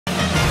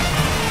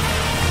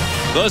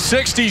The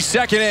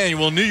 62nd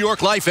annual New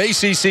York Life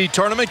ACC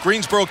Tournament.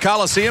 Greensboro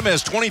Coliseum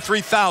has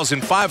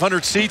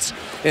 23,500 seats,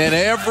 and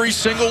every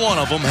single one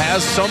of them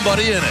has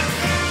somebody in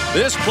it.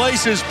 This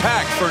place is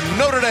packed for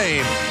Notre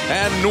Dame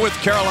and North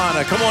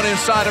Carolina. Come on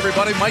inside,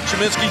 everybody. Mike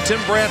Cheminsky,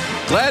 Tim Brandt,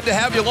 glad to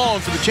have you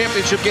along for the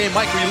championship game.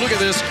 Mike, when you look at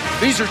this,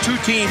 these are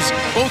two teams,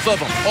 both of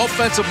them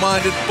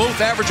offensive-minded, both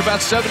average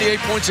about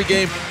 78 points a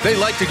game. They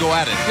like to go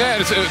at it. Yeah,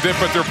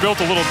 but they're built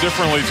a little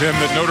differently, Tim,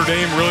 that Notre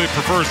Dame really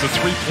prefers the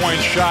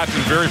three-point shot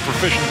and very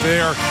proficient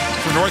there.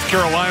 For North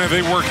Carolina,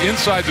 they work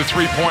inside the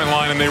three-point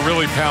line, and they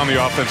really pound the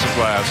offensive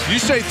glass. You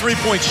say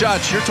three-point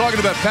shots, you're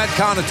talking about Pat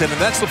Connaughton, and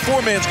that's the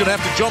four-man's going to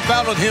have to jump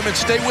out on him and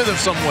stay with him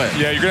some way.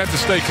 Yeah, you're going to have to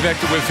stay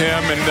connected with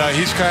him, and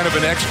he's kind of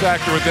an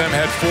X-factor with them.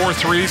 Had 4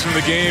 threes in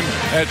the game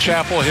at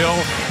Chapel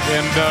Hill,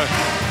 and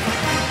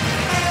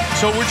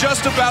so we're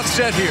just about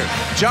set here.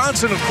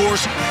 Johnson, of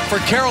course,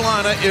 for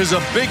Carolina is a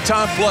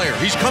big-time player.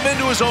 He's come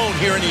into his own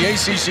here in the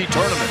ACC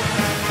tournament.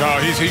 No,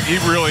 he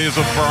really is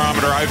a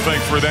barometer, I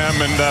think, for them,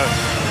 and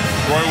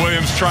Roy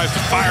Williams tries to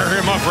fire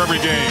him up for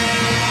every game.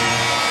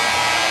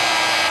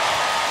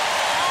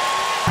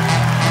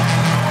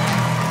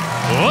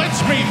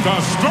 Let's meet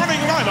the starting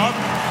lineup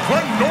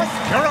for North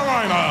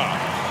Carolina.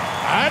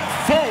 At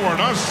forward,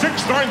 a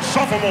 6'9"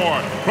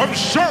 sophomore from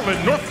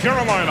Charlotte, North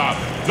Carolina,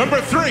 number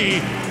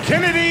 3,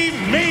 Kennedy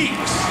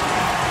Meeks.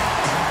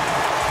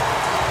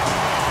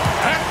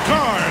 At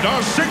guard, a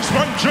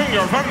 6'1"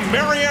 junior from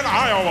Marion,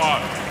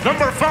 Iowa,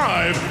 number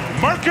 5,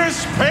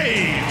 Marcus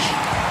Paige.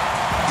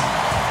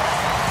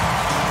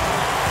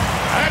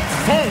 At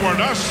forward,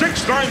 a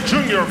 6'9"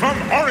 junior from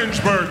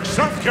Orangeburg,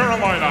 South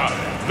Carolina,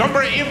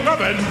 number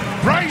 11,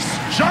 Brice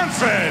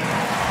Johnson.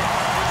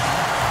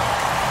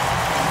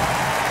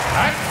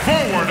 At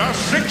forward, a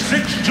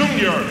 6'6"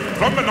 junior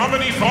from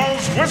Menominee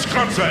Falls,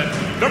 Wisconsin,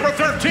 number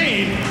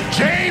 13,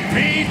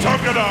 J.P.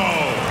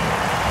 Tokedo.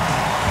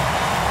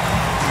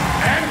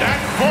 And at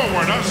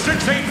forward, a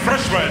 6'8"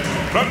 freshman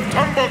from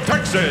Tumbo,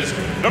 Texas,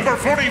 number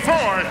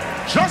 44,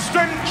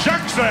 Justin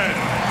Jackson.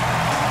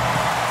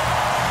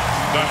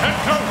 The head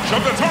coach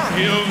of the Tar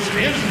Heels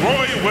is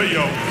Roy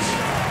Williams.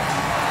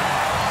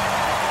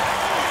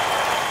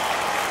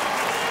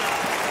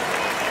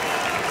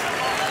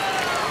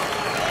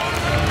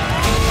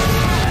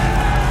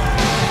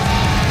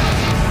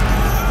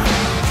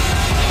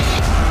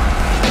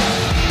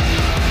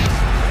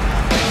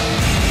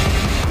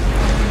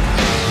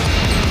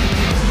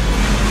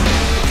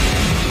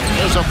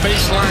 There's a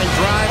baseline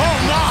drive. Oh,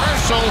 no!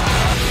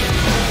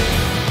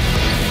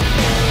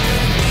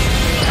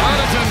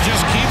 Connaughton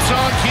just keeps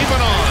on keeping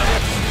on.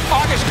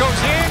 August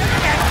goes in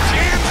and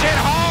jams it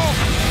home.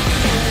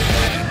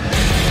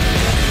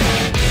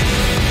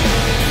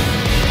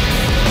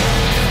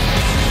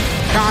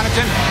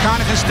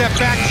 Connaughton step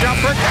back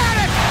jumper. Got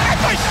it! And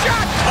the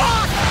shot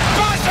clock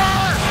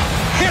buzzer!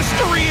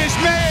 History is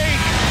made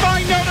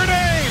by Notre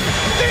Dame.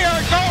 They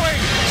are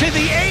going to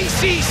the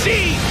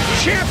ACC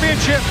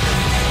Championship.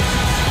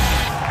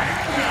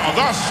 Now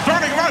the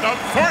starting lineup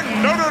for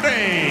Notre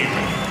Dame.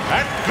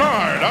 At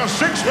guard, a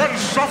 6'1"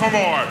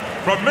 sophomore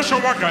from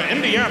Mishawaka,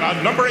 Indiana,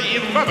 number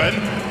 11,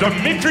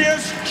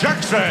 Demetrius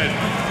Jackson.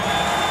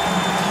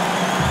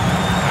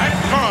 At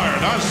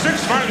guard, a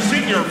 6'5"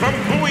 senior from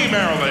Bowie,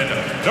 Maryland,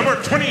 number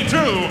 22,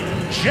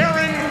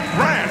 Jerrian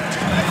Grant.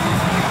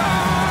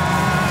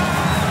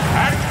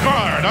 At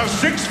guard, a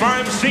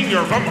 6'5"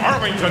 senior from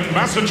Arlington,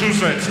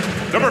 Massachusetts,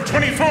 number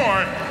 24,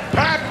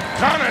 Pat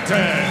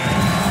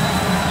Connaughton.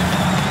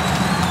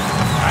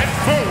 At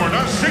forward,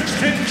 a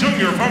 6'10"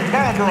 junior from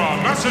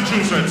Marlborough,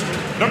 Massachusetts,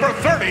 number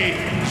 30,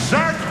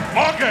 Zach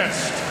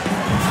August.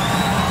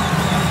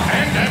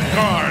 And at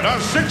guard, a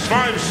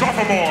 6'5"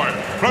 sophomore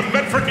from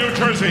Medford, New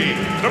Jersey,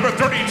 number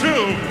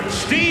 32,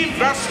 Steve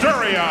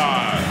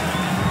Vasteria.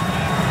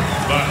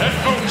 The head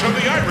coach of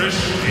the Irish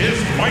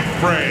is Mike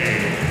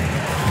Bray.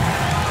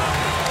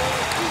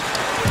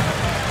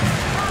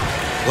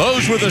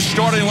 Those were the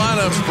starting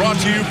lineups brought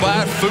to you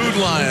by Food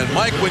Lion.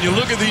 Mike, when you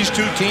look at these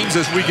two teams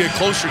as we get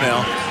closer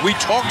now, we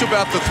talked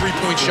about the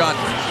three-point shot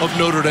of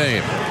Notre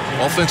Dame.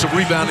 Offensive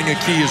rebounding a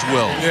key as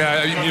well.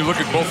 Yeah, you look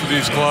at both of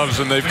these clubs,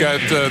 and they've got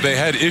they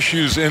had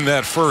issues in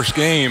that first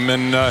game,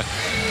 and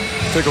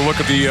take a look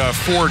at the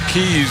forward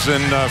keys,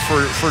 and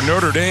for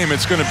Notre Dame,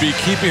 it's going to be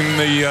keeping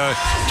the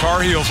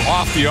Tar Heels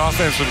off the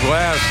offensive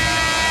glass.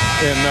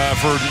 And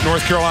for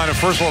North Carolina,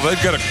 first of all,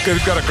 they've got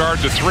to guard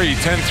the 3.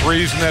 10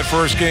 threes in that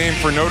first game.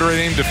 For Notre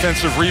Dame,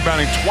 defensive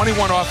rebounding,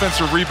 21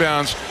 offensive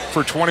rebounds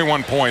for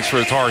 21 points for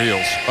the Tar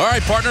Heels. All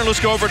right, partner, let's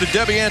go over to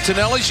Debbie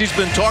Antonelli. She's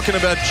been talking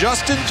about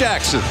Justin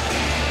Jackson.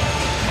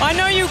 I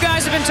know you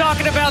guys have been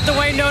talking about the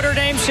way Notre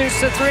Dame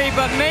shoots the 3,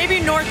 but maybe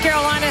North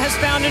Carolina has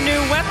found a new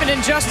weapon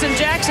in Justin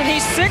Jackson.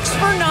 He's 6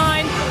 for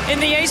 9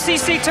 in the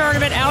ACC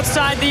tournament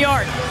outside the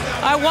arc.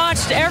 I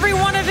watched every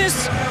one of his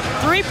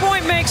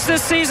three-point makes attempts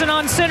this season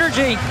on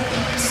synergy.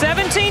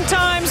 17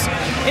 times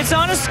it's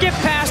on a skip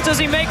pass. Does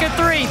he make a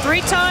three?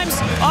 3 times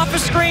off a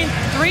screen,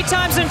 3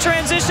 times in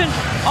transition.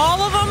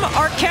 All of them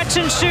are catch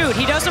and shoot.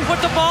 He doesn't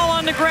put the ball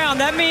on the ground.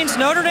 That means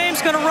Notre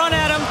Dame's going to run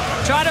at him,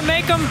 try to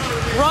make him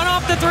run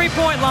off the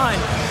three-point line.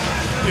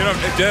 You know,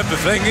 Deb,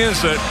 the thing is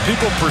that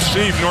people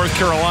perceive North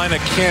Carolina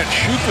can't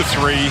shoot the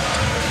three.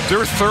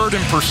 They're third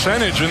in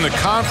percentage in the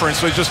conference.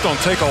 They just don't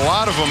take a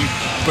lot of them.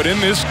 But in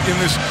this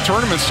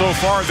tournament so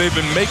far, they've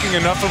been making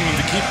enough of them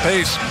to keep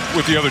pace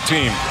with the other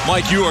team.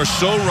 Mike, you are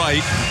so right.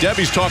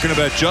 Debbie's talking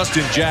about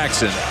Justin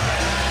Jackson.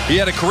 He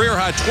had a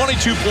career-high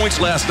 22 points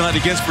last night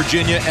against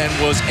Virginia and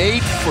was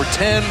 8 for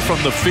 10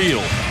 from the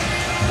field.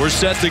 We're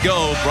set to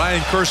go.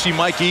 Brian Kersey,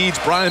 Mike Eads,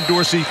 Brian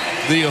Dorsey,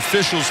 the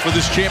officials for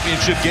this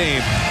championship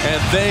game, and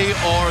they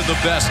are the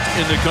best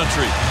in the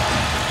country.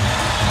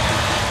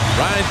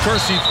 Brian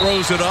Kersey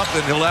throws it up,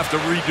 and he'll have to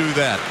redo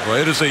that. Well,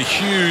 it is a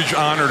huge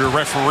honor to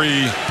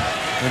referee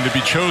and to be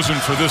chosen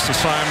for this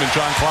assignment.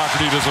 John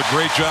Clackerty does a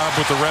great job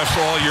with the refs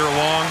all year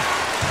long,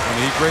 and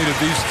he graded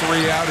these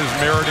 3 out as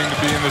meriting to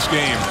be in this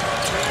game.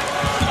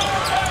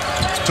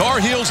 Tar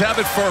Heels have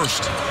it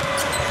first.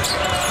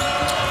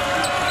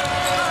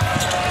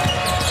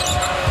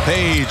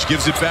 Paige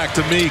gives it back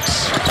to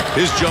Meeks.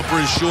 His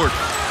jumper is short.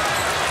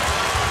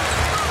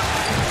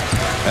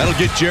 That'll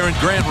get Jerrian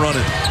Grant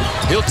running.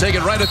 He'll take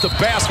it right at the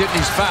basket, and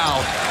he's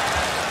fouled.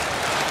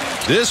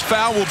 This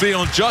foul will be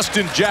on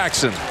Justin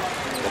Jackson.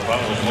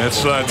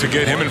 It's to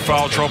get him in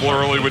foul trouble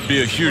early would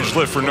be a huge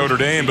lift for Notre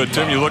Dame. But,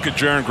 Tim, you look at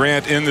Jerrian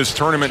Grant in this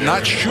tournament,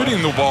 not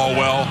shooting the ball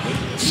well,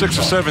 6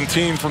 of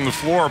 17 from the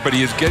floor, but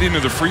he is getting to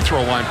the free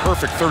throw line.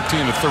 Perfect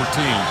 13 of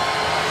 13.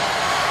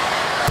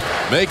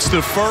 Makes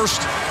the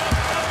first.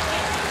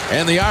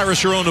 And the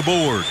Irish are on the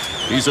board.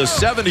 He's a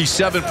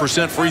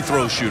 77% free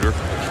throw shooter.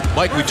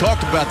 Mike, we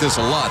talked about this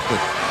a lot, but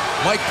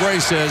Mike Bray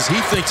says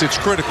he thinks it's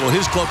critical.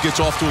 His club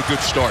gets off to a good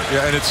start.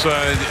 Yeah, and it's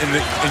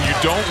and you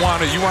don't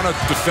want to. You want to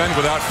defend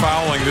without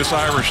fouling this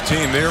Irish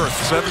team. They are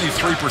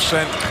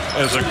 73%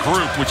 as a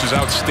group, which is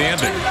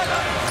outstanding.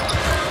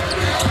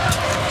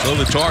 So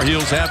the Tar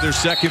Heels have their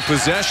second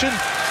possession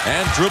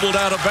and dribbled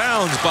out of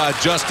bounds by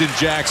Justin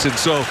Jackson.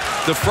 So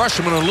the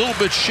freshman a little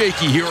bit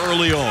shaky here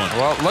early on.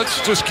 Well, let's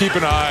just keep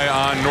an eye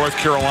on North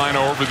Carolina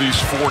over these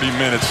 40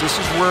 minutes. This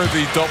is where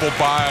the double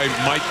bye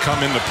might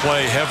come into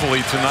play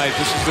heavily tonight.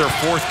 This is their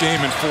 4th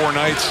game in 4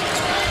 nights.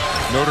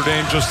 Notre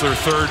Dame just their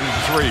 3rd in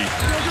 3.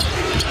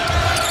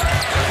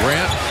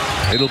 Grant,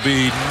 it'll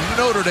be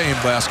Notre Dame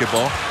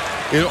basketball.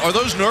 Are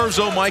those nerves,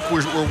 though, Mike?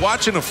 We're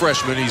watching a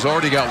freshman. He's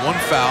already got 1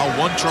 foul,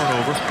 1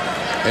 turnover,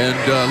 and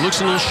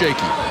looks a little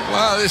shaky.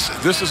 Well,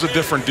 this is a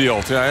different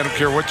deal. I don't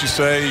care what you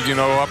say, you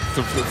know, up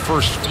the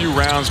first few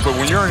rounds, but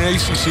when you're in an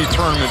ACC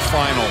tournament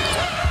final,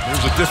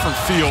 there's a different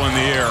feel in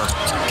the air.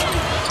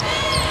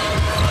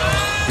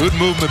 Good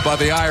movement by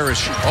the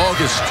Irish.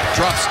 August,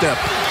 drop step.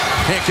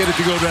 Can't get it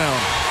to go down.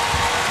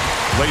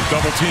 Late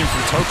double team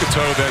from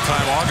Tokoto that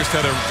time. August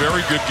had a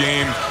very good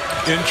game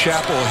in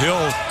Chapel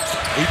Hill.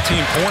 18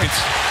 points.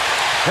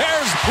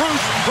 There's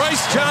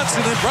Brice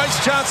Johnson, and Brice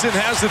Johnson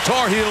has the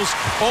Tar Heels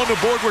on the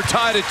board. We're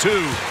tied at 2.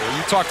 Well,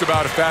 you talked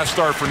about a fast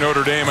start for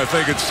Notre Dame. I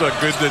think it's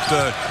good that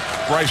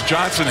Brice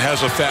Johnson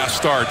has a fast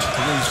start.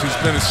 He's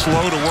been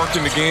slow to work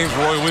in the games.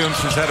 Roy Williams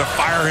has had to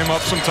fire him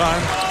up sometime.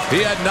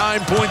 He had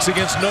 9 points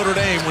against Notre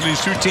Dame when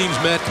these 2 teams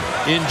met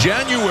in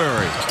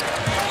January.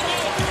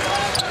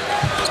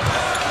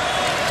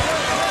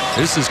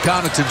 This is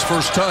Connaughton's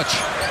first touch.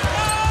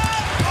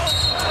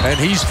 And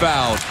he's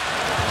fouled.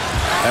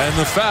 And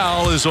the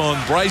foul is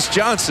on Brice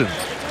Johnson.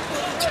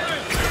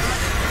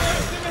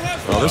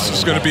 Well, this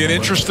is going to be an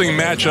interesting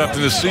matchup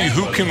to see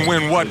who can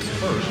win what.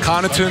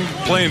 Connaughton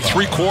playing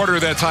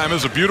 3-quarter that time.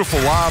 Is a beautiful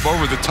lob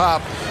over the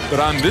top. But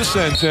on this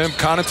end, Tim,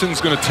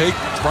 Connaughton's going to take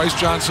Brice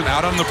Johnson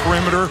out on the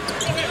perimeter,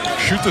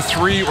 shoot the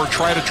 3, or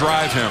try to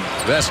drive him.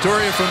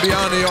 Vastoria from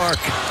beyond the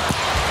arc.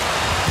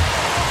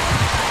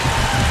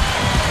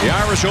 The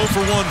Irish 0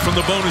 for 1 from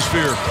the bonus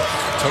sphere.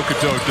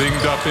 Tokoto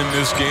dinged up in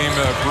this game,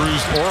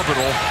 bruised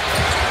orbital.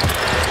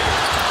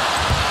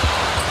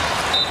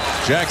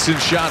 Jackson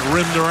shot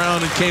rimmed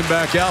around and came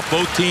back out.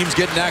 Both teams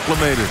getting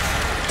acclimated.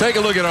 Take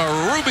a look at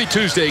our Ruby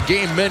Tuesday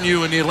game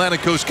menu in the Atlantic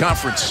Coast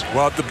Conference.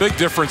 Well, the big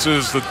difference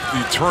is the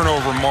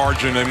turnover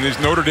margin. I mean,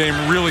 Notre Dame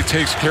really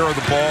takes care of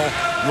the ball.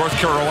 North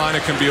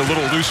Carolina can be a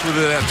little loose with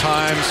it at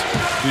times.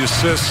 The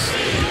assists,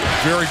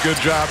 very good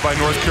job by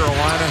North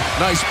Carolina.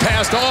 Nice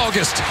pass to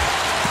August.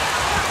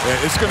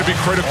 It's going to be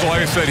critical.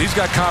 Like I said, he's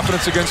got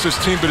confidence against this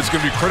team, but it's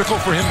going to be critical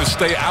for him to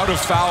stay out of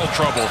foul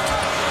trouble.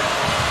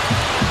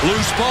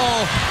 Loose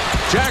ball.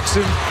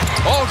 Jackson.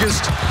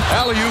 August.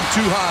 Alley-oop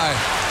too high.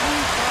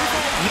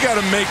 You got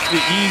to make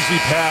the easy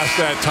pass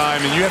that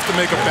time, and you have to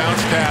make a bounce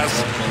pass.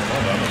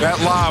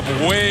 That lob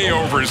way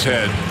over his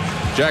head.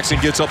 Jackson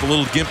gets up a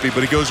little gimpy,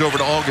 but he goes over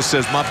to August,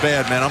 says, my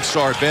bad, man. I'm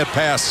sorry. Bad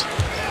pass.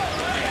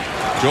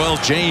 Joel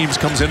James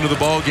comes into the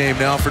ball game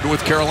now for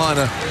North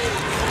Carolina.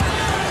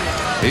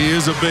 He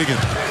is a big one.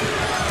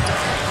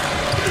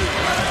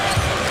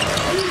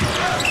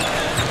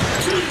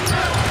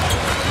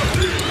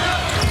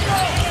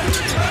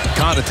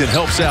 Connaughton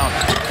helps out.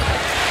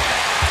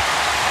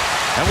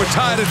 And we're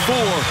tied at 4.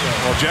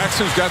 Well,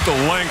 Jackson's got the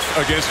length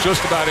against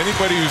just about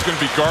anybody who's going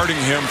to be guarding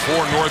him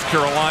for North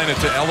Carolina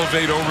to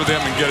elevate over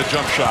them and get a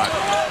jump shot.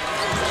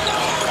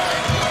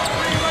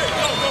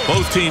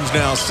 Both teams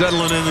now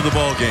settling into the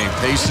ball game.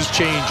 Pace is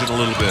changing a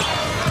little bit.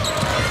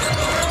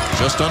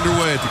 Just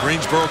underway at the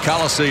Greensboro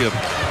Coliseum.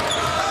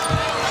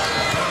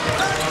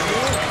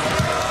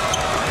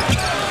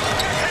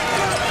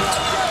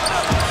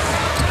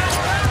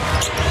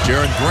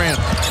 Jerrian Grant.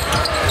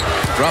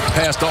 Drop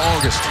pass to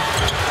August.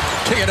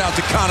 Kick it out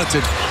to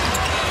Connaughton.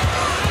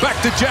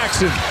 Back to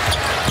Jackson.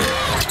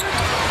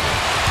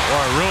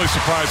 Well, I'm really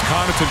surprised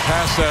Connaughton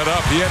passed that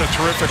up. He had a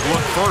terrific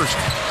look first.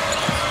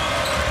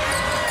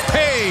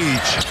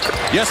 Paige.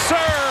 Yes,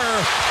 sir.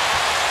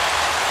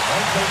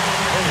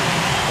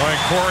 Well,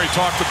 and Corey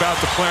talked about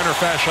the plantar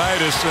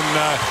fasciitis, and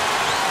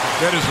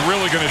that is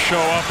really going to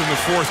show up in the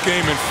 4th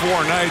game in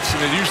 4 nights,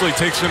 and it usually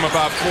takes him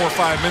about 4 or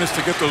 5 minutes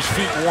to get those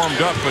feet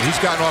warmed up, but he's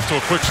gotten off to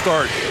a quick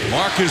start.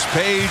 Marcus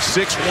Paige,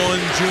 6'1"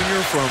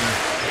 junior from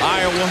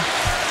Iowa.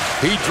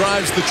 He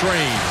drives the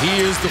train. He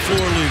is the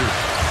floor leader.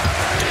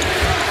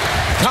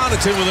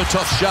 Connaughton with a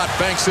tough shot,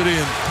 banks it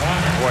in.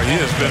 Boy, he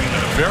has been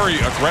very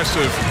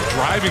aggressive,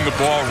 driving the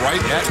ball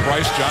right at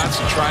Brice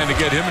Johnson, trying to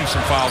get him in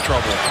some foul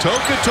trouble.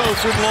 Toe-to-toe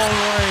from long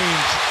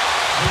range.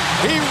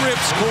 He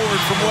rips cord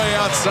from way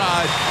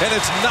outside, and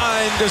it's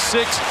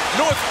 9-6,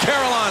 North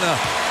Carolina.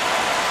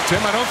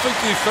 Tim, I don't think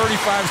the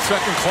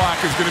 35-second clock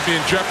is going to be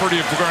in jeopardy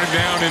of going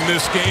down in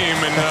this game,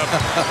 and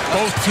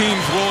both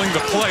teams willing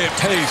to play at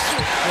pace.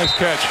 Nice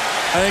catch.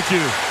 Thank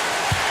you.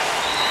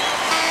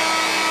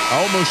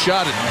 I almost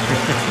shot it.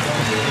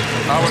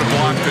 I would have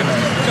blocked it.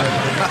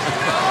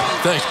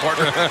 Thanks,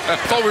 partner.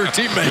 Thought we were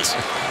teammates.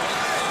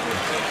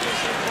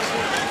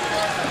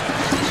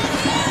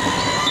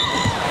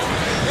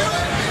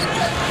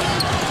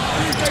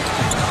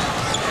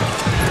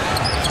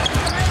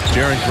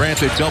 Jerrian Grant,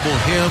 they double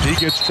him. He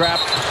gets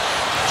trapped.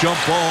 Jump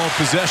ball.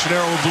 Possession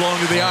arrow will belong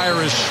to the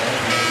Irish.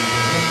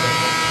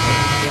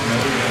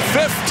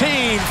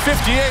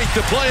 15:58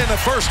 to play in the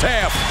first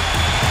half.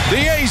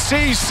 The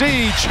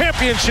ACC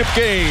Championship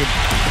game.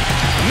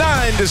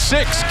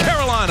 9-6,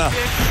 Carolina.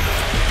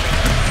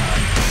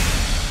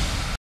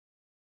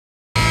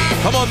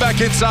 Come on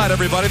back inside,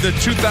 everybody. The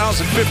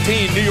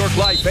 2015 New York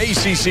Life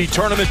ACC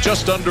Tournament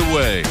just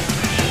underway.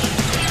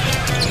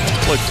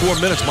 Like 4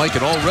 minutes, Mike,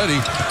 and already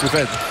we've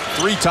had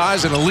 3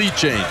 ties and a lead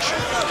change.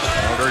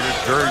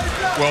 Very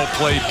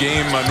well-played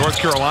game. North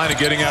Carolina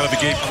getting out of the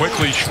gate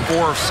quickly,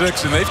 4 of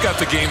 6, and they've got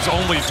the game's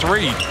only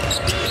 3.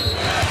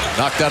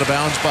 Knocked out of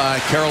bounds by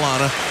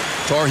Carolina.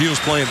 Tar Heels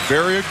playing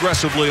very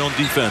aggressively on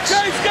defense.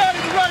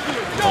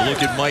 A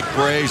look at Mike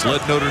Bray. He's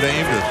led Notre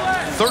Dame to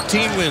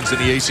 13 wins in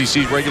the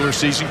ACC regular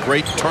season.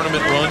 Great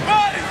tournament run.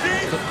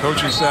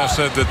 Coaching staff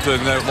said that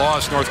in that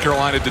loss, North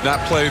Carolina did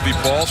not play the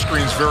ball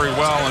screens very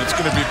well, and it's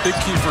going to be a big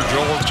key for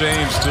Joel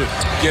James to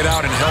get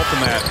out and help in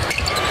that.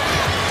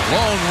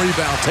 Long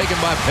rebound taken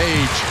by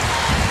Paige.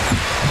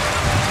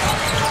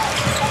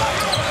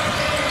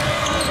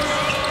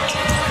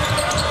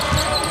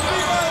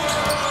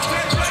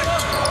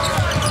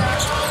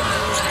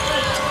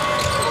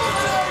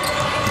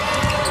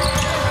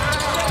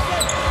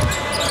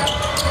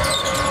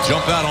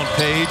 Jump out on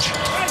Paige.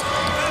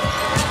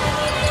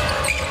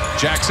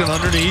 Jackson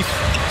underneath.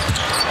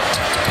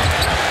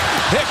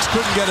 Hicks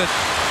couldn't get it.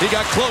 He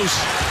got close.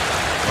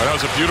 Well, that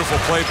was a beautiful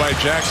play by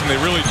Jackson. They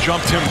really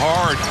jumped him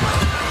hard.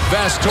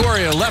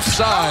 Vastoria, left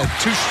side,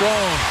 too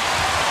strong.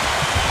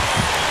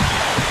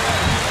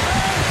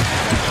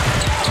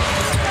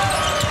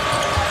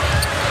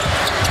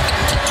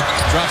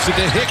 Drops it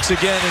to Hicks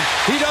again, and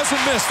he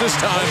doesn't miss this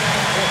time.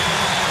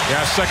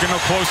 Yeah, second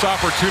up close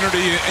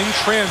opportunity in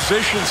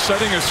transition,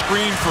 setting a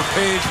screen for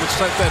Paige would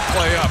set that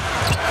play up.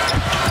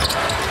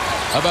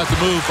 How about the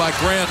move by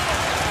Grant?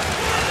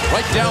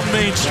 Right down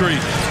Main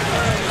Street.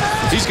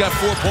 He's got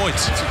 4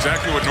 points. That's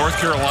exactly what North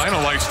Carolina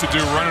likes to do,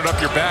 run it up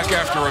your back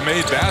after a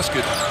made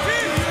basket.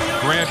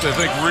 Grant, I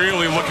think,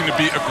 really looking to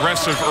be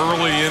aggressive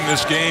early in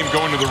this game,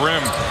 going to the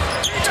rim.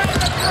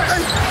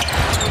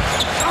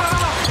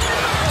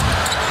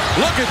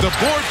 Look at the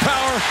board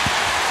power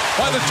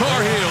by the Tar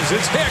Heels.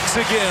 It's Hicks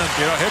again.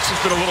 You know, Hicks has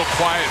been a little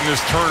quiet in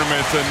this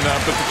tournament,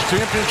 but the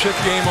championship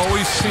game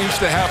always seems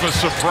to have a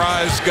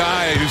surprise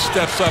guy who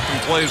steps up and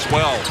plays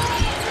well.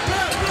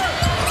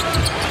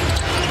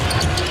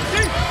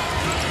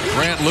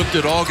 Grant looked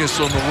at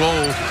August on the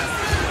roll.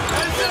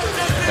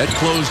 That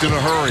closed in a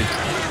hurry.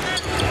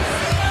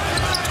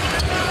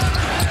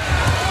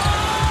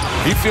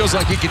 He feels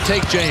like he can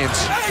take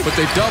James, but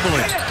they double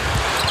him.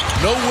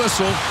 No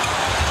whistle.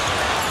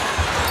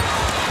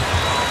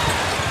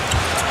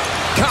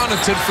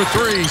 Connaughton for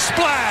 3.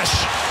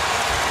 Splash!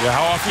 Yeah,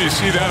 how often do you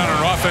see that on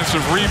an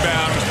offensive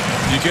rebound?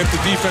 You get the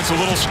defense a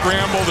little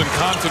scrambled, and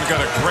Connaughton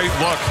got a great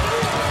look.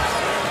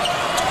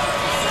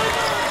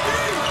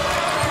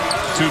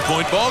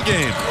 2-point ball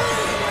game.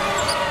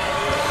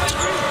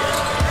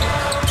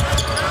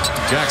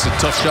 Jackson,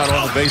 tough shot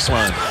on the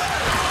baseline.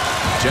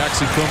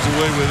 Jackson comes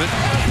away with it.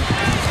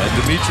 And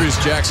Demetrius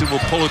Jackson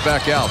will pull it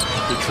back out.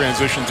 Good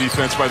transition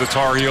defense by the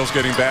Tar Heels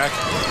getting back.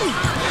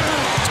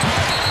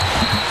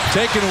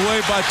 Taken away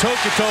by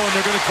Tokito, and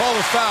they're going to call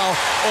a foul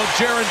on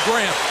Jerrian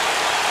Grant.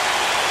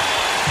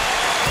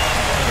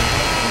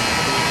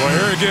 Well,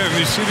 here again,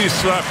 you see these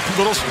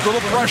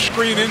little brush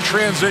screen in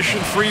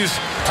transition, frees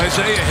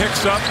Isaiah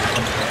Hicks up.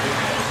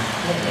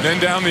 And then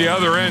down the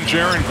other end,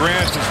 Jerrian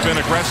Grant has been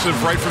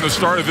aggressive right from the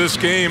start of this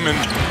game, and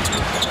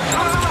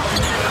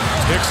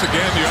Hicks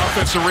again, the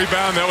offensive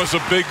rebound. That was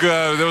a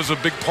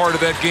big part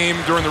of that game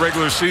during the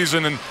regular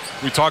season, and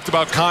we talked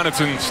about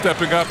Connaughton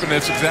stepping up, and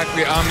that's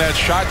exactly on that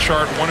shot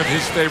chart, one of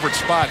his favorite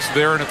spots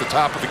there and at the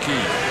top of the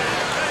key.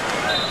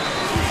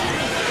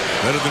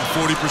 Better than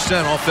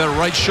 40% off that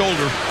right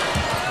shoulder.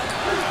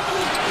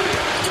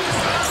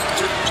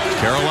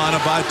 Carolina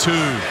by 2.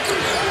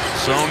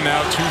 Zone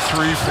now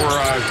 2-3 for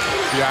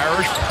the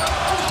Irish.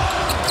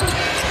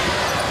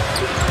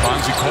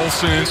 Bonzie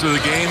Colson into the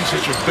game,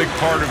 such a big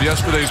part of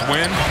yesterday's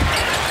win.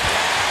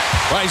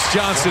 Brice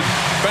Johnson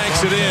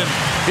banks it in.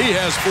 He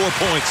has 4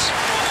 points.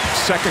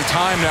 Second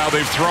time now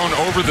they've thrown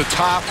over the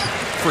top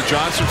for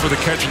Johnson for the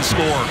catch and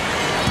score.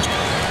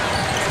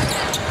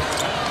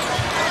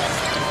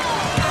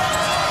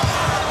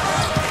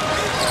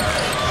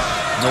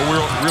 No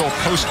real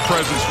post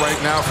presence right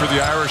now for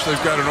the Irish.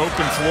 They've got an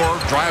open floor,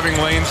 driving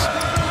lanes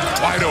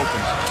wide open.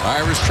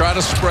 Irish try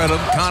to spread them.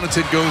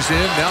 Connaughton goes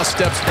in, now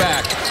steps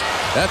back.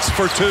 That's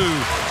for 2.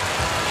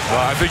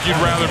 Well, I think you'd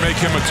rather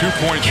make him a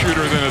 2-point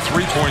shooter than a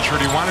 3-point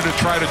shooter. He wanted to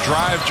try to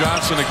drive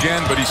Johnson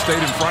again, but he stayed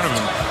in front of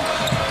him.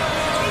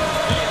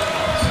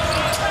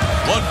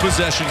 1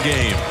 possession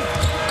game.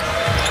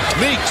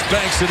 Meeks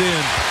banks it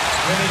in.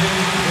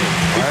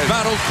 He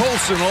battled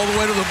Colson all the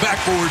way to the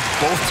backboard.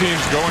 Both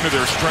teams go into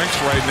their strengths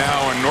right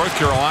now, and North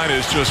Carolina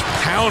is just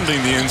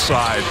pounding the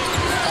inside.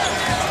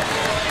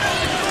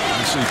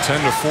 You see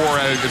 10-4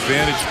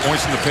 advantage,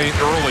 points in the paint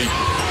early.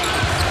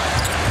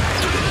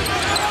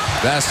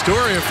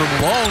 Vastoria from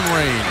long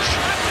range.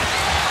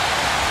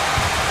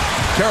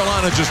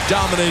 Carolina just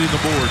dominating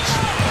the boards.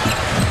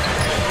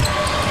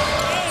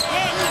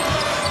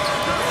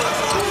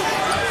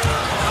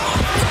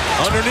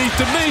 Underneath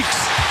to Meeks.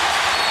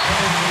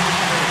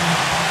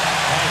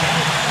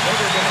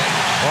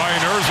 Well,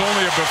 there's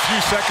only a few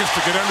seconds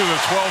to get under the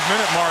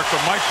 12-minute mark, but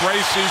Mike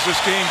Brice sees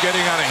this game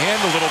getting out of hand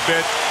a little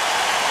bit.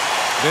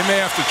 They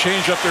may have to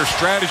change up their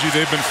strategy.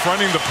 They've been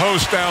fronting the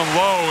post down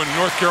low, and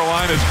North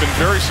Carolina has been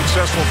very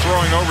successful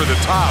throwing over the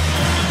top.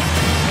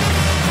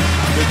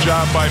 Good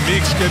job by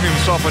Meeks giving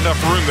himself enough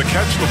room to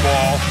catch the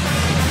ball.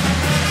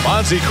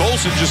 Bonzie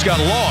Colson just got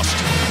lost.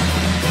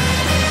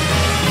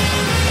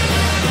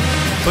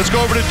 Let's go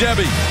over to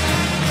Debbie.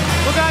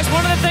 Well, guys,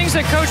 one of the things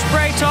that Coach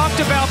Bray talked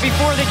about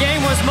before the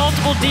game was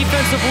multiple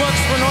defensive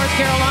looks for North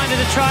Carolina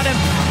to try to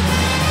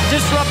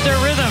disrupt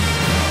their rhythm.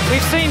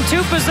 We've seen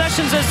 2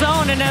 possessions of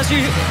zone, and as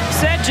you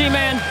said,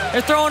 G-Man,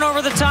 they're throwing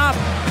over the top.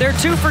 They're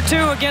 2 for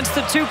 2 against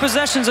the 2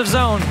 possessions of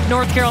zone.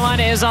 North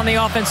Carolina is on the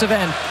offensive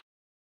end.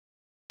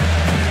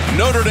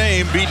 Notre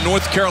Dame beat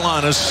North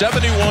Carolina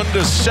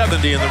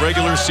 71-70 in the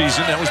regular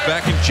season. That was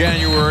back in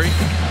January.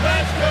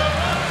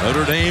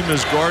 Notre Dame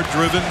is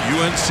guard-driven.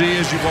 UNC,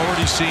 as you've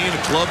already seen,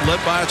 a club led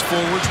by its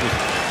forwards with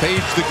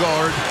Paige the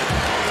guard.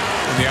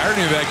 And the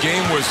irony of that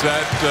game was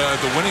that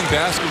the winning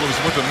basket was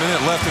with a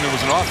minute left, and it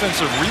was an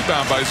offensive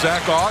rebound by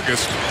Zach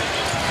August.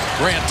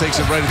 Grant takes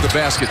it right at the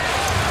basket.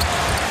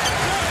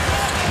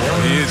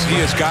 He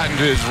has gotten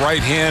to his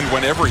right hand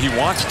whenever he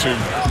wants to.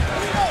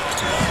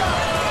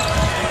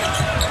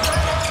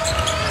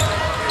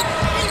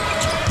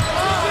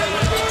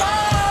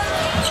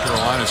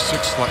 Carolina's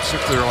 6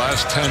 of their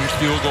last 10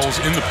 field goals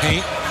in the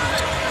paint.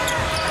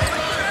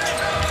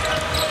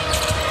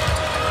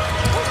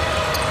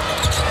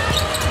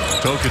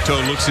 Tokito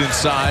looks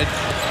inside.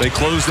 They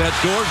close that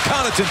door.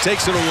 Connaughton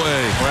takes it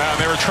away. Well,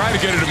 they were trying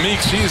to get it to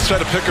Meeks. He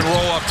set a pick and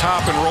roll up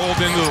top and rolled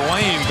into the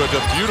lane, but a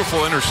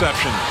beautiful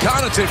interception.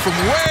 Connaughton from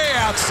way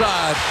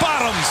outside.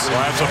 Bottoms. Well,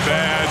 that's a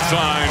bad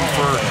sign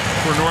for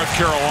North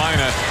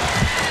Carolina.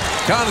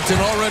 Connaughton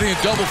already in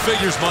double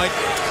figures, Mike.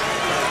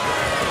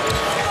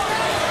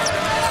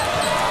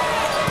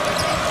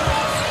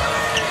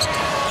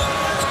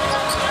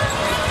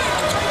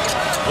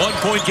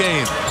 One-point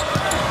game.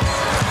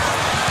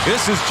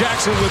 This is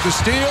Jackson with the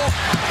steal.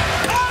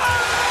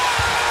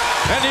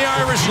 And the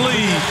Irish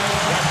lead.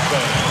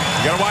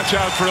 You got to watch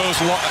out for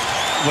those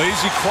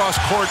lazy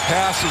cross-court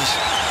passes.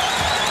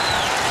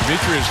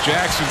 Demetrius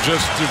Jackson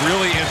just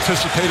really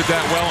anticipated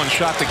that well and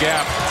shot the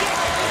gap.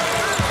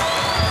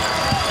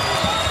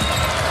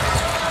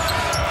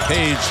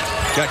 Paige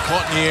got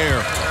caught in the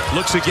air.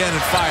 Looks again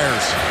and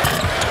fires.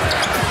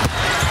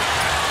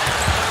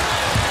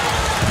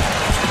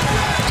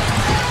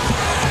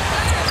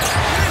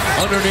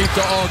 Underneath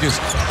to August.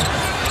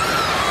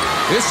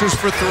 This is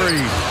for 3.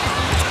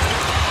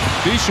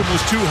 Beecham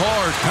was too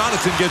hard.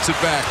 Connaughton gets it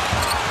back.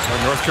 And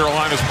North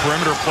Carolina's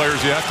perimeter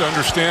players, you have to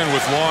understand,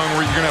 with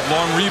you're going to have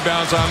long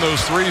rebounds on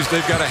those threes.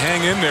 They've got to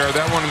hang in there.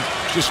 That one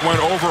just went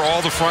over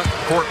all the front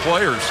court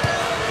players.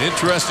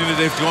 Interesting that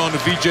they've gone to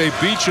VJ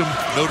Beacham.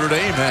 Notre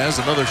Dame has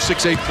another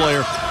 6'8"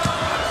 player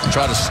to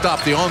try to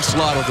stop the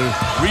onslaught of the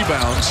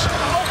rebounds.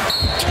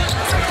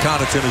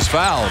 Connaughton is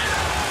fouled.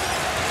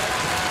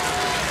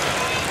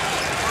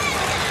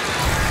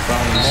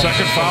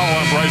 Second foul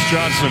on Brice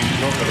Johnson.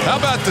 How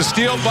about the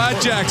steal by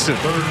Jackson?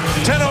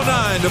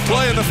 10:09 to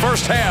play in the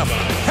first half.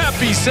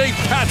 Happy St.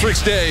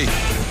 Patrick's Day.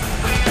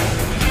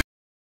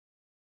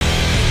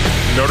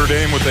 Notre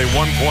Dame with a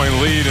 1-point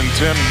lead, and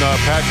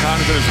Pat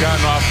Connaughton has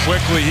gotten off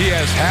quickly. He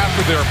has half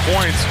of their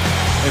points,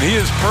 and he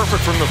is perfect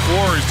from the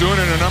floor. He's doing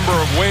it in a number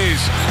of ways.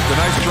 The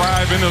nice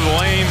drive into the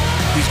lane.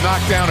 He's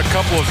knocked down a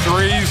couple of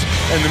threes,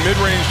 and the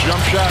mid-range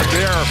jump shot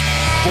there.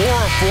 4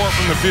 of 4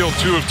 from the field,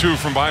 2 of 2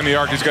 from behind the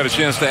arc. He's got a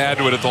chance to add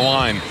to it at the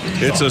line.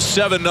 It's a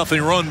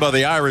 7-0 run by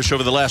the Irish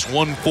over the last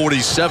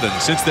 147.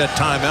 Since that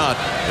timeout,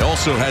 they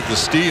also had the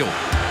steal.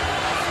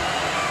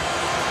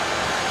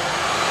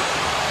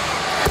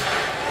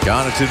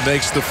 Connaughton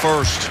makes the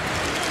first.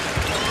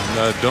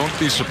 And, don't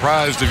be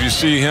surprised if you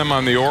see him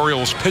on the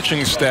Orioles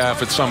pitching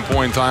staff at some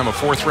point in time. A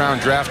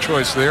 4th-round draft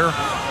choice there.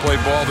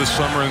 Played ball this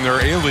summer in their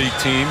A-League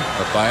team.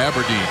 Up by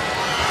Aberdeen.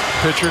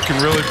 Pitcher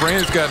can really bring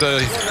it. He's got the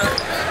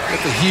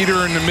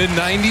heater in the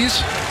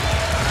mid-90s.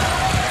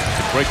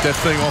 Could break that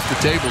thing off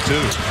the table, too.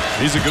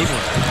 He's a good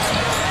one.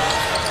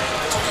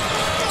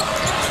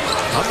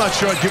 I'm not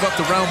sure I'd give up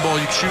the round ball.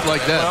 You'd shoot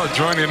like that. Well,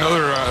 joining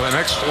another, an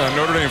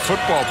ex-Notre Dame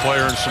football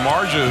player, and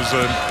Samardzija is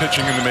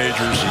pitching in the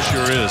majors. He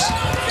sure is.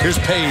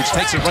 Here's Paige.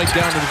 Takes it right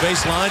down to the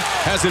baseline.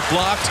 Has it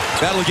blocked.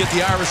 That'll get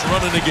the Irish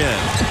running again.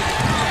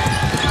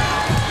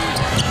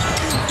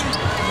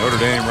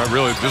 Notre Dame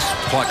really just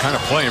kind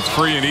of playing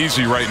free and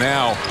easy right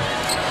now.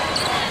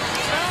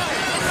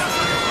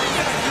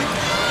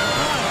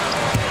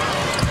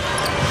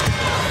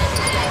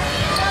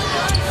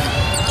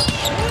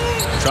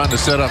 Trying to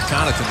set up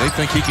Connaughton. They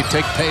think he can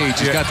take Paige.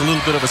 He's got a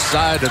little bit of a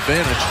side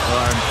advantage.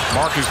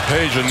 Marcus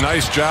Paige, a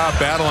nice job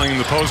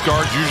battling the post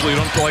guards. Usually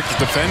don't like to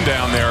defend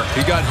down there.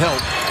 He got help.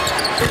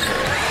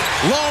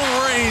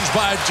 Long range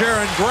by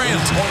Jerrian Grant.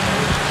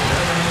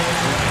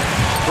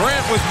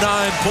 Grant with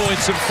 9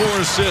 points and 4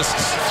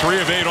 assists.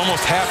 3 of 8,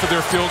 almost half of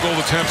their field goal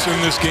attempts in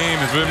this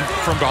game have been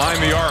from behind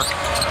the arc.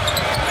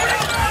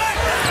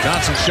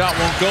 Johnson's shot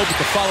won't go, but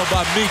the follow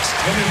by Meeks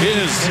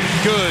is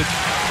good.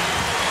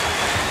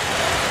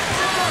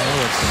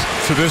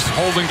 To this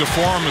holding to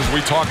form, as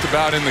we talked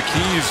about in the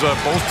keys,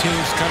 both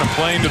teams kind of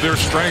playing to their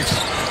strengths.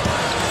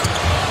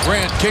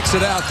 Grant kicks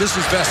it out. This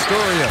is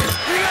Vasturia.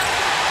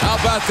 How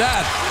about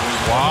that?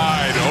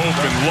 Wide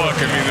open look.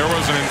 I mean, there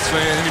wasn't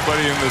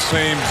anybody in the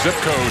same zip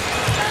code.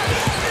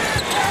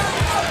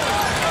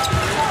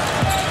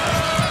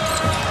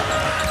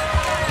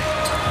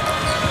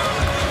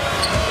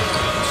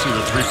 See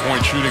the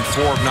three-point shooting,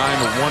 4 of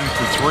 9 with 1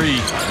 for 3.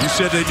 You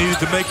said they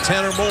needed to make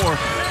 10 or more.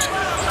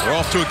 They're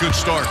off to a good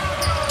start.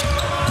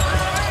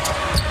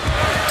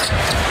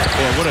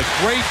 Boy, what a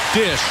great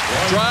dish.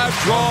 Drive,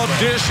 draw,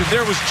 dish, and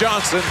there was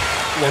Johnson.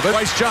 Well,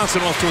 Brice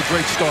Johnson off to a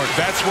great start.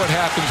 That's what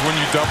happens when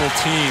you double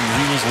team.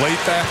 He was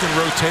late back in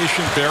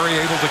rotation, very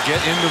able to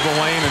get into the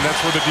lane, and that's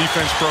where the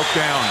defense broke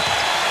down.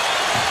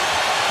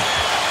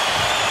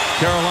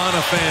 Carolina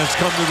fans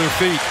come to their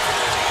feet.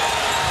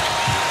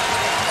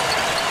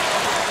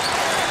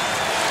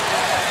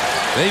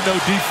 They know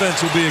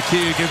defense will be a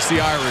key against the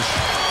Irish.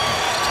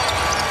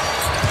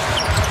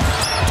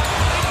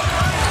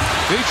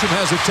 Beacham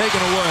has it taken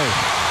away.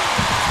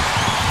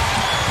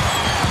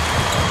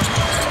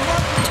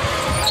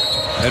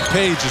 And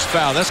Paige is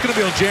fouled. That's going to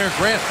be on Jerrian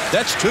Grant.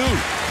 That's 2.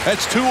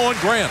 That's 2 on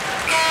Grant.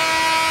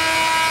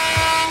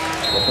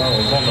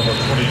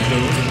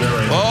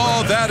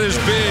 Oh, that is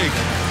big.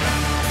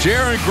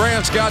 Jerrian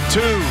Grant's got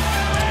 2.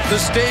 The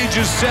stage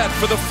is set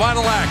for the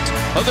final act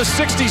of the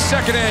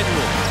 62nd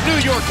annual New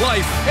York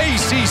Life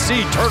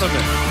ACC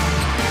Tournament.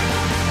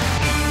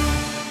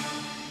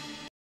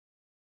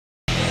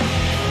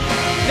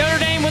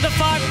 With a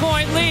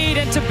 5-point lead,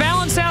 and to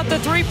balance out the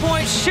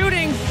 3-point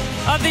shooting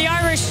of the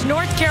Irish,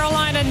 North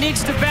Carolina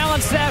needs to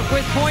balance that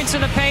with points in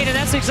the paint, and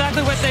that's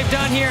exactly what they've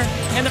done here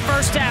in the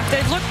first half.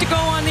 They've looked to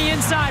go on the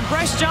inside.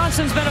 Brice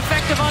Johnson's been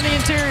effective on the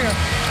interior.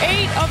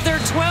 8 of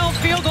their 12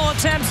 field goal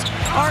attempts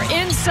are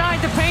inside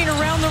the paint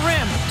around the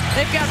rim.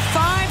 They've got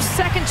 5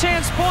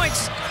 second-chance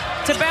points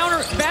to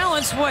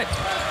balance what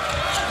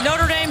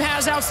Notre Dame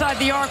has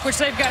outside the arc, which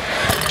they've got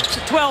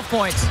 12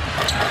 points.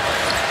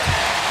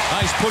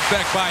 Nice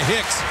putback by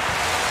Hicks.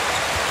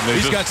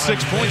 He's got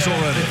 6 points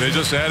already. They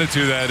just added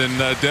to that, and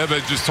Deb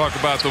had just talked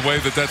about the way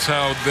that's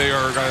how they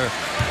are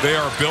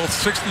built.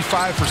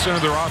 65%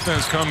 of their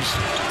offense comes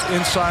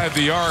inside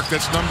the arc.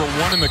 That's number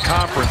 1 in the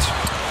conference.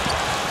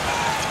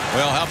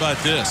 Well, how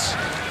about this?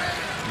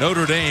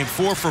 Notre Dame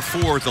 4 for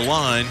 4 at the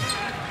line.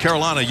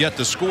 Carolina yet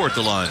to score at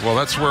the line. Well,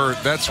 that's where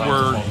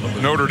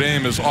Notre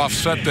Dame has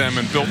offset them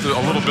and built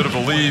a little bit of a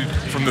lead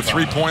from the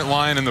three-point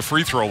line and the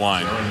free throw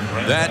line.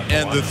 That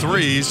and the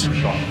threes.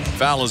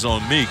 Foul is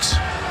on Meeks.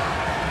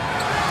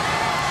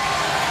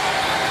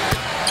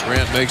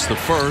 Grant makes the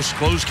first.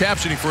 Closed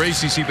captioning for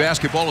ACC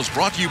basketball is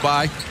brought to you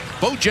by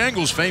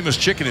Bojangles' famous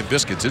chicken and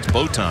biscuits. It's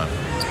bow time.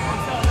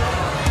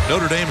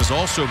 Notre Dame has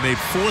also made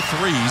 4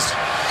 threes.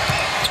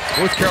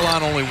 North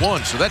Carolina only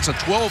 1, so that's a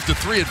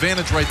 12-3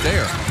 advantage right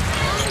there.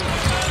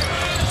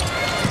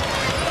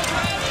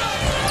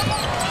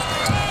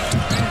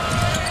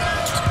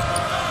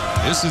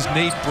 This is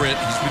Nate Britt.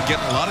 He's been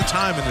getting a lot of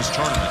time in this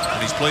tournament,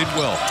 and he's played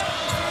well.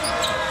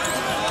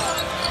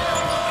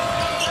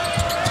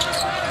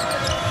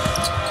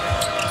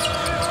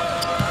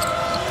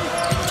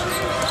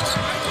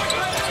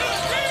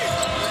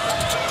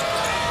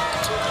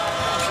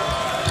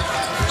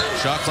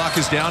 Shot clock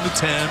is down to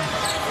 10.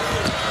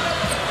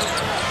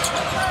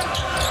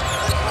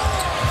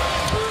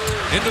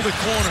 Into the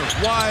corner,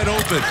 wide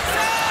open.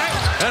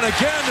 And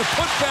again, the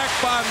putback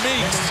by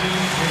Meeks.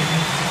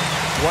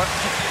 What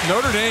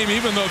Notre Dame,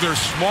 even though they're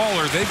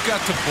smaller, they've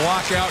got to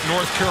block out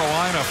North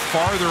Carolina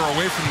farther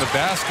away from the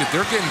basket.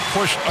 They're getting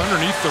pushed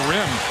underneath the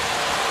rim.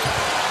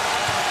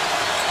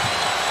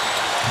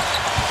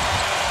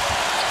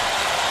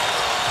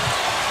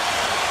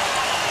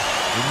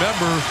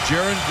 Remember,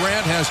 Jerrian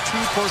Grant has 2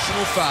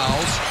 personal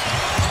fouls.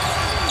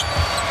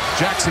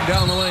 Jackson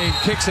down the lane,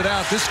 kicks it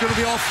out. This is going to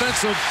be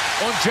offensive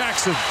on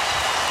Jackson.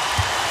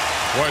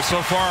 Boy,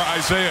 so far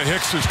Isaiah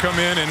Hicks has come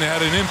in and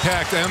had an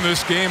impact in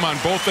this game on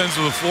both ends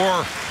of the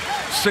floor.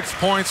 6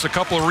 points, a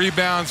couple of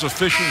rebounds,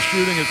 efficient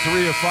shooting at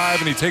 3 of 5,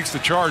 and he takes the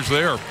charge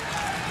there.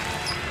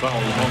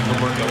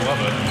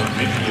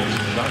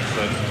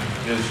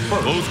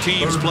 Both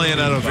teams playing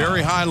at a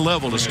very high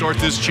level to start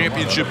this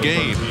championship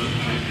game.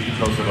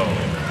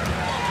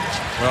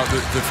 Well,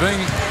 the thing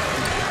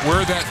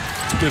where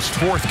this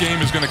 4th game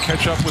is going to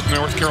catch up with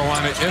North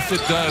Carolina, if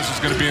it does, is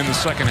going to be in the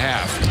second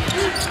half.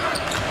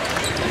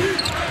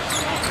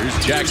 Here's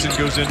Jackson,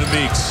 goes into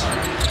Meeks.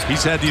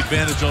 He's had the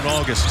advantage on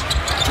August.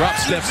 Drop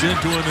steps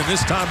into him, and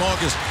this time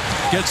August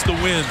gets the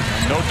win.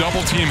 No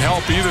double team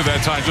help either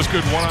that time, just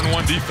good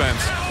one-on-one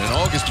defense. And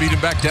August beat him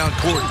back down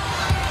court.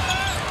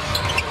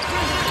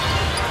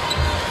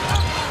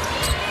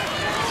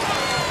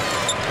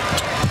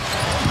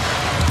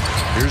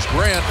 Here's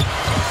Grant.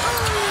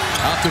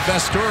 Out to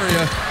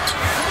Vestoria.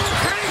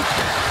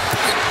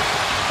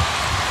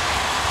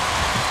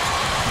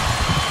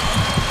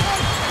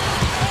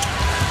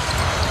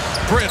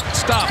 Britt,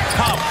 stop,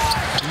 pop.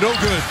 No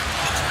good.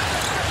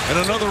 And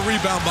another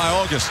rebound by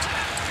August.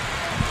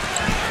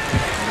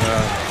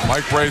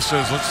 Mike Brice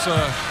says, let's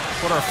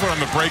put our foot on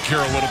the brake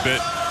here a little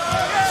bit.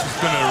 This has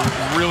been a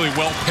really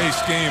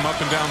well-paced game up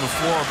and down the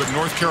floor, but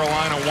North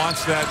Carolina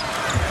wants that.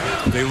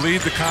 They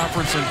lead the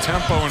conference in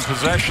tempo and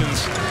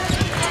possessions.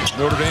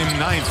 Notre Dame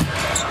 9th.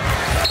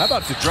 How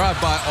about the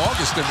drive by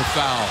August in the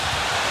foul?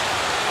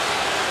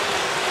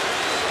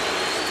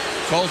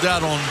 Called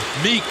out on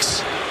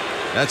Meeks.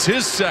 That's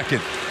his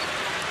second.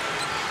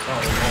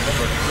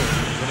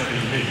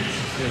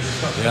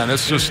 Yeah, and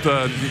it's just,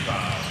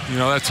 you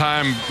know, that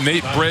time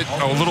Nate Britt,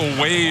 a little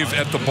wave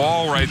at the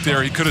ball right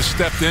there. He could have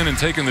stepped in and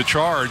taken the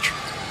charge.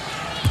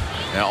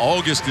 Now,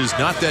 August is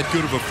not that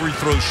good of a free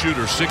throw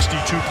shooter,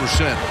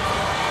 62%.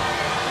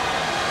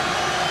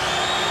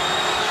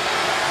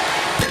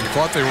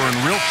 Thought they were in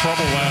real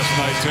trouble last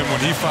night, Tim, when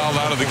he fouled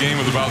out of the game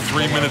with about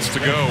 3 minutes to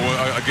go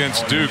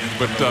against Duke.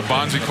 But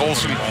Bonzie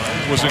Colson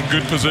was in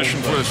good position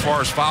for as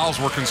far as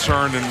fouls were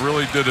concerned and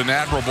really did an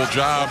admirable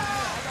job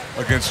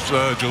against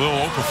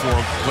Jahlil Okafor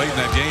late in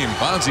that game.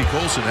 Bonzie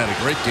Colson had a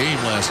great game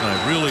last night,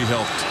 really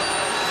helped.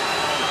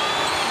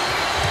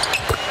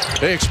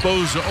 They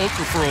exposed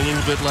Okafor a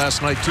little bit last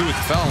night, too, at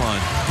the foul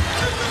line.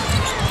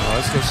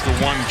 That's the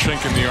one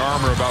chink in the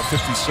armor, about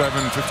 57,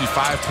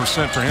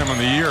 55% for him in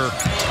the year.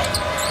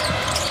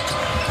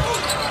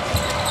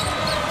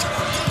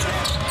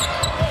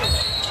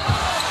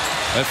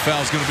 That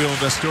foul's going to be on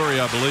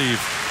Vestoria, I believe.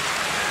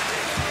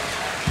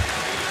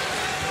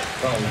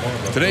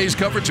 Today's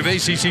coverage of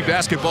ACC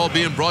basketball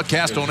being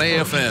broadcast on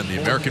AFN, the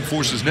American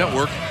Forces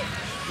Network.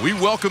 We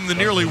welcome the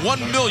nearly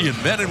 1 million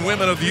men and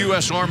women of the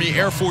U.S. Army,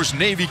 Air Force,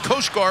 Navy,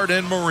 Coast Guard,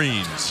 and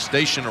Marines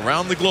stationed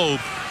around the globe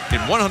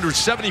in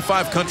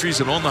 175 countries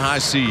and on the high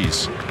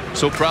seas.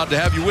 So proud to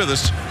have you with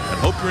us, and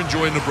hope you're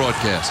enjoying the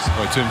broadcast.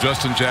 Well, Tim,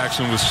 Justin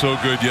Jackson was so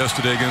good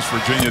yesterday against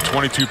Virginia.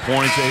 22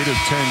 points, 8 of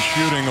 10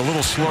 shooting. A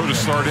little slow to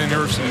start in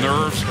here, some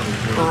nerves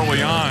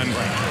early on,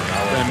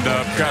 and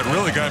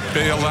really got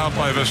bailed out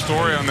by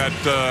Vestoria on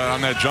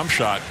that jump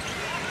shot.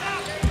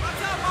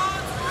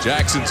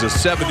 Jackson's a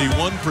 71%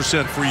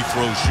 free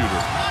throw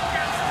shooter.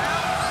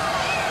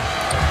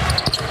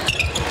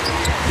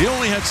 He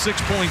only had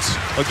 6 points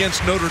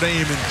against Notre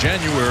Dame in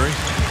January.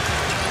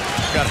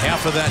 Got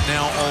half of that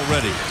now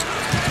already.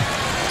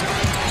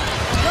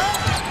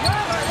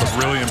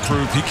 Really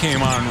improved. He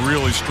came on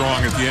really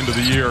strong at the end of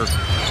the year.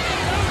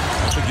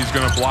 I think he's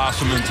going to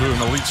blossom into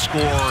an elite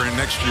scorer in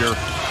next year.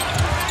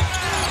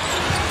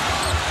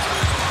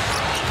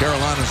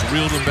 Carolina's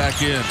reeled him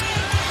back in.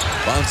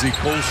 Bonzie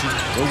Colson,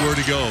 nowhere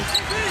to go.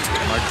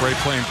 Mike Bray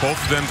playing both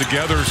of them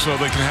together so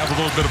they can have a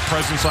little bit of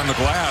presence on the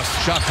glass.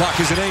 Shot clock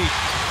is at 8.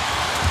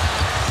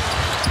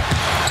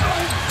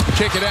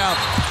 Kick it out.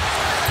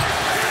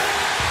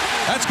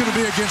 That's going to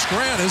be against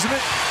Grant, isn't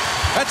it?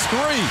 That's 3.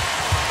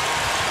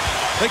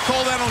 They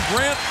call that on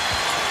Grant.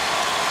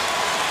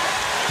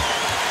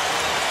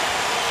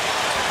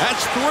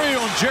 That's 3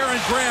 on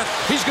Jerrian Grant.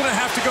 He's going to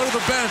have to go to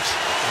the bench.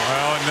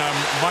 Well, and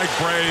Mike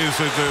Bray's,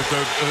 the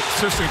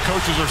assistant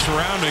coaches are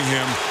surrounding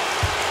him.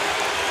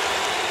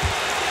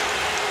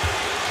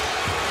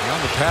 On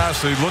the pass,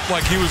 he looked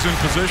like he was in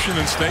position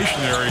and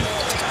stationary.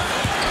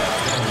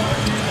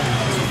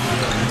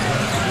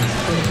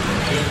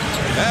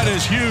 That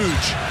is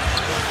huge.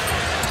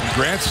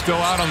 Grant's still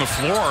out on the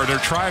floor.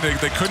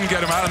 They couldn't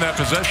get him out in that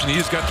possession.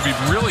 He's got to be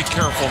really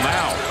careful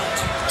now.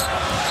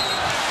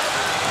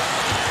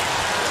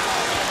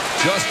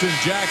 Justin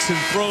Jackson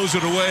throws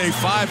it away.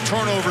 5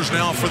 turnovers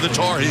now for the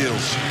Tar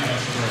Heels.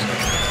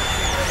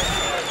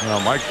 Well,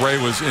 Mike Bray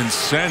was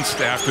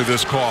incensed after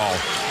this call.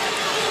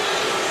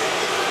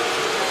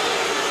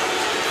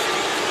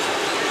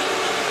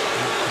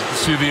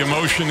 See the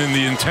emotion and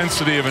the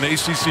intensity of an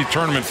ACC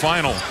tournament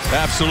final.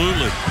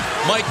 Absolutely.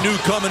 Mike knew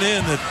coming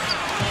in that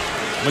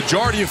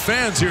majority of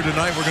fans here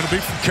tonight were going to be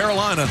from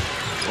Carolina,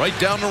 right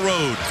down the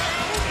road.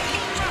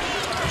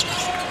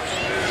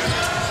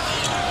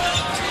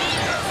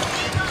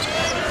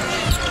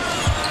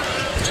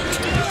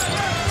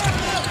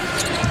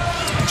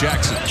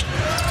 Jackson.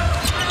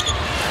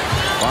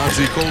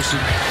 Bonzie Colson.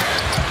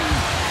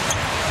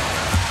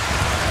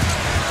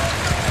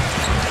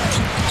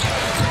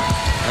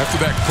 After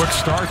that quick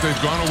start,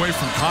 they've gone away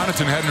from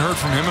Connaughton. Hadn't heard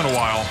from him in a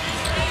while.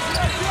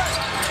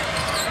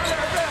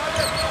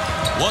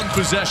 1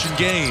 possession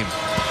game.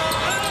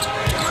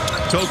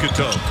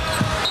 Toe-to-toe.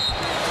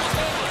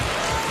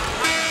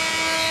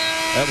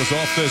 That was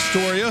off the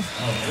Astoria.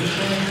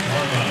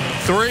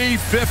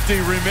 3:50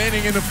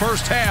 remaining in the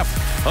first half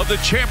of the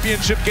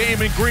championship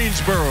game in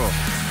Greensboro.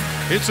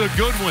 It's a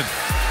good one.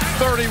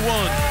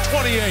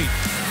 31-28,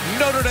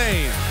 Notre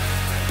Dame.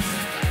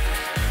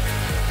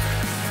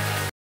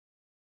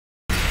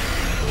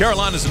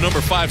 Carolina's the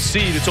number 5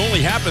 seed. It's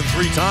only happened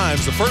 3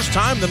 times. The first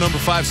time the number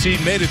 5 seed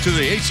made it to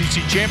the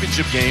ACC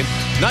Championship game,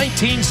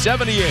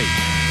 1978.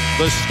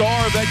 The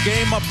star of that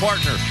game, my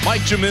partner,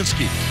 Mike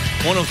Jaminski.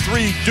 One of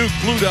 3 Duke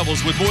Blue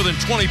Devils with more than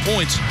 20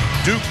 points.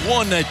 Duke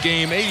won that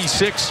game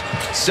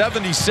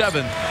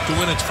 86-77 to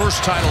win its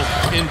first title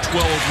in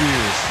 12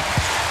 years.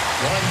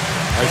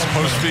 I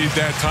suppose feed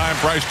that time.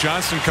 Brice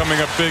Johnson coming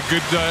up big.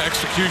 Good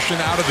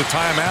execution out of the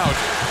timeout.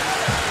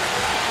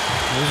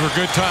 Those were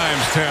good times,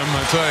 Tim.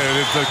 I tell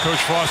you,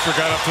 Coach Foster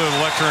got up to the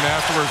lectern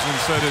afterwards and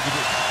said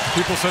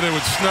people said it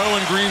would snow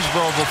in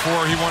Greensboro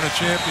before he won a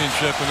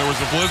championship, and there was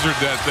a blizzard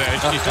that day.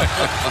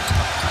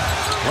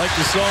 Like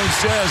the song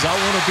says, I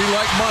want to be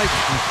like Mike.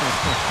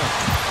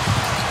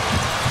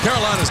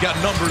 Carolina's got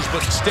numbers,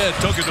 but instead,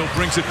 Toe-to-toe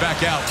brings it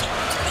back out.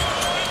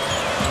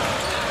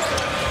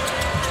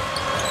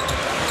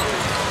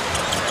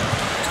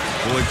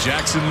 Boy,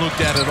 Jackson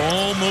looked at it,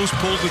 almost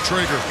pulled the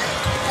trigger.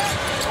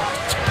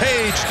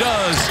 Paige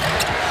does.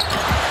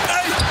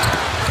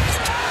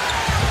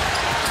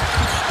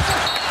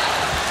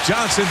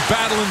 Johnson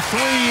battling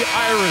 3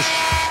 Irish.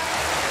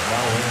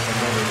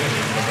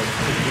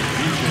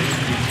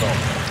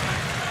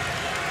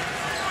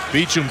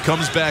 Beecham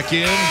comes back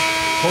in.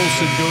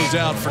 Colson goes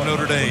out for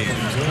Notre Dame.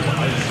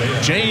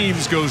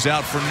 James goes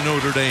out for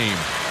Notre Dame.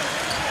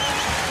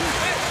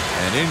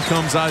 And in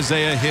comes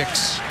Isaiah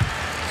Hicks.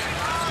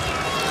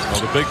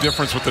 Well, the big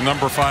difference with the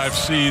number 5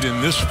 seed in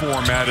this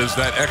format is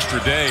that extra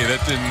day.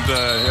 That didn't.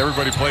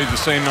 Everybody played the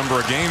same number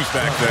of games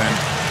back then.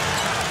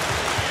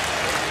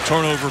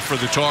 Turnover for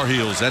the Tar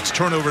Heels. That's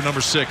turnover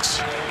number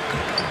 6.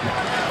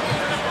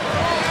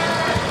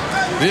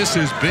 This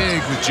is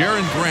big with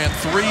Jerrian Grant.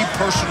 3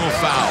 personal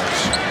fouls.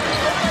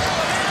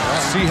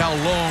 See how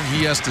long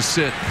he has to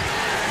sit.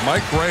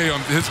 Mike Bray on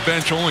his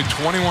bench only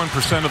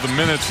 21% of the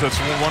minutes. That's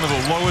one of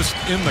the lowest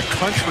in the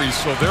country.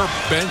 So their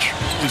bench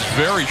is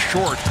very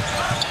short.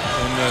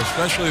 And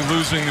especially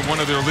losing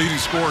one of their leading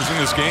scorers in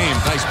this game.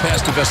 Nice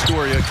pass to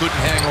Astoria. Couldn't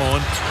hang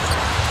on.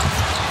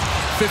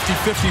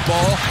 50-50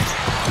 ball.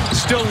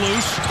 Still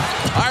loose.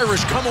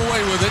 Irish come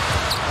away with it.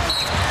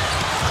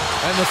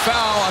 And the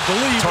foul, I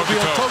believe, will be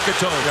on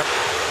Toe-to-toe. Yep.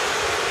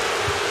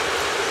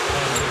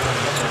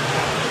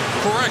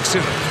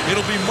 Correction.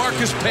 It'll be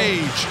Marcus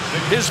Paige,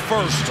 his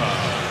first.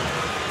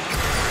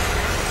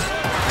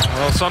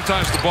 Well,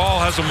 sometimes the ball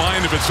has a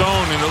mind of its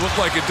own, and it looked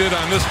like it did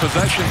on this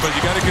possession, but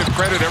you got to give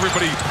credit.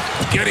 Everybody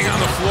getting on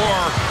the floor.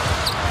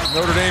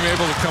 Notre Dame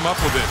able to come up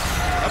with it.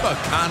 How about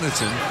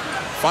Connaughton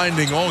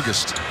finding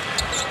August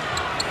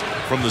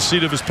from the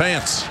seat of his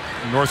pants?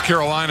 North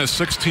Carolina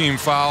 16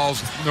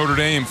 fouls, Notre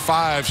Dame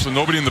 5, so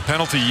nobody in the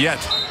penalty yet.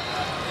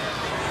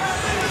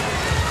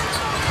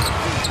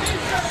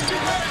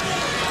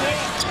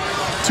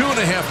 Two and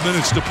a half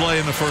minutes to play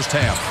in the first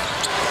half.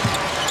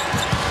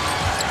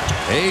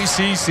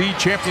 ACC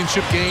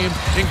Championship game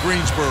in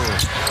Greensboro.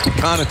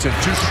 Connaughton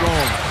too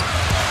strong.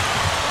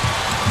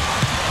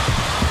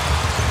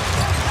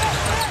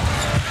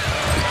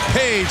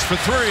 Paige for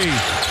 3.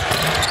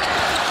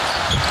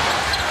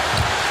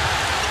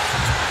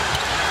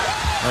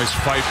 Nice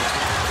fight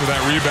for that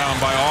rebound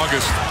by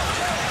August.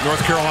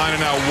 North Carolina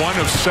now 1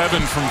 of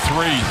 7 from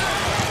 3.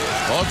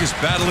 August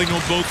battling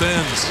on both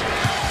ends.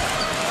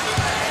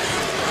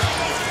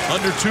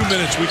 Under 2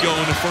 minutes we go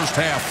in the first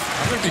half.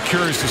 I'm going to be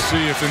curious to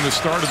see if in the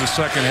start of the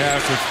second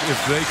half, if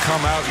they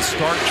come out and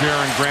start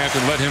Jerrian Grant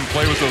and let him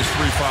play with those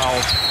 3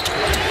 fouls.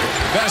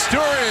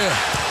 Vastoria,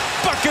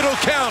 bucket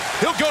will count.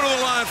 He'll go to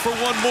the line for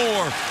one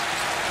more.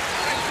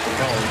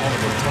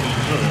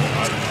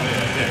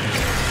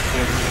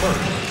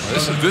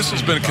 This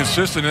has been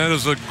consistent. That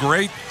is a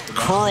great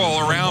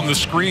curl around the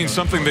screen,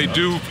 something they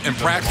do in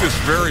practice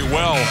very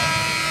well.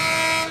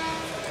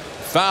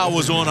 Foul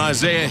was on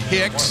Isaiah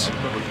Hicks.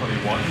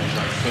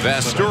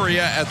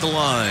 Vastoria at the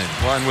line.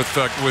 And with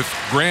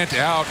Grant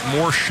out,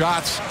 more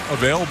shots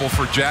available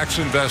for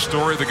Jackson,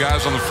 Vastoria, the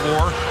guys on the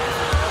floor.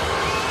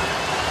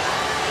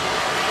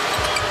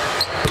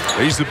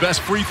 He's the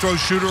best free throw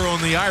shooter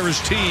on the Irish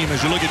team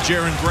as you look at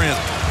Jerrian Grant.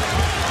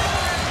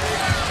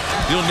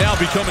 He'll now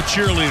become a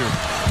cheerleader.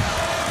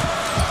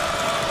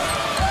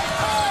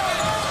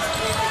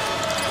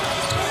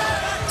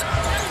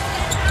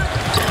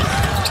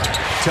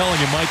 Telling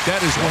you, Mike,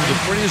 that is one of the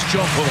prettiest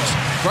jump hooks.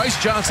 Brice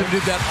Johnson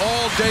did that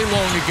all day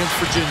long against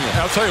Virginia.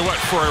 I'll tell you what,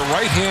 for a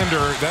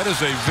right-hander, that is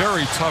a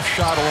very tough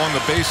shot along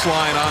the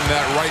baseline on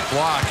that right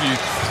block.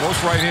 Most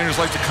right-handers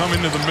like to come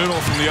into the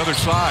middle from the other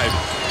side.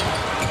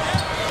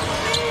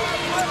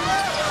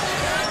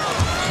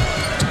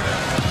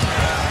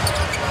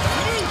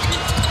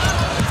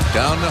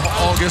 Down to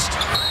August.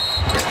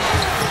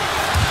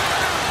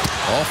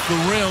 Off the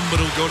rim, but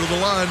he'll go to the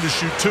line to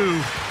shoot 2.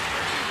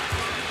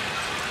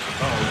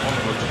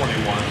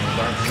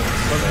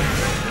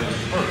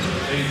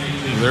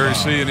 There you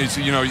see, and he's,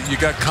 you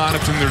got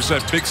Connaughton. There's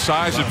that big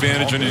size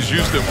advantage, and he's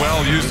used it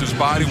well, used his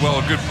body well.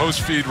 A good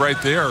post feed right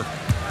there.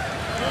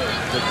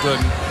 But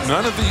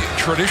none of the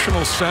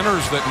traditional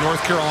centers that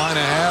North Carolina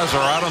has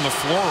are out on the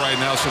floor right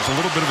now, so it's a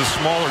little bit of a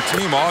smaller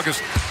team.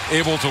 August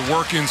able to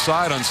work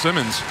inside on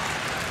Simmons.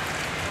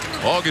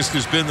 August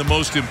has been the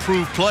most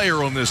improved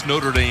player on this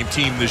Notre Dame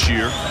team this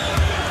year.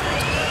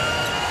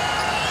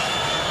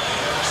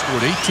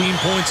 Scored 18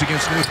 points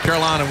against North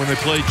Carolina when they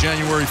played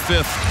January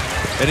 5th,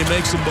 and he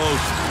makes them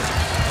both.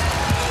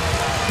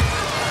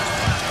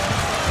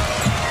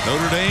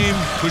 Notre Dame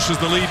pushes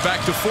the lead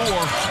back to 4.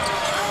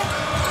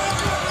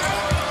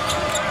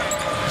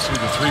 See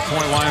the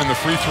three-point line and the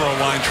free throw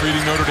line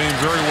treating Notre Dame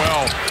very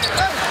well.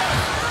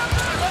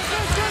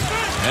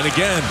 And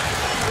again,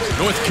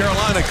 North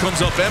Carolina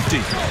comes up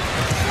empty.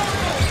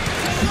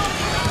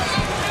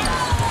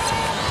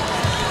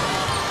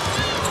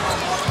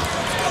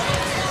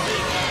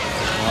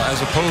 As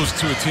opposed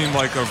to a team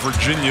like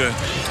Virginia,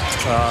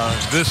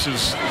 this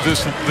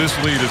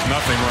lead is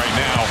nothing right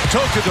now.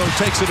 Tokido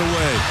takes it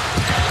away.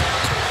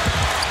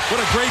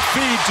 What a great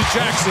feed to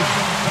Jackson.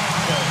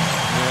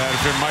 Yeah, if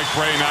you're Mike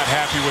Bray, not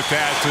happy with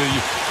that.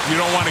 You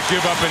don't want to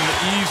give up an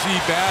easy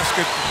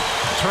basket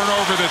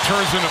turnover that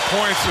turns into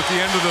points at the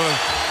end of the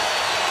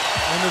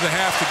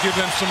half to give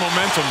them some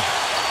momentum.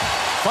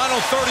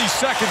 Final 30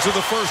 seconds of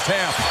the first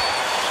half.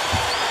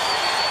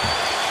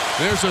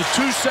 There's a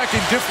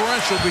 2-second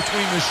differential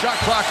between the shot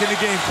clock and the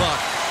game clock.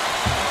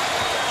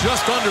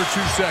 Just under 2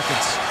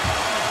 seconds.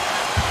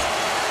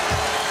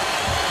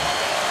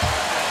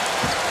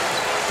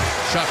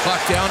 Shot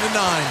clock down to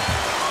 9.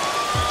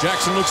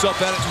 Jackson looks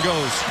up at it and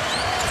goes.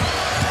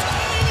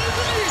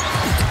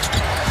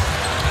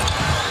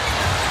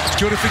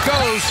 Good if it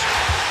goes.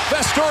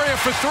 Vastoria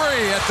for 3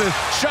 at the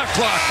shot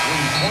clock.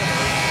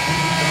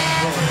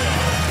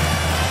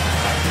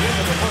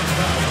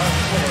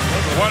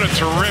 What a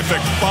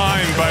terrific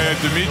find by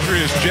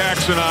Demetrius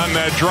Jackson on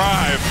that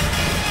drive.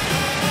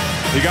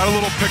 He got a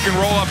little pick and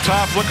roll up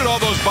top. Look at all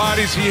those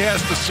bodies he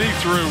has to see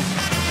through.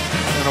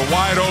 And a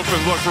wide open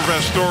look for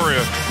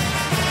Vastoria.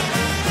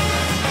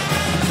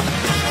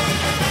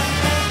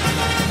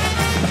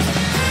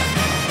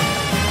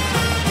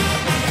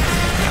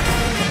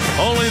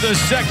 Only the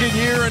second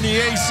year in the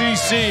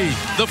ACC.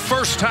 The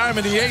first time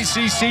in the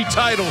ACC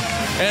title.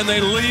 And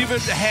they leave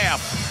it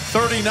half.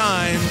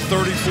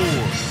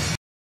 39-34.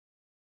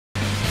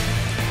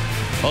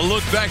 A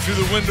look back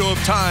through the window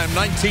of time,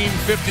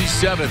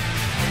 1957.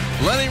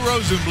 Lenny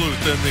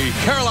Rosenbluth and the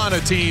Carolina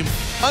team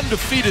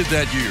undefeated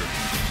that year.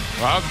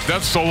 Well,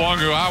 that's so long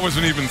ago I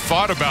wasn't even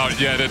thought about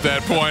yet at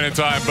that point in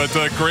time. But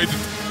great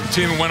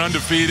team, went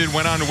undefeated,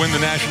 went on to win the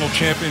national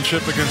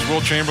championship against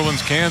Will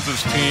Chamberlain's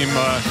Kansas team.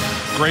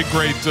 Great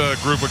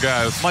group of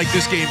guys. Mike,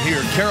 this game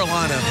here,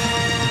 Carolina.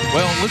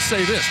 Well, let's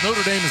say this.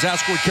 Notre Dame has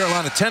outscored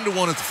Carolina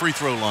 10-1 at the free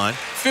throw line,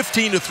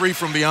 15-3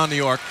 from beyond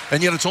the arc,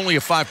 and yet it's only a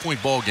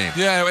 5-point ball game.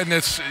 Yeah, and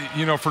it's,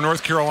 for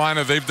North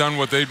Carolina, they've done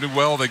what they do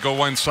well. They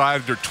go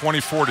inside. They're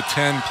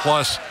 24-10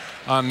 plus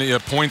on the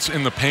points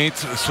in the paint.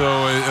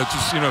 So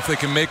just, if they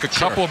can make a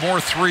couple of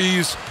more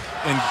threes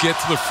and get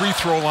to the free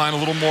throw line a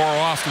little more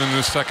often in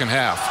this second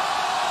half.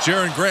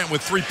 Jerrian Grant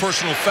with 3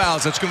 personal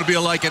fouls. That's going to be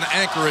like an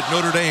anchor at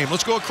Notre Dame.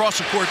 Let's go across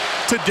the court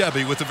to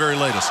Debbie with the very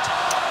latest.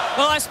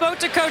 Well, I spoke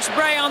to Coach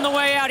Bray on the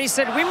way out. He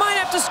said, we might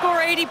have to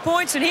score 80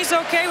 points, and he's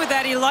okay with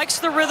that. He likes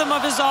the rhythm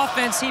of his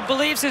offense. He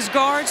believes his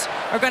guards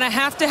are going to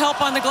have to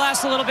help on the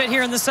glass a little bit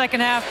here in the second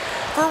half.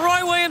 For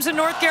Roy Williams in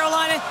North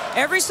Carolina,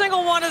 every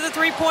single one of the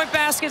three-point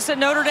baskets that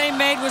Notre Dame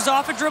made was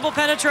off a dribble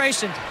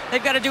penetration.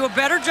 They've got to do a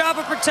better job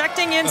of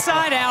protecting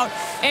inside out,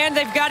 and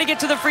they've got to get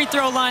to the free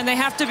throw line. They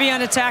have to be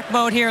on attack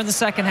mode here in the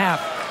second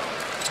half.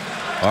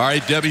 All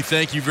right, Debbie,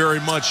 thank you very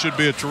much. Should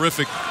be a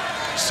terrific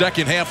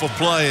second half of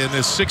play in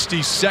this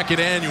 62nd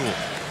annual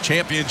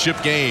championship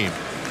game.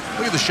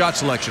 Look at the shot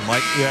selection,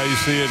 Mike. Yeah, you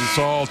see it. It's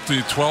all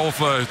the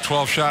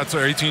 12 shots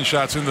or 18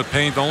 shots in the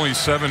paint, only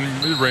 7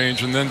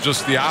 mid-range, and then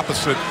just the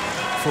opposite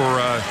for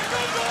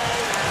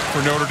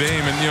Notre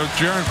Dame. And, you know,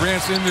 Jerrian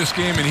Grant's in this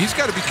game, and he's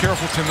got to be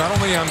careful, Tim, not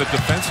only on the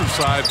defensive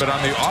side, but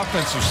on the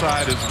offensive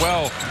side as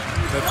well.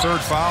 That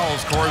third foul,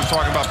 as Corey was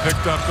talking about,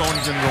 picked up going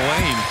into the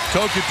lane.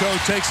 Tokuto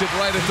takes it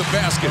right at the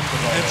basket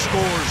and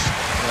scores.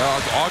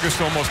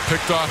 August almost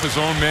picked off his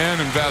own man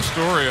in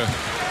Vastoria.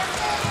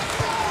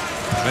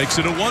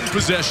 Makes it a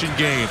one-possession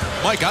game.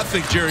 Mike, I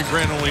think Jerrian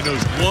Grant only knows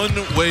one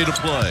way to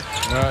play.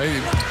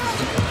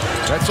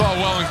 That's all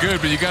well and good,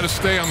 but you got to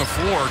stay on the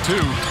floor,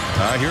 too.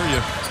 I hear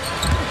you.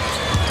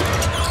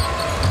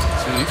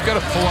 See, he's got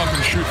to pull up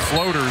and shoot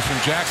floaters, and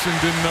Jackson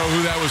didn't know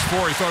who that was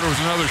for. He thought it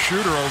was another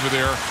shooter over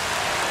there.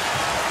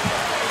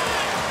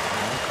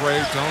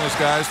 Great, telling those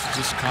guys to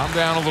just calm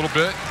down a little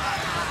bit.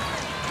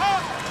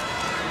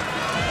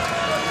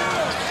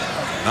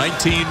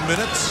 19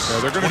 minutes,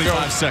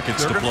 25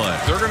 seconds to play.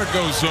 They're going to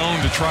go zone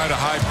to try to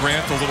hide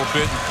Grant a little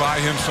bit and buy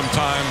him some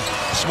time.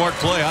 Smart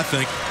play, I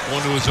think,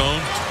 going to his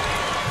zone.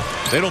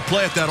 They don't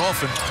play it that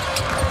often.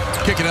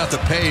 Kick it out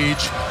to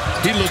Paige.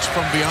 He looks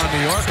from beyond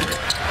the arc.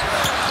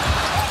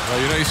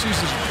 Well, you know, he sees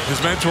his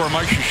mentor,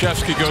 Mike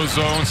Krzyzewski, go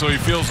zone, so he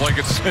feels like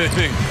it's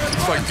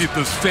like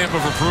the stamp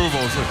of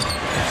approval.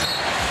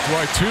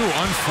 Boy, 2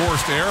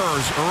 unforced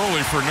errors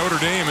early for Notre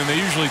Dame, and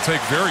they usually take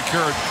very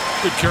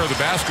good care of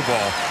the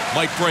basketball.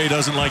 Mike Bray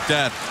doesn't like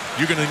that.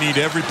 You're going to need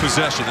every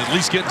possession, at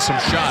least getting some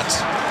shots.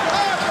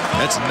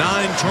 That's 9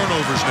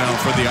 turnovers now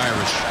for the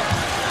Irish.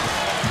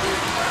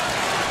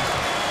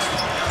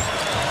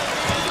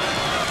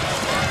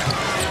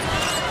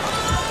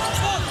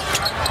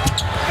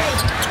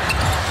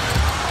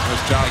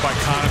 Nice job by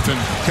Connaughton.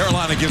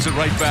 Carolina gives it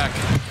right back.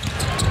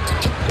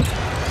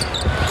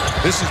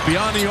 This is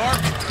beyond the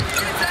arc.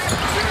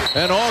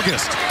 And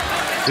August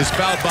is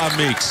fouled by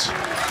Meeks.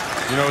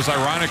 You know, it was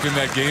ironic in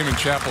that game in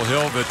Chapel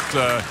Hill that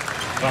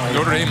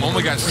Notre Dame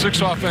only got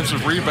 6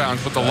 offensive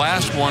rebounds, but the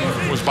last one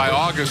was by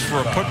August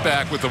for a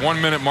putback with the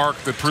 1-minute mark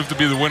that proved to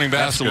be the winning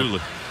basket.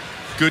 Absolutely.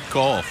 Good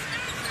call.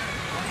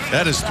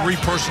 That is 3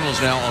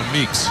 personals now on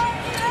Meeks.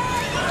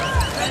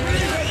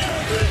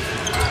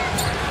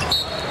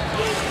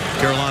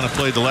 Carolina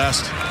played the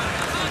last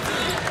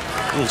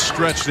little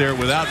stretch there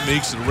without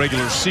Meeks in the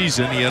regular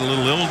season. He had a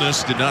little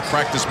illness, did not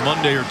practice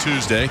Monday or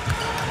Tuesday.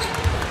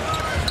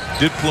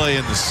 Did play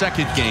in the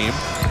second game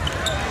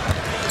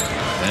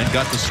and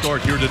got the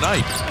start here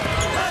tonight.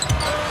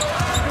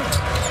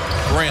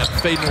 Grant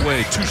fading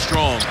away, too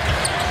strong.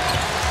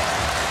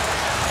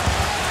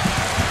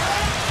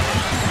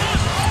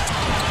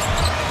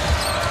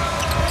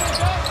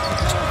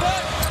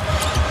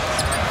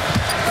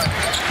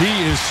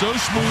 He is so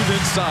smooth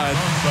inside.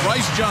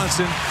 Brice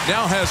Johnson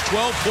now has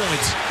 12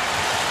 points,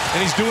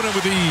 and he's doing it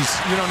with ease.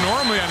 You know,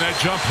 normally on that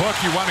jump hook,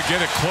 you want to get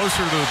it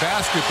closer to the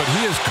basket, but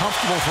he is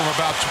comfortable from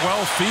about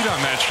 12 feet on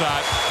that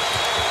shot.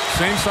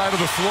 Same side of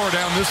the floor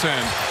down this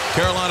end.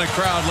 Carolina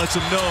crowd lets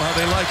him know how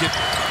they like it.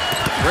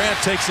 Grant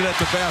takes it at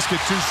the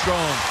basket, too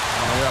strong.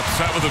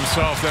 Upset with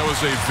himself. That was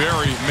a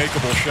very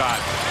makeable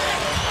shot.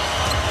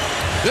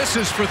 This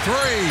is for 3.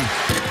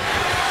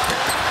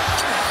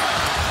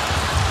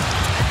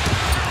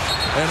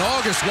 And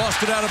August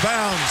lost it out of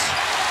bounds.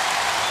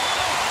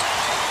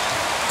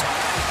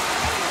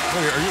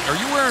 Wait, are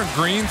you wearing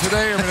green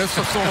today? I mean, that's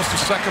almost the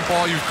second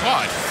ball you've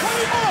caught.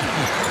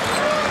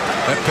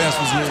 That pass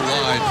was a little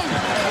wide.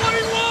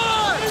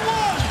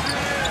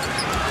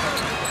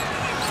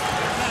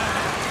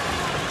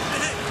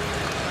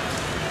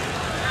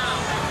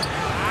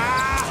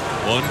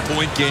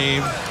 1-point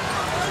game.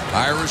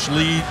 Irish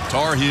lead,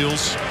 Tar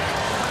Heels.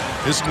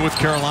 This North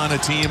Carolina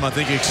team, I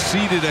think,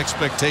 exceeded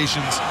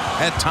expectations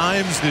at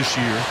times this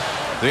year.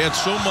 They had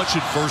so much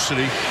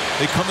adversity.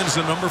 They come in as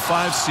the #5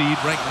 seed,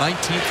 ranked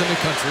 19th in the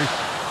country.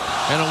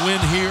 And a win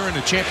here in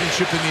a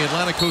championship in the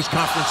Atlantic Coast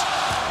Conference,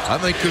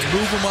 I think, could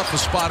move them up a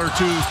spot or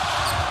 2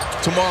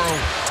 tomorrow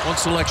on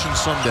Selection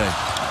Sunday.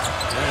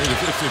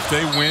 If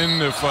they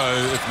win, if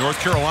North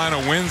Carolina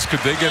wins, could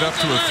they get up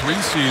to a 3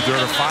 seed? They're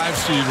at a 5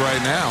 seed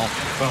right now.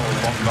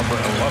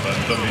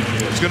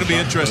 It's going to be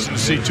interesting to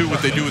see, too,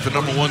 what they do with the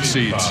 #1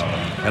 seeds.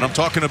 And I'm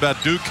talking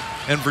about Duke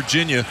and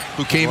Virginia,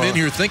 who came in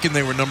here thinking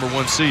they were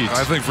 #1 seeds.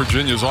 I think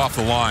Virginia's off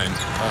the line.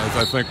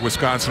 I think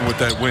Wisconsin, with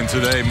that win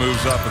today,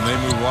 moves up and they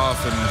move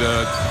off. And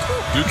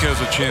Duke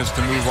has a chance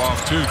to move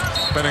off, too,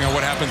 depending on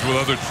what happmes with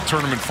other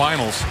tournament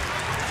finals.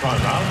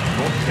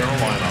 North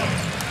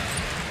Carolina.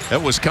 That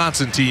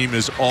Wisconsin team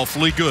is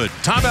awfully good.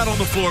 Timeout on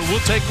the floor.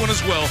 We'll take one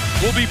as well.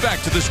 We'll be back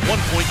to this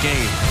one-point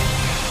game.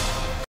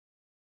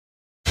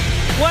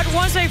 What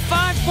was a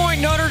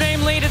 5-point Notre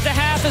Dame lead at the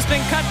half has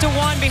been cut to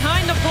 1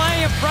 behind the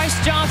play of Brice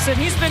Johnson.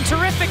 He's been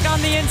terrific on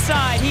the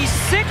inside. He's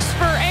 6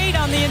 for 8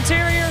 on the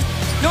interior.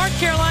 North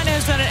Carolina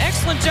has done an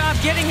excellent job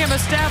getting him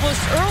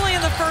established early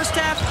in the first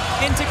half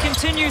and to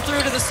continue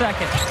through to the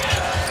second.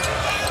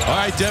 All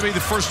right, Debbie,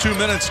 the first 2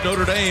 minutes,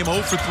 Notre Dame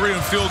 0 for 3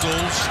 on field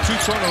goals, 2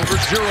 turnovers,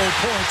 0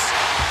 points,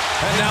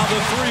 and now the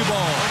 3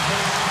 ball.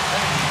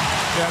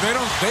 Yeah, they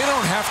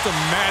don't have to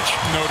match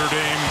Notre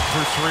Dame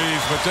for threes,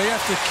 but they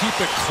have to keep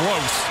it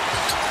close,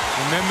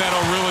 and then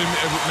that'll really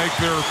make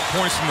their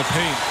points in the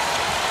paint.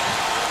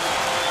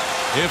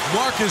 If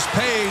Marcus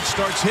Paige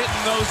starts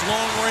hitting those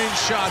long-range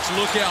shots,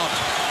 look out.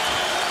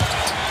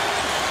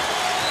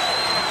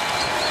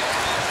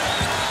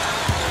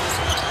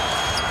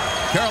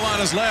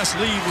 Carolina's last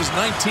lead was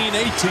 19-18.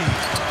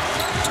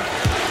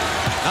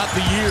 Not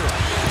the year.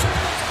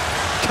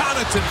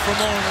 Connaughton from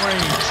long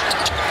range.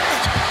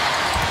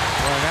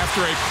 Well, and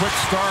after a quick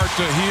start,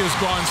 he has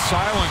gone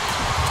silent.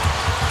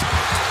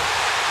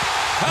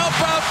 How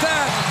about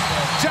that?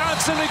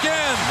 Johnson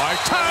again.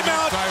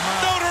 Timeout,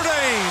 Notre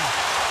Dame.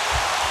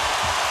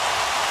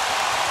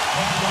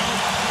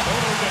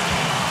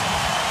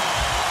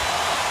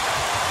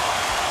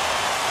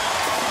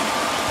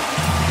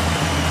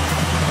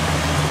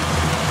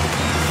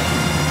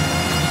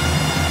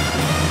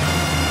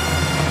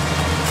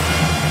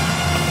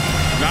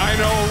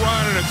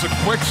 Run, and it's a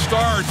quick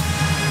start.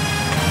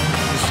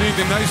 You see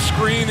the nice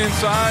screen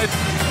inside,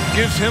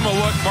 gives him a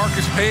look.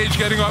 Marcus Paige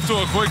getting off to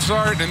a quick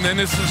start, and then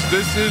this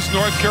is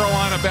North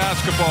Carolina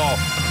basketball.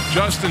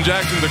 Justin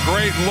Jackson, the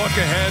great look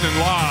ahead and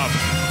lob.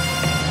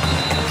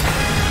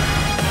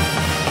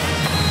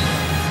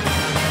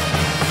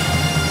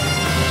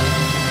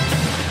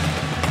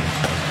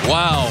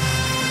 Wow.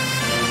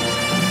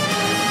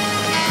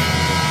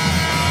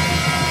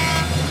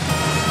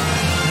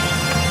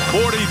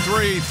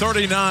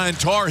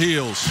 (43-39) Tar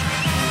Heels.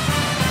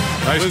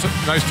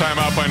 Nice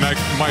timeout by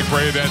Mike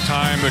Bray that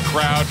time. The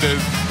crowd,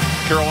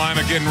 Carolina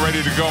getting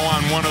ready to go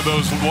on one of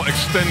those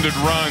extended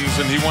runs,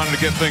 and he wanted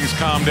to get things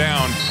calmed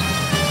down.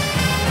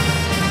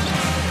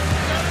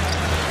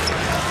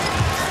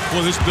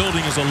 Well, this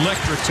building is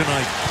electric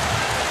tonight.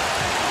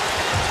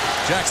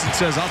 Jackson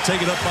says, I'll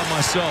take it up by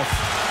myself.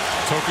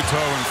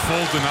 Toe-to-toe in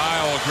full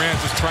denial. Grant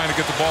is trying to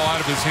get the ball out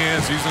of his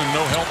hands. He's in a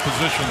no-help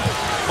position.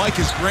 Mike,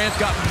 has Grant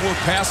gotten more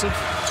passive?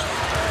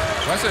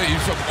 I say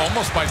he's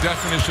almost by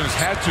definition has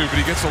had to,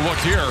 but he gets a look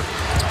here.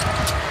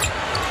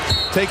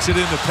 Takes it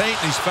in the paint,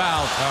 and he's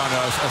fouled. Oh, no,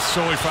 a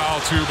silly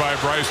foul, too, by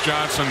Brice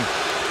Johnson.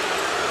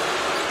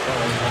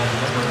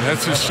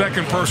 That's his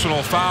second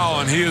personal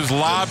foul, and he is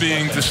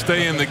lobbying to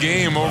stay in the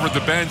game over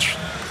the bench.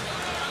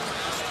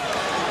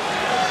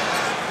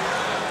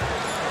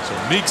 So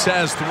Meeks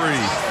has 3.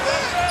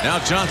 Now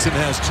Johnson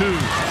has 2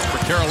 for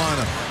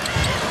Carolina.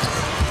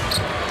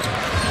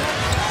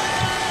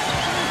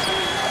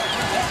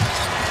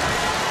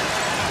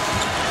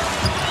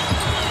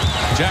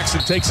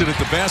 Jackson takes it at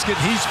the basket.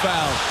 He's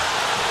fouled.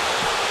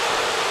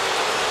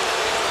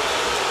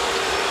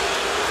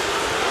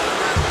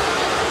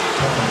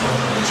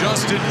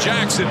 Justin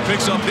Jackson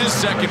picks up his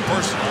second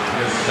personal.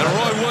 And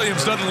Roy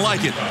Williams doesn't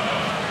like it.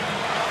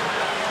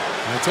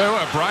 I tell you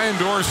what, Brian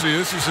Dorsey,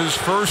 this is his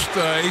first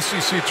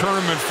ACC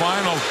tournament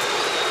final.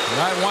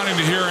 Not wanting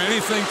to hear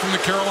anything from the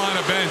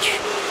Carolina bench.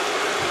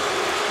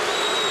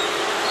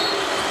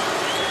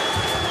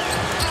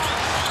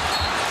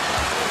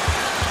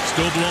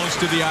 Still belongs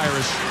to the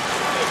Irish.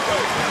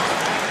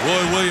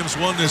 Roy Williams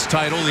won this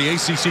title, the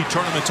ACC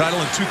tournament title,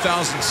 in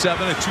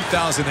 2007 and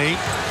 2008.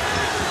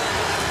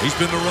 He's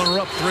been the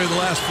runner-up 3 of the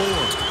last 4.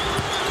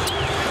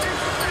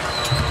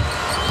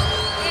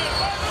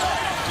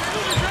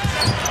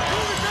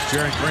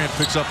 Jerrian Grant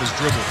picks up his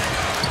dribble.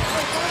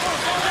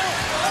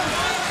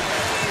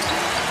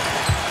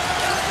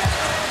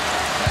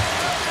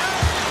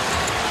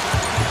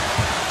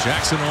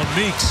 Jackson on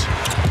Meeks.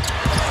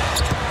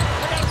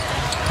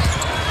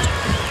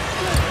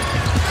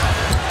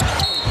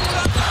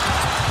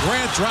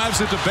 Grant drives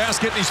at the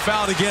basket, and he's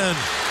fouled again.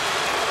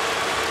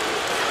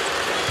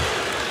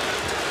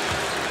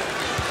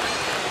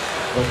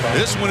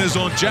 This one is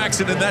on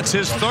Jackson, and that's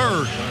his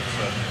 3rd.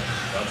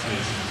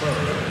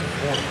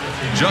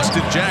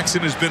 Justin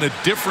Jackson has been a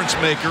difference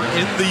maker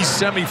in these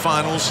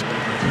semifinals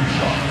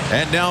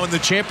and now in the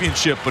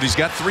championship, but he's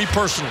got 3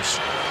 personals.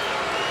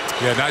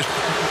 Yeah,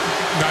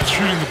 not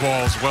shooting the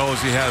ball as well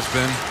as he has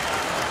been.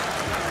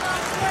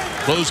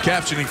 Closed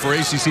captioning for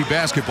ACC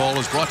basketball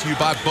is brought to you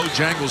by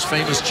Bojangles'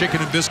 famous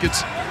chicken and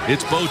biscuits.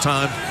 It's bow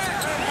time.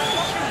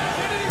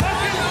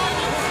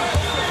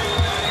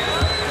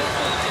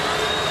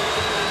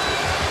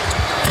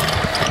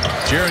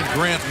 Jerrian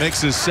Grant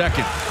makes his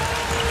second.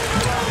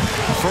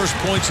 First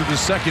points of the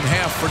second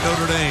half for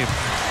Notre Dame.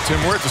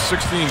 Tim, we're at the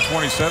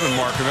 16-27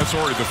 mark, and that's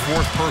already the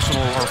 4th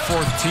personal or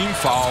 4th team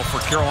foul for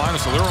Carolina,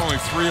 so they're only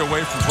 3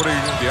 away from putting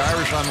the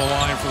Irish on the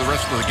line for the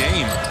rest of the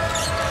game.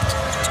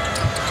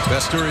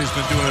 Vestoria's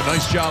been doing a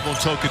nice job on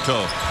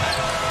toe-to-toe.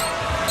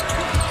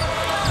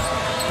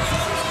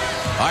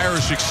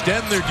 Irish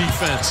extend their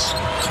defense.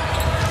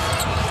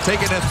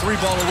 Taking that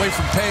three ball away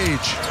from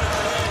Paige.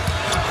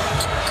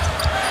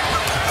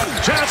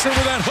 Johnson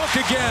with that hook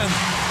again.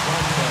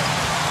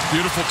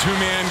 Beautiful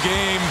two-man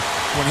game.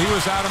 When he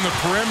was out on the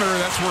perimeter,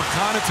 that's where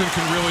Connaughton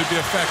can really be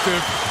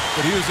effective.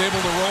 But he was able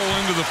to roll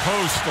into the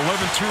post.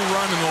 11-2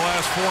 run in the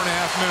last 4.5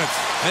 minutes.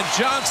 And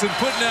Johnson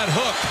putting that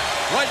hook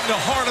right in the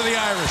heart of the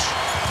Irish.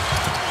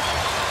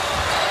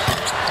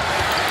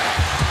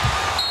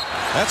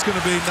 That's going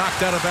to be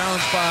knocked out of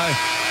bounds by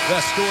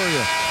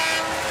Vestoria.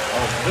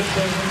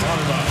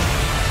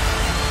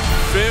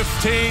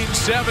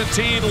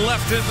 15-17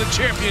 left in the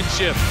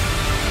championship.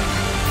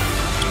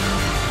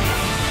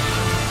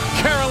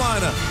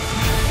 Carolina,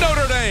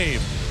 Notre Dame.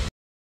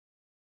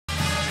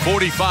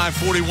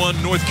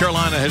 45-41, North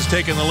Carolina has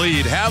taken the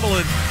lead.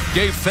 Haviland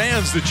gave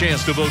fans the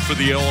chance to vote for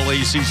the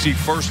All-ACC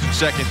first and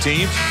second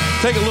teams.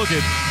 Take a look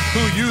at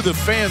who you, the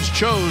fans,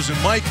 chose.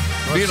 And Mike,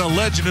 being a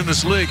legend in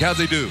this league, how'd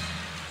they do?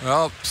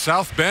 Well,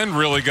 South Bend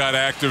really got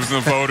active in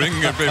the voting.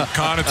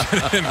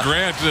 Connaughton and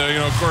Grant,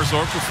 of course,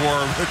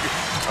 Okafor,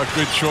 a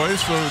good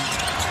choice. So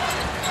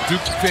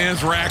Duke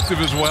fans were active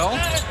as well.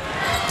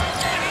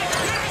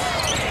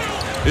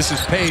 This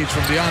is Paige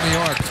from beyond the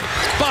arc.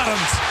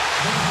 Bottoms.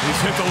 He's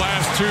hit the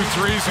last 2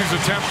 threes he's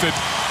attempted.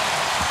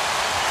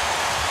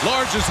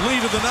 Largest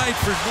lead of the night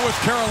for North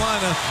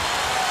Carolina.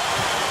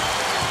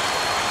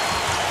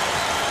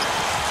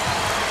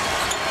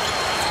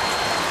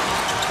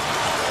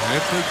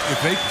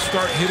 If they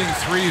start hitting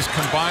threes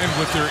combined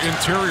with their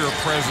interior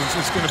presence,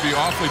 it's going to be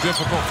awfully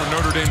difficult for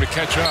Notre Dame to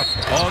catch up.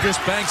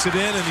 August banks it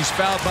in, and he's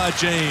fouled by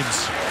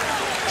James.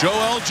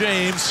 Joel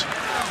James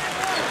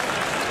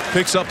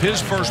picks up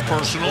his first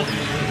personal.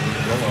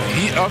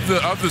 Of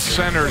the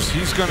centers,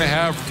 he's going to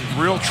have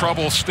real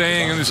trouble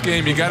staying in this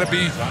game. You got to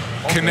be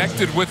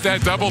connected with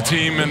that double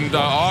team. And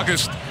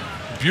August,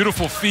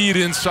 beautiful feed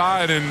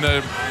inside,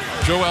 and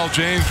Joel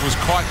James was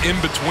caught in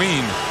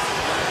between.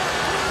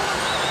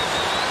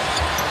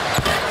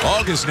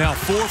 August now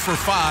 4 for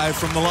 5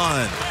 from the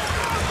line.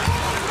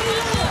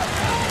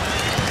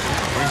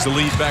 Brings the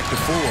lead back to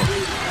 4.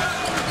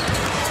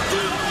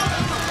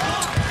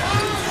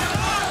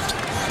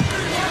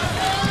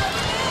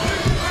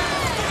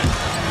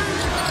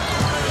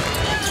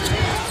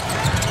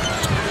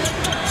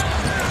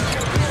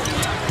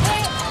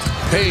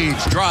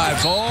 Paige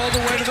drives all the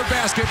way to the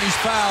basket, and he's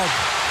fouled.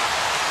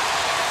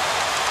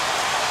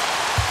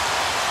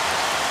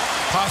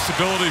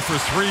 Possibility for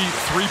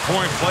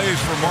three-point plays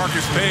for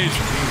Marcus Paige.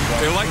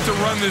 They like to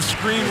run this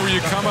screen where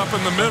you come up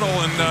in the middle,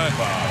 and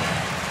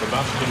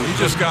he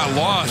just got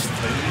lost.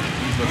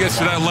 He gets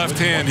to that left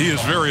hand. He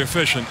is very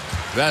efficient.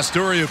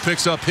 Vestoria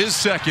picks up his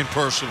second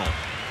personal.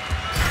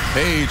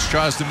 Paige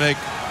tries to make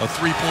a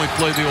three-point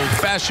play the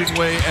old-fashioned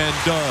way and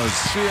does.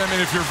 See, I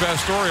mean, if you're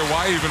Vestoria,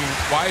 why even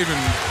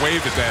wave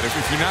at that? If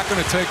you're not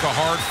going to take a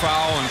hard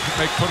foul and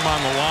put him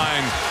on the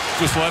line,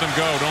 just let him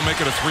go. Don't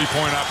make it a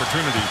three-point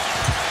opportunity.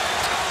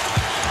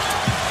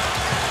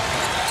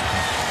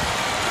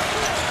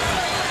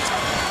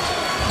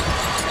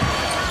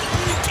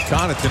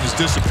 Connaughton has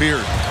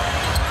disappeared.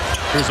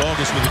 Here's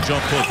August with a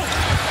jump hook.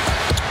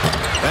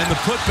 And the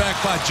putback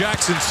by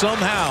Jackson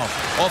somehow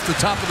off the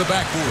top of the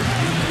backboard.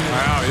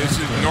 Wow,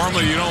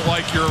 normally you don't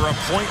like your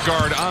point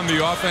guard on the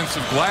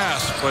offensive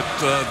glass, but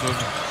the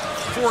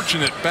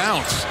fortunate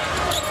bounce.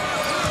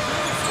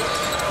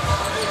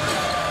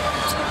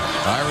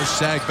 Irish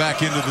sag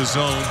back into the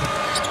zone.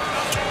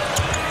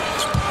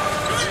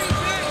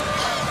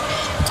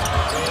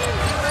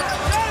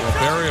 Well,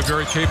 Barry, a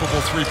very capable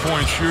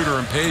three-point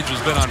shooter, and Paige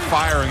has been on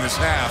fire in this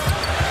half.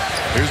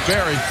 Here's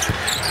Barry.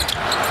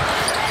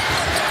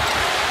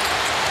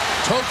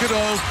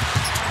 Tokido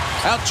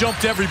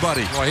out-jumped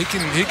everybody. Well, he can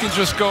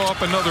just go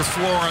up another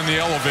floor on the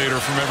elevator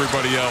from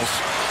everybody else.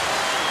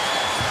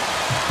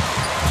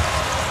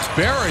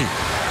 Barry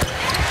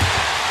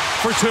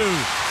for 2.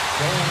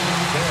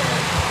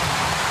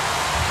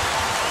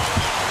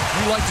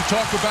 You like to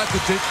talk about the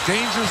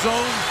danger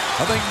zone?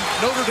 I think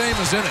Notre Dame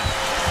is in it.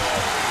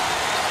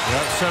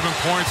 Yep, 7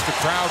 points. The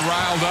crowd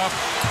riled up.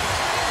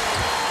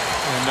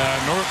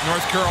 And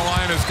North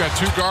Carolina's got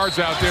 2 guards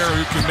out there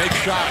who can make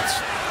shots.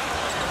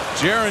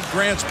 Jerrian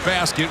Grant's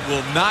basket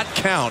will not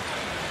count.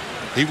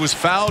 He was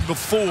fouled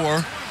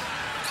before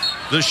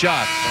the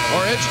shot.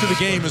 Our edge to the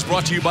game is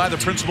brought to you by the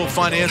Principal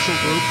Financial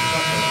Group.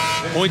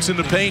 Points in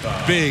the paint,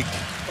 big.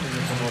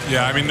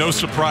 Yeah, I mean, no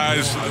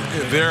surprise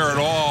there at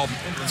all.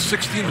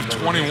 16 of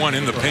 21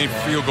 in the paint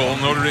field goal.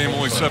 Notre Dame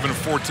only 7 of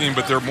 14,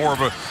 but they're more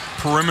of a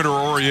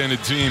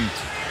perimeter-oriented team.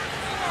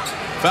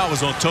 Foul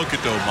was on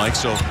Tokido, Mike,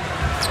 so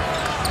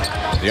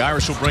the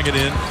Irish will bring it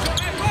in.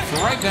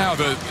 For right now,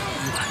 the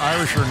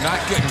Irish are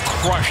not getting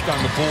crushed on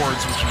the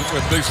boards, which is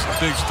a big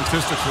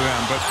statistic for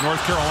them. But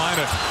North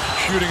Carolina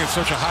shooting at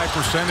such a high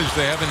percentage,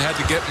 they haven't had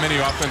to get many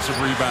offensive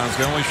rebounds.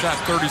 They only shot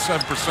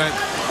 37%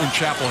 in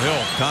Chapel Hill.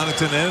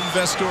 Connaughton and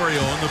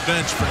Vestoria on the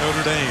bench for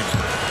Notre Dame.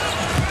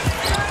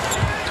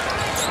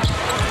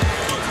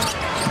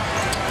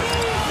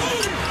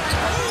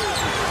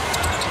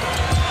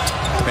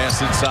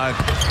 Jones inside.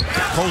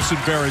 Colson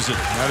buries it.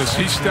 Now does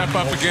he step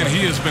up again? He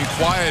has been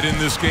quiet in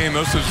this game.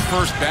 This is his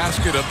first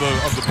basket of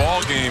the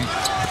ball game.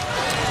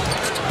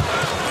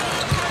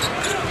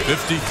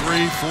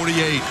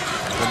 53-48.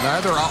 But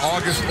neither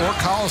August or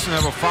Collison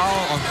have a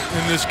foul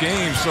in this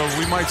game, so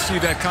we might see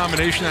that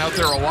combination out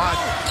there a lot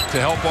to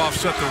help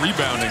offset the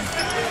rebounding.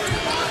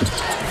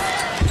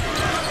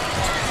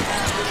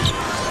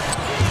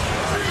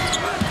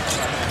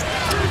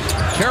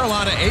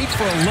 Carolina 8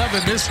 for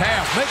 11 this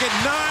half. Make it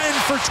 9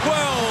 for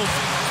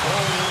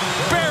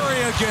 12. Barry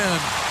again.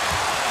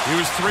 He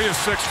was 3 of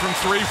 6 from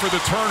 3 for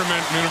the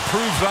tournament and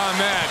improves on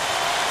that.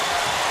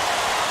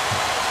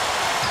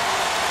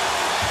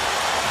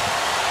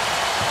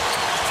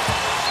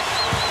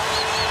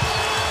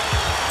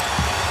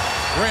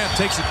 Grant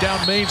takes it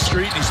down Main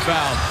Street and he's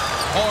fouled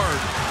hard.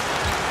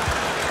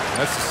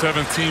 That's the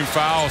 17th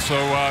foul. So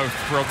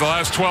for the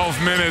last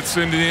 12 minutes,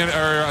 the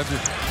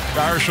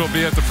Irish will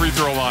be at the free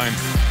throw line.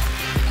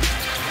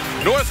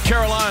 North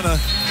Carolina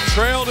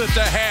trailed at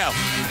the half,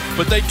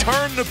 but they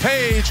turned the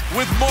page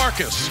with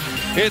Marcus.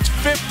 It's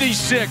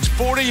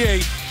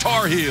 56-48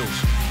 Tar Heels.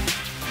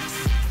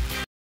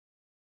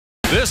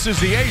 This is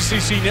the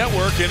ACC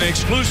Network, an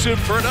exclusive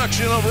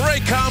production of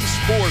Raycom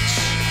Sports.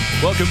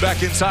 Welcome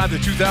back inside the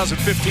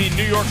 2015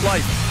 New York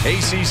Life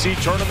ACC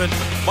Tournament.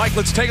 Mike,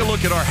 let's take a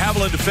look at our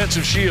Haviland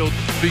defensive shield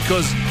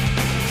because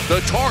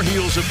the Tar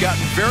Heels have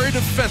gotten very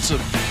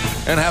defensive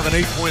and have an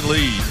 8-point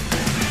lead.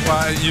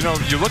 Well, you know,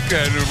 you look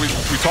at it,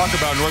 we talk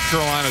about North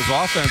Carolina's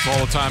offense all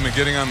the time and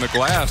getting on the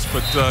glass,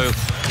 but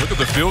look at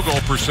the field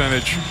goal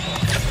percentage.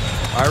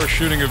 Irish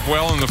shooting it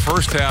well in the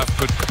first half,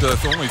 but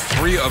only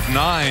 3 of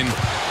 9.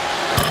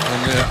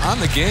 And on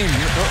the game,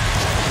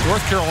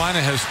 North Carolina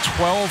has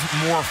 12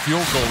 more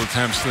field goal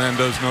attempts than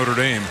does Notre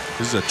Dame.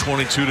 This is a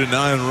 22-9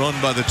 run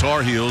by the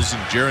Tar Heels,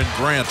 and Jerrian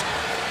Grant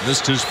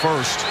missed his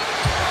first.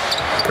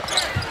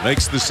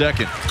 Makes the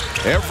second.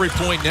 Every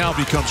point now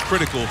becomes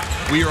critical.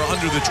 We are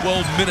under the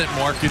 12-minute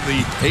mark in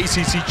the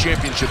ACC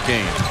Championship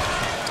game.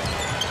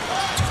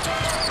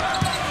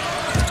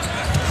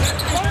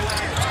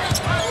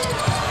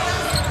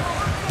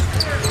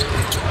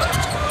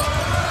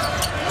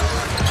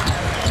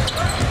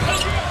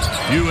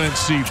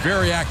 UNC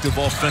very active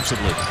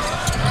offensively.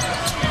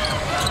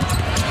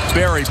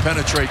 Barry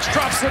penetrates,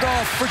 drops it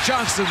off for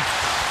Johnson.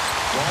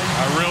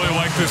 I really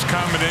like this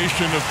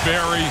combination of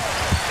Barry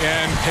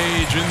and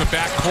Paige in the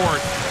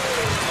backcourt.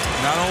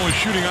 Not only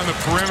shooting on the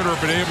perimeter,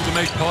 but able to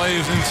make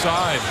plays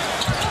inside.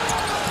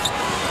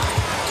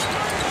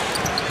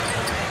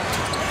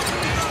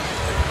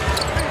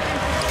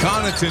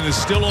 Connaughton is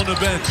still on the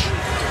bench.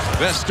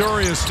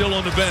 Vestoria is still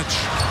on the bench.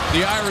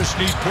 The Irish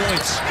need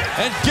points.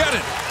 And get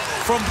it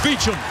from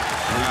Beecham.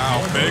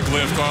 Wow, big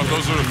lift off.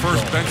 Those are the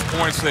first bench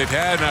points they've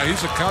had. Now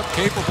he's a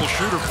capable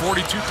shooter,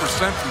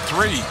 42% from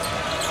 3.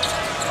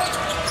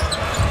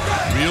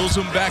 Reels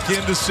him back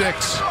into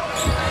 6.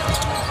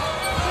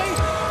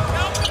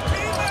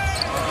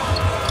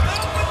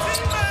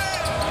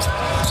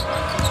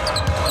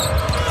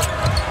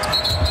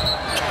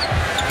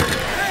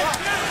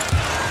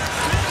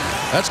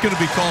 That's going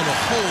to be called a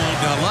hold.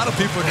 Now, a lot of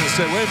people are going to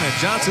say, wait a minute,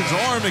 Johnson's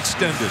arm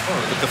extended.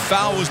 But the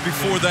foul was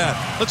before that.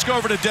 Let's go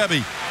over to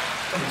Debbie.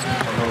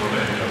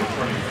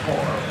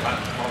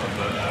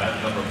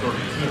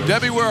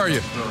 Debbie, where are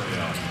you?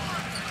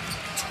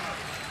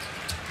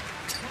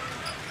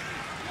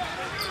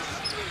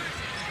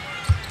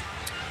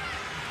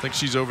 I think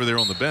she's over there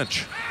on the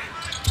bench.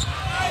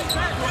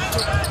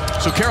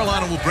 So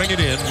Carolina will bring it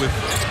in with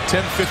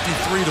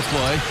 10:53 to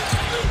play.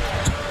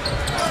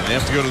 And they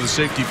have to go to the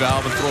safety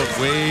valve and throw it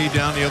way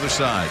down the other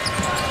side.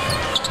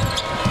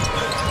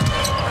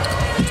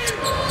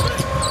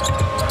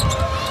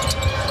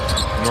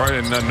 Right,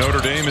 and Notre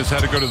Dame has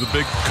had to go to the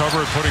big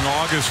cover, putting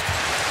August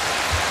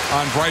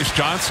on Brice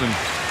Johnson.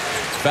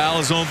 Foul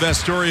is on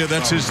Vestoria.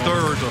 That's his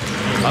third.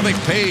 I think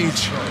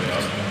Paige,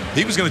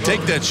 he was going to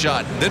take that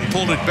shot, then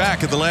pulled it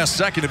back at the last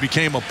second. It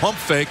became a pump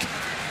fake.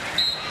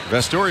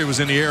 Vestoria was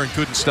in the air and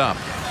couldn't stop.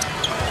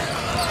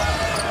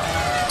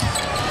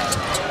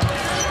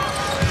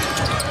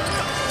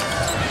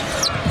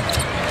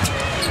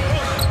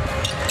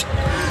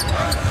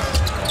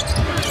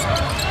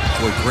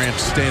 Boy, Grant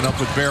staying up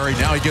with Barry.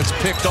 Now he gets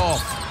picked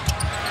off.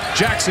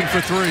 Jackson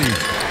for 3.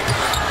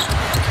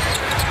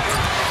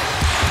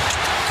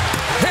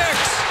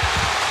 Hicks!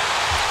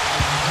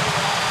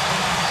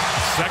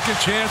 Second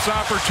chance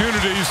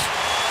opportunities.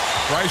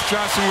 Brice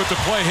Johnson with the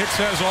play. Hicks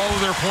has all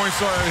of their points.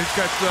 He's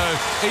got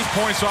 8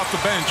 points off the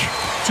bench.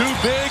 Too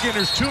big, and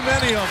there's too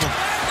many of them.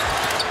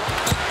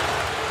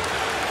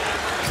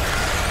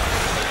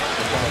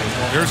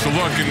 Here's the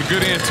look, and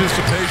good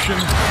anticipation.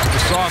 The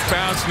soft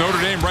bounce. Notre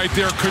Dame right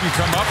there couldn't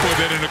come up with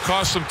it, and it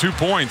cost them 2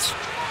 points.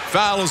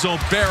 Foul is on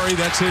Barry.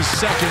 That's his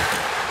second.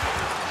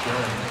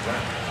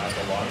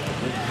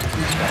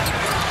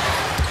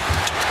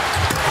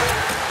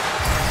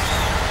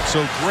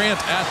 So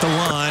Grant at the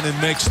line and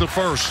makes the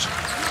first.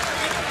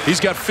 He's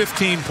got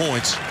 15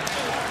 points.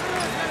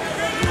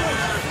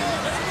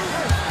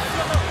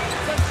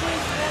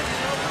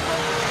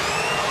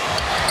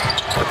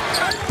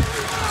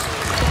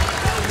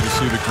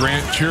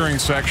 Grant cheering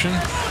section.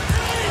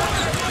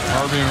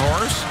 Harvey and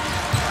Horace.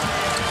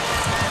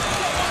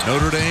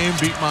 Notre Dame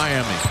beat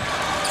Miami,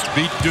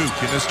 beat Duke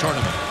in this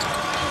tournament,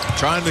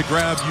 trying to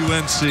grab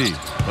UNC,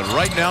 but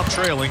right now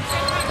trailing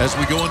as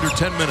we go under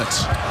 10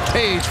 minutes.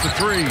 Paige for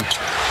three,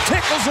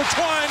 tickles the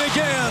twine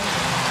again.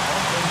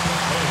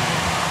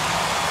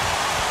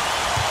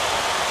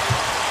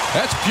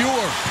 That's pure.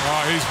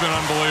 Oh, he's been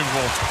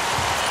unbelievable.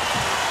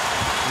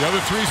 The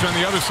other threes on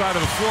the other side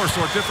of the floor, so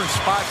a different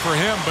spot for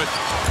him, but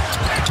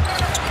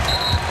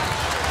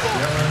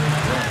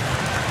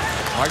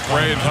Mike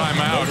Bray in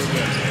timeout.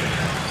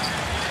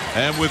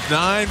 And with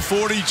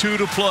 9:42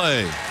 to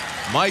play,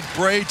 Mike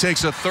Bray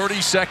takes a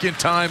 30-second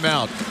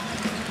timeout.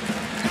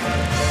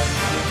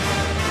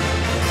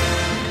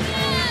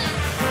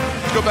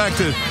 Let's go back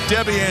to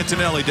Debbie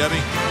Antonelli.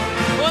 Debbie.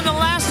 Well, in the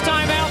last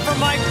timeout for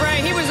Mike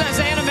Bray, he was as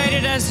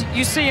animated as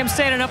you see him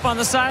standing up on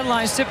the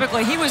sidelines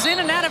typically. He was in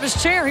and out of his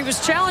chair. He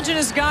was challenging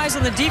his guys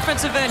on the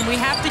defensive end. We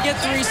have to get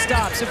 3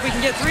 stops. If we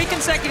can get 3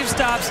 consecutive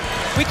stops,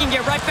 we can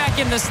get right back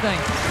in this thing.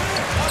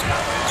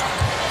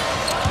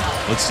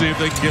 Let's see if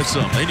they can get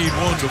some. They need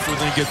 1 before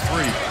they get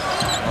 3.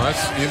 Well,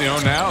 that's, you know,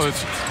 now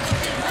it's,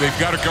 they've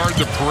got to guard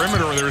the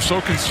perimeter. They're so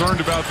concerned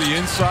about the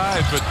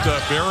inside, but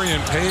Barry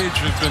and Paige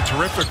have been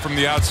terrific from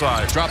the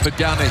outside. Drop it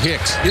down to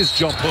Hicks, his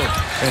jump hook,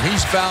 and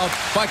he's fouled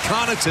by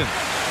Connaughton.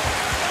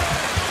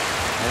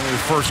 Only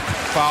the first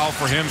foul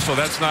for him, so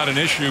that's not an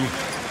issue.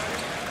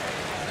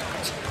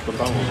 The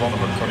foul was on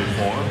number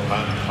 24,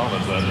 and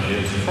Connaughton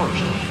his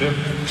first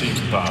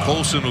 15th foul.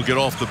 Colson will get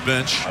off the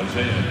bench.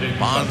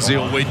 Bonzi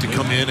will wait to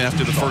come in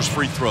after the first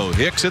free throw.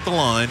 Hicks at the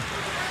line.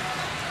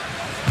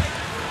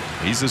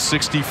 He's a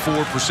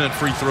 64%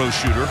 free throw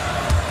shooter.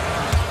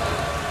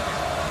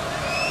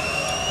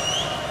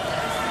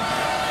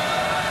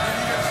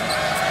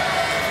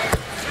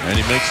 And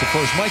he makes the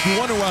first. Mike, you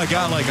wonder why a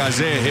guy like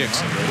Isaiah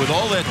Hicks, with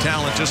all that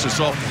talent,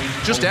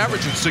 just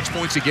averaging 6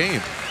 points a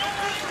game.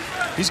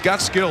 He's got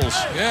skills.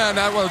 Yeah,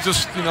 that was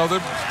just, you know,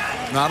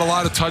 not a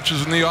lot of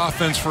touches in the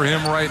offense for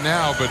him right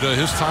now, but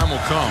his time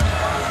will come.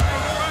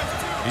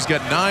 He's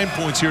got 9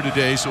 points here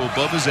today, so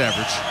above his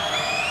average.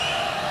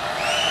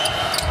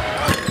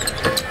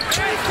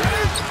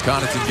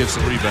 Connaughton gets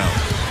the rebound.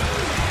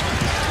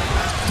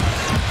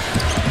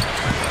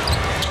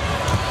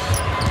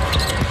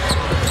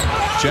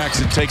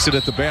 Jackson takes it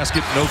at the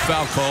basket. No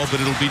foul call, but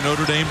it'll be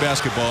Notre Dame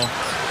basketball.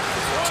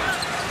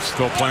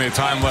 Still plenty of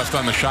time left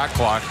on the shot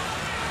clock.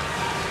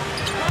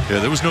 Yeah,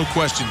 there was no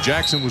question.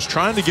 Jackson was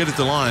trying to get at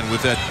the line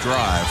with that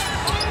drive.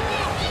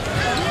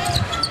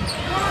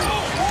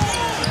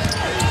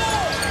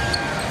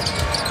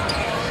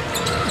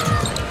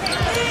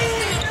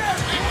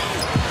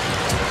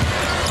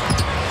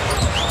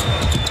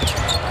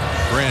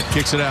 Grant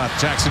kicks it out.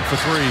 Jackson for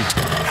 3.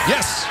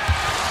 Yes!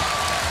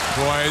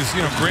 Boys,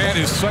 you know, Grant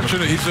is such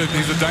he's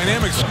a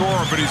dynamic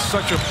scorer, but he's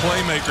such a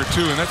playmaker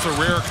too, and that's a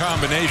rare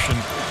combination.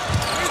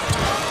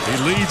 He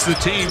leads the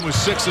team with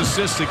 6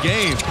 assists a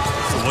game.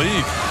 It's the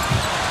league.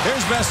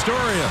 Here's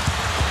Vastoria.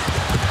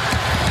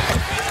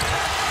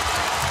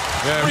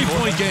 Yeah,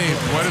 3-point game.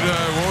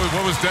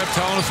 What was Deb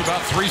telling us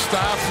about 3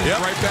 stops? He's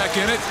right back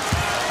in it.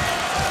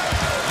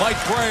 Mike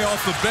Bray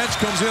off the bench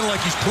comes in like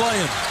he's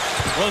playing.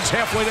 Runs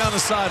halfway down the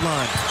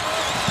sideline.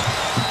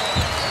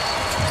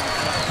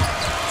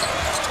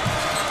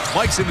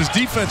 Mike's in his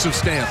defensive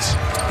stance.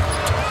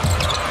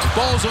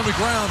 Ball's on the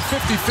ground.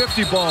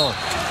 50-50 ball.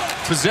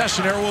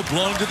 Possession arrow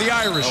belonging to the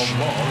Irish.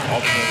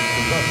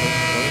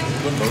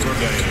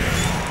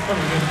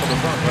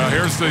 Well,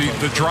 here's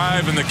the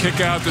drive and the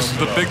kick out. This is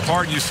the big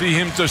part. You see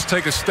him just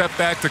take a step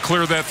back to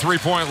clear that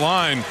 3-point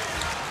line.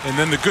 And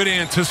then the good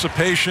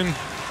anticipation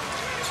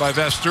by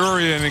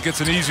Vastoria, and it gets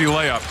an easy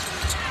layup.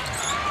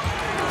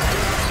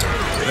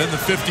 Then the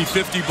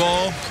 50-50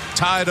 ball,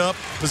 tied up,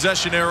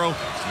 possession arrow,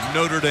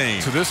 Notre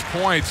Dame. To this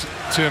point,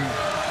 Tim,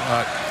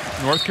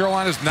 North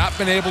Carolina's not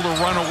been able to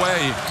run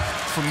away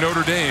from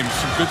Notre Dame.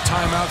 Some good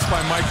timeouts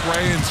by Mike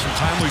Bray and some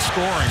timely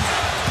scoring.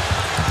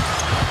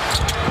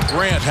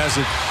 Grant has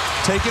it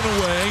taken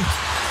away,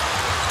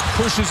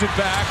 pushes it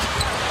back.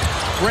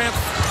 Grant,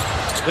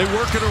 they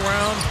work it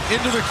around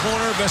into the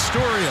corner of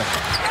Vastoria.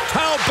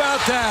 How about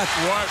that?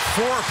 What,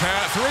 3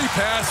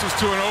 passes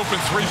to an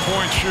open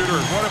 3-point shooter.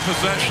 What a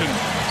possession.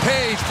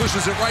 Paige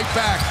pushes it right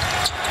back.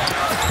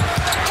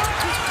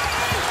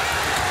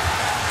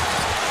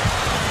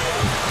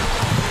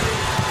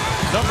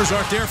 Numbers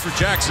aren't there for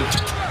Jackson.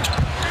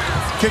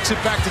 Kicks it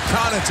back to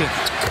Connaughton.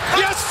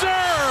 Yes, sir!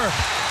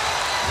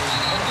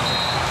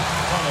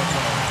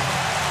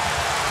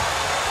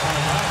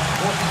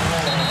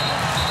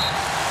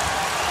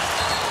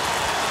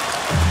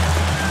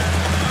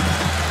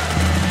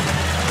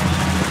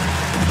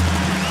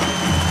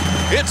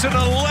 It's an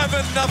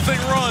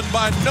 11-0 run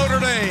by Notre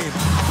Dame.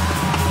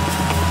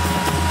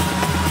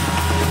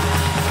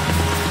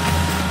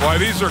 Boy,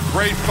 these are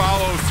great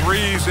follow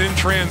threes in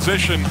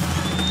transition.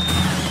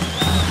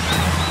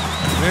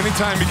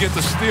 Anytime you get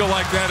the steal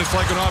like that, it's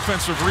like an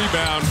offensive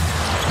rebound.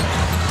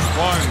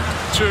 1,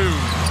 2,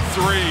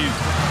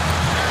 3.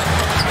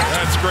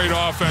 That's great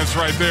offense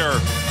right there.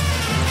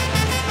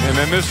 And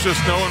then this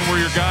just knowing where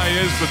your guy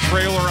is, the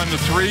trailer on the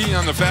three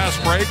on the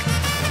fast break.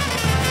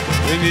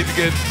 They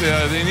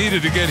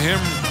needed to get him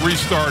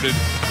restarted.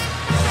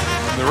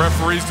 The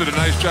referees did a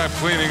nice job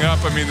cleaning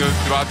up. I mean,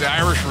 the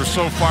Irish were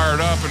so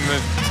fired up, and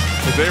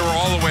they were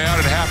all the way out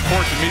at half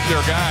court to meet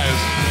their guys.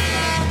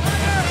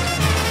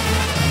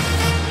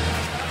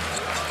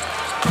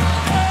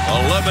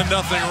 11-0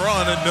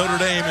 run, and Notre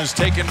Dame has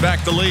taken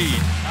back the lead.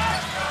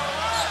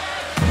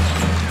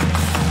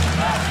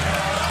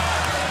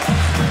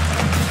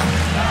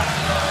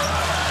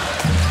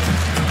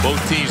 Both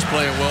teams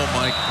playing well,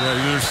 Mike. Yeah,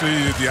 you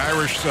see the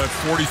Irish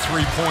 43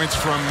 points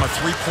from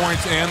 3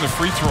 points and the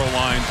free throw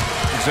line.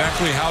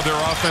 Exactly how their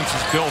offense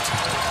is built.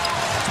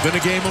 It's been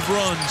a game of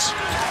runs.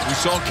 We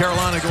saw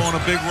Carolina go on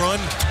a big run,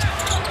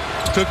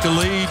 took the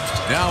lead.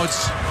 Now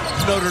it's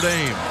Notre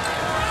Dame.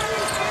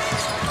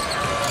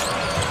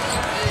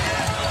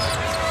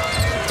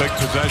 Big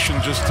possession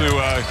just to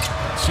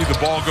see the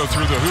ball go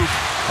through the hoop.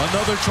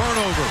 Another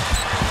turnover.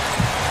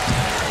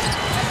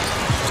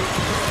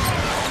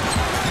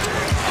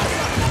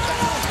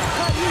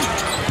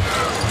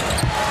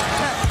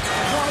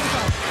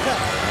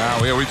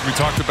 We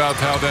talked about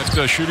how that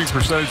shooting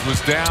percentage was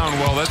down.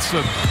 Well, that's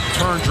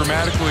turned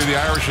dramatically. The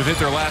Irish have hit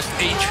their last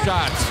 8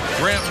 shots.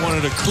 Grant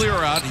wanted a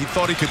clear out. He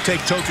thought he could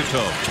take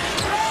toe-to-toe.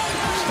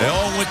 They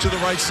all went to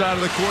the right side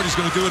of the court. He's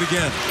going to do it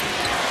again.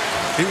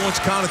 He wants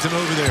Connaughton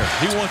over there.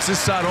 He wants this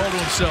side all to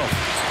himself.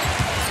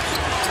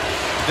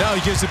 Now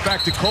he gives it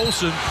back to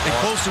Colson, and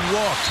Colson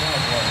walks.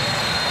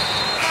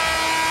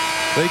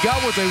 They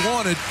got what they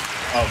wanted,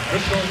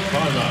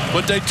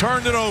 but they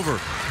turned it over.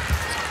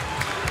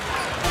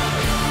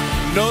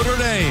 Notre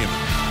Dame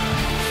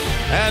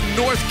and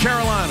North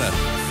Carolina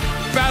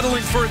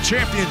battling for a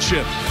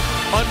championship.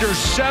 Under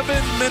 7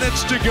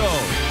 minutes to go.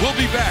 We'll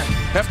be back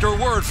after a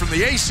word from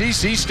the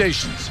ACC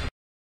stations.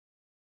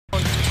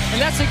 And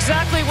that's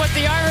exactly what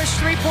the Irish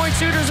three-point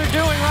shooters are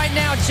doing right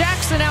now.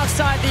 Jackson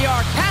outside the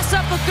arc. Pass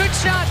up a good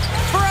shot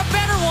for a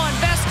better one.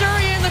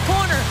 Basturia in the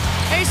corner.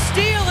 A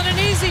steal and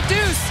an easy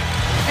deuce.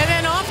 And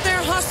then off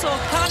their hustle,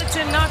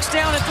 Connaughton knocks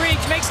down a three,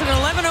 makes it an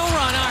 11-0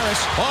 run,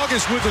 Irish.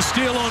 August with the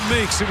steal on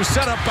Meeks. It was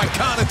set up by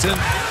Connaughton.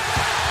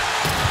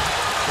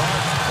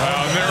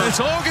 Well,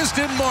 it's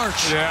August in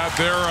March. Yeah,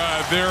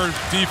 their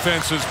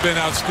defense has been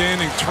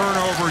outstanding.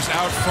 Turnovers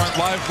out front,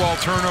 live ball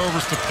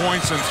turnovers to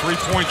points and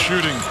three-point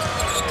shooting.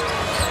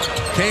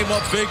 Came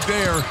up big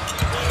there.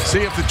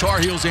 See if the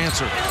Tar Heels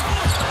answer.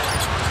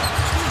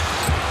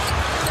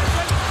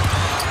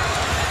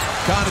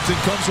 Connaughton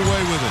comes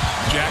away with it.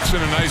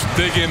 Jackson, a nice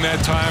dig in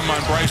that time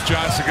on Brice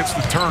Johnson, gets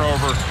the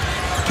turnover.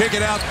 Kick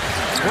it out.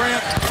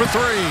 Grant for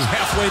three,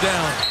 halfway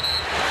down.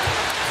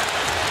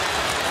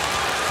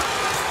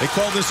 They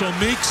call this on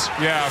Meeks?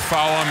 Yeah,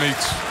 foul on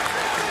Meeks.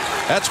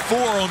 That's 4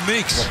 on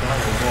Meeks.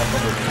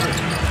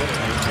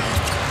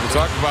 We'll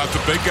talk about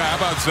the big guy. How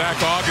about Zach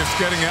August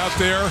getting out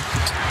there?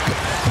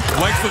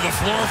 Length of the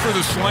floor for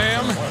the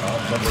slam.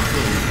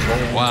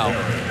 Wow.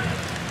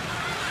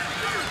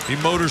 He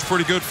motors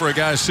pretty good for a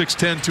guy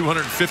 6'10",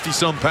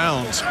 250-some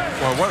pounds.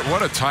 Well,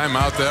 what a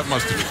timeout that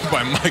must have been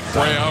by Mike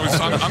Bray.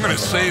 I'm going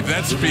to save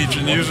that speech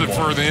and use it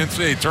for the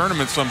NCAA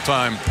tournament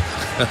sometime.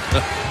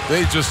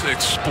 They just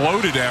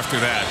exploded after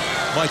that.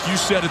 Mike, you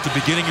said at the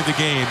beginning of the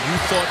game, you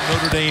thought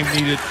Notre Dame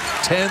needed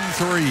 10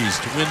 threes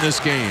to win this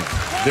game.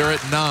 They're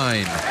at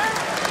 9.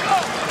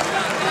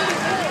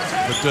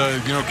 But,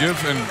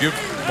 give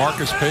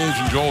Marcus Paige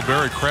and Joel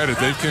Berry credit.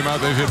 They've came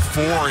out, they've hit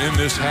 4 in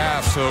this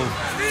half. So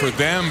for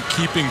them,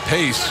 keeping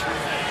pace.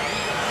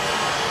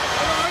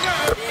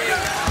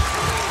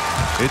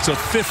 It's a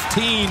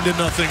 15-0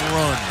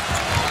 run.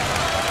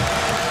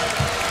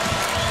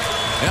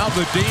 Now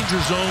the danger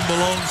zone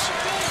belongs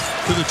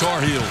to the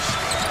Tar Heels.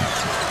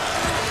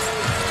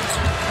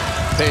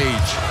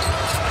 Paige.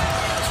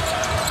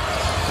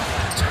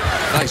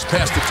 Nice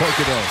pass to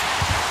Tokido.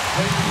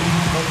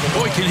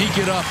 Boy, can he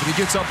get up, and he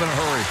gets up in a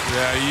hurry.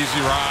 Yeah,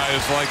 easy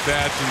rise like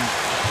that, and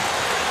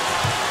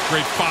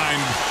great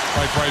find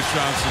by Brice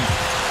Johnson.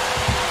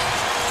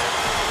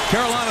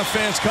 Carolina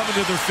fans coming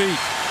to their feet.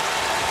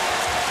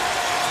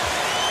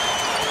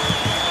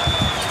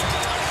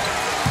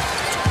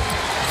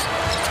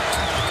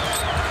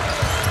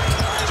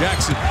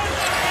 Jackson.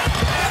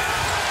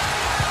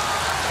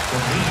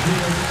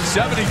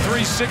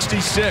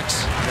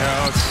 73-66.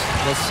 Yeah,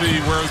 let's see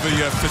where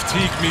the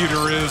fatigue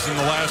meter is in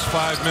the last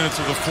 5 minutes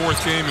of the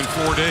 4th game in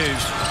 4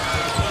 days.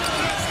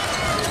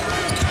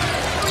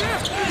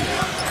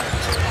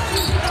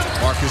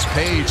 Marcus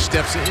Paige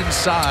steps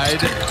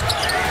inside.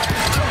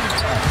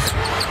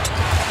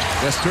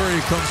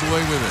 Basturia comes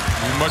away with it.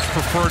 You much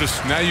prefer to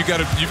now you've got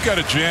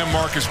to jam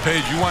Marcus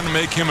Paige. You want to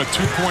make him a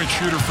 2-point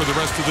shooter for the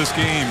rest of this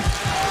game.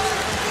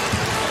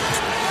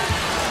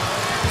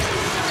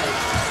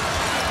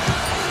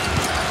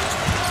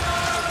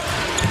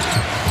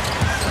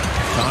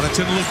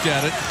 Connaughton looked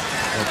at it.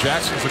 Well,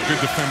 Jackson's a good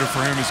defender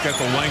for him. He's got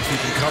the length. He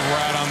can cover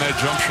out on that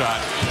jump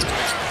shot.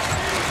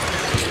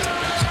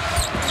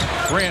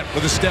 Grant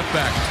with a step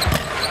back.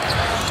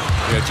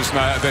 Yeah, just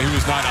not that he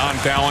was not on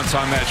balance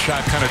on that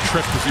shot, kind of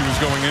tripped as he was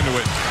going into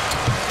it.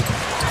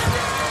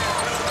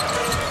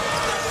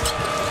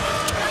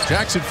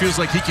 Jackson feels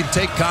like he can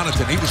take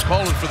Connaughton. He was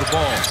calling for the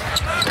ball.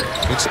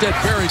 Instead,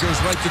 Barry goes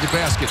right to the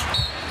basket.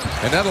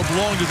 And that'll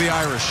belong to the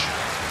Irish.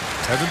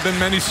 Haven't been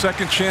many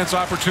second chance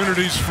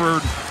opportunities for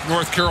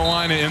North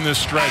Carolina in this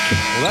stretch.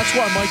 Well, that's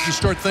why, Mike, you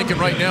start thinking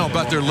right now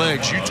about their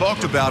legs. You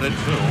talked about it.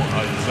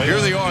 Here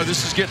they are.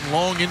 This is getting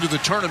long into the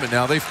tournament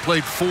now. They've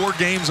played 4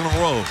 games in a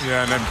row.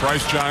 Yeah, and then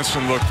Brice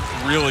Johnson looked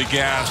really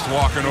gassed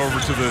walking over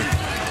to the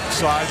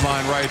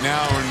sideline right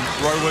now, and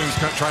Roy Williams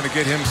trying to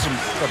get him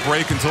a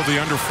break until the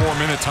under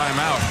 4-minute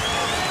timeout.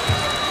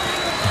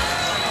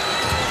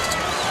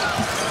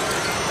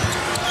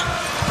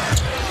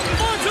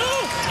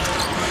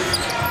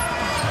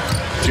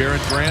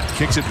 Jerrian Grant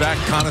kicks it back.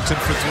 Connaughton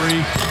for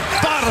 3.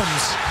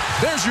 Bottoms.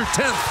 There's your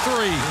 10th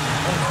 3.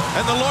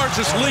 And the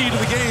largest lead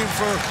of the game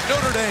for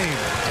Notre Dame.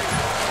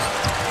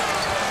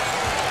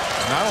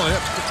 Not only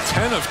that,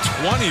 10 of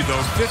 20,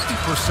 though,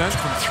 50%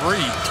 from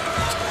 3.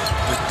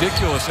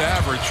 Ridiculous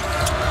average.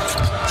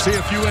 See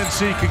if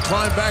UNC can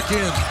climb back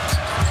in.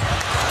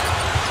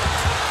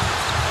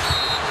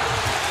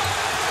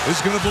 This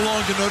is going to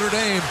belong to Notre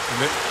Dame.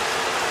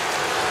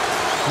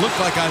 Looked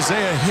like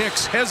Isaiah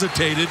Hicks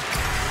hesitated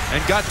and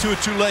got to it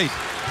too late.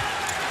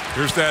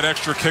 Here's that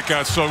extra kick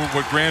out. So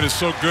what Grant is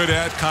so good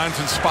at,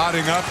 Connaughton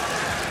spotting up.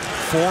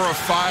 4 of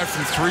 5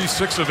 from 3,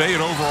 6 of 8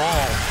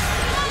 overall.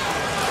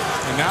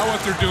 And now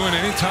what they're doing,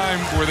 anytime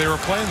where they were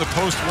playing the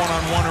post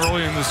one-on-one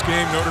early in this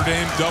game, Notre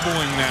Dame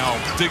doubling now,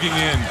 digging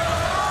in.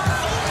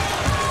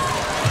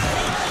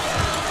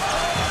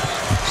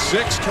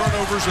 6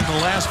 turnovers in the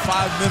last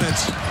 5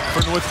 minutes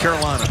for North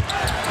Carolina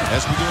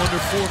as we go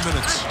under 4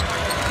 minutes.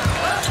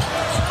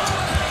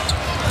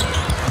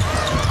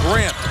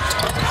 Grant.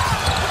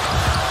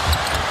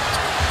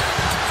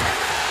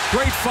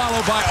 Great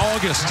follow by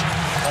August.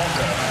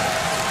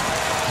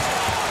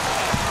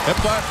 That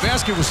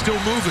basket was still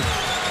moving.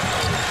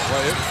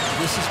 Well,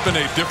 this has been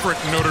a different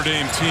Notre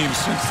Dame team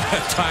since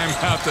that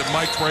timeout that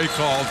Mike Bray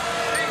called.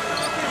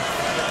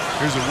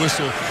 Here's a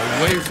whistle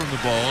away from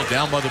the ball,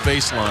 down by the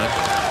baseline.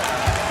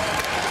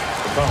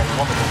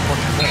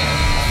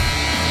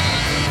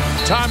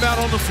 Timeout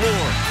on the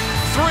floor.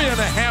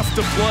 3.5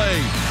 to play.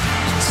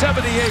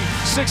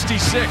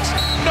 78-66.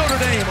 Notre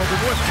Dame over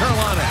North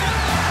Carolina.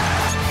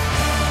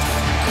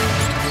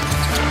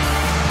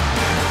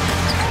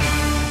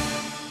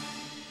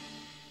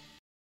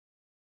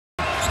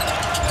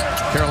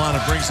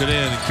 Carolina brings it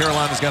in, and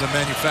Carolina's got to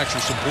manufacture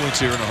some points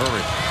here in a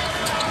hurry.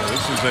 Yeah,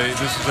 this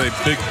is a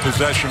big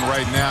possession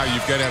right now.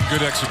 You've got to have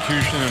good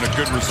execution and a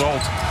good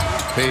result.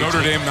 Paige,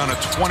 Notre Dame on a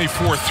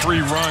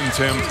 24-3 run,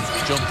 Tim.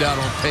 Jumped out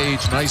on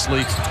Paige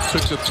nicely,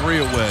 took the 3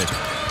 away.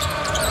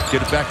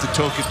 Get it back to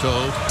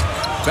Tokito,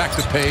 back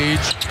to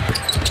Paige.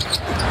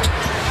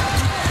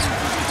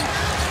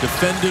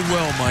 Defended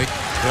well, Mike.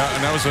 Yeah,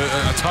 and that was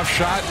a tough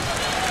shot,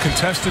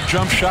 contested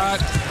jump shot,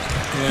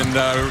 and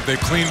they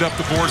cleaned up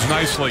the boards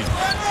nicely.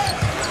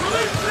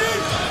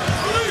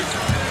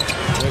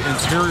 The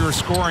interior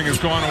scoring has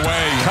gone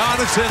away.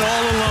 Connaughton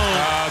all alone.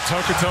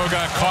 Tokito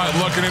got caught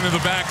looking into the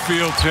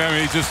backfield, Tim.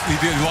 He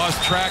lost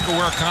track of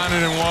where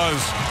Connaughton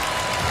was.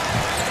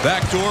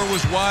 Back door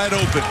was wide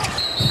open.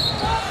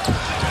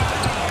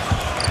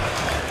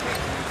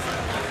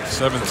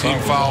 17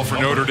 foul for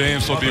Notre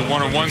Dame, so it'll be a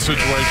 1-on-1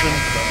 situation.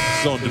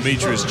 So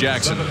Demetrius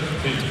Jackson.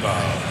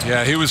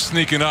 Yeah, he was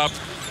sneaking up.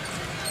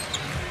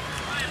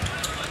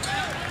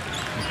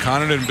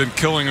 Connaughton had been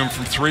killing him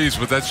from 3s,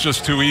 but that's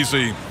just too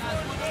easy.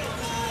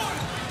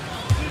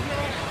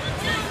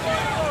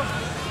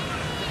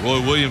 Roy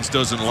Williams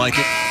doesn't like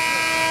it.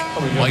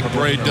 Mike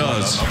Bray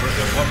does.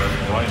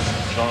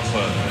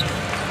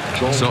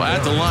 So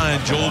at the line,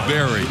 Joel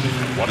Berry,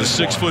 the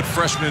 6-foot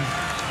freshman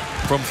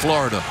from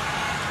Florida.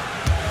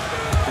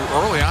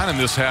 Early on in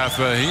this half,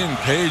 he and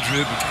Paige,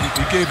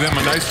 he gave them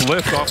a nice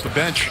lift off the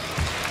bench.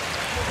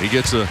 He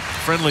gets a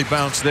friendly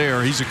bounce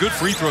there. He's a good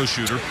free throw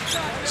shooter,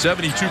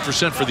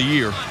 72% for the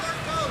year.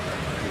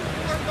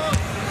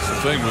 That's the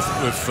thing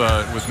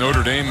with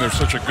Notre Dame, they're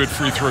such a good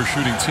free throw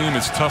shooting team.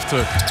 It's tough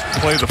to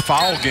play the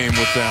foul game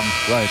with them.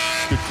 Right,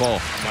 good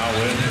call.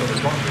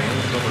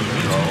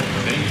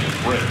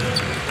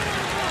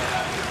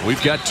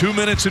 We've got 2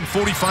 minutes and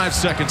 45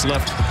 seconds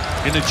left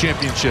in the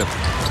championship.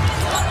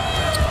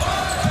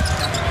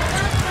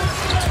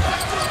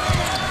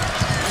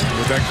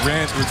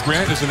 With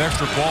Grant as an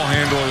extra ball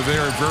handler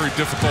there, very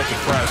difficult to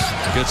press.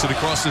 Gets it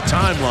across the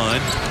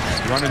timeline.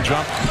 Run and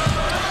jump.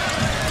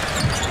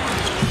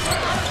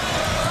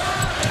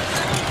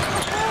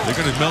 They're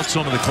going to melt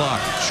some of the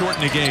clock, shorten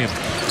the game.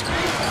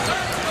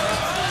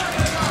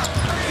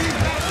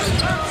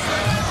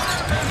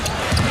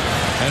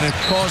 And it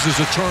causes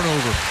a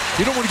turnover.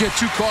 You don't want to get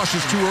too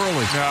cautious too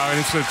early. No, and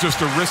it's just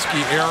a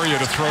risky area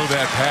to throw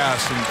that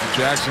pass. And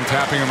Jackson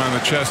tapping him on the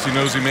chest. He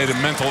knows he made a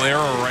mental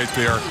error right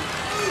there.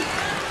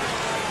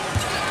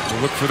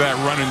 We'll look for that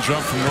run and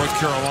jump from North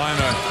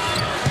Carolina.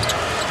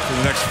 for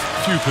the next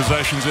few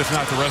possessions, if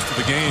not the rest of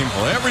the game.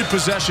 Well, every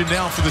possession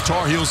now for the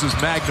Tar Heels is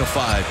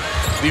magnified.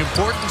 The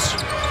importance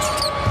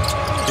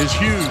is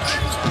huge.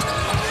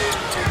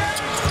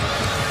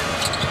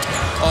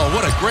 Oh,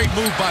 what a great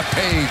move by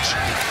Paige.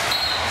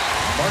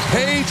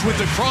 Paige with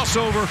the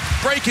crossover,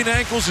 breaking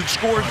ankles and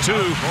scored 2.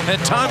 And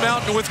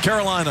timeout North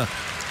Carolina.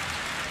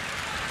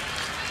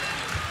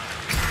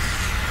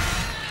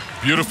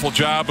 Beautiful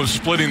job of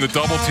splitting the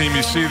double team.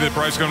 You see that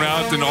Brice going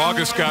out, and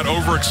August got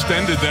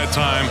overextended that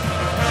time.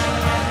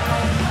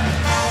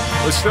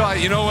 But still,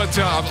 you know what?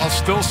 I'll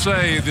still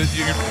say that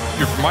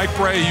you're Mike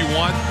Brey.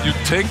 You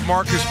take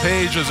Marcus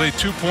Paige as a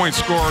 2-point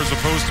scorer as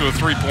opposed to a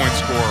 3-point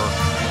scorer.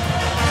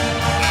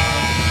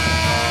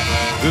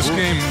 This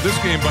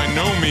game by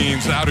no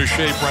means out of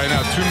shape right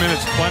now. 2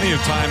 minutes, plenty of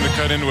time to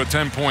cut into a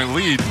 10-point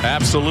lead.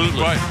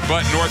 Absolutely.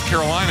 But North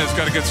Carolina's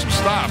got to get some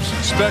stops.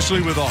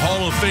 Especially with a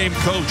Hall of Fame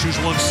coach who's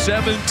won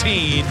 17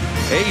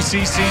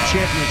 ACC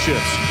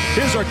championships.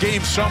 Here's our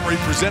game summary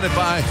presented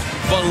by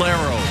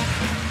Valero.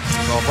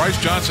 Well, Brice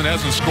Johnson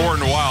hasn't scored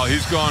in a while.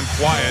 He's gone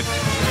quiet.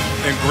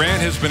 And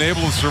Grant has been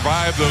able to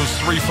survive those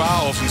 3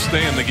 fouls and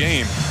stay in the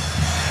game.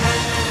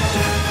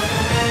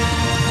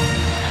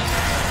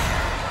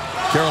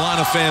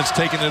 Carolina fans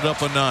taking it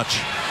up a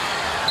notch.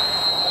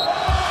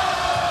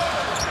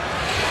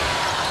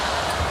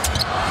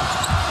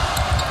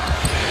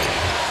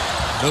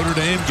 Notre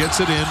Dame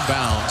gets it in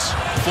bounds.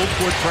 Full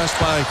court press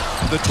by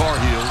the Tar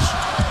Heels.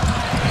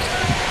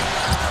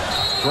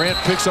 Grant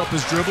picks up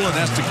his dribble and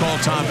has to call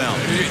timeout.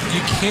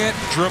 You can't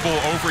dribble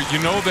over.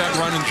 You know that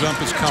run and jump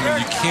is coming.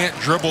 You can't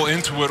dribble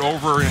into it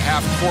over in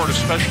half court,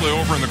 especially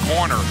over in the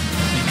corner.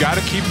 You got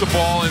to keep the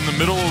ball in the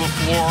middle of the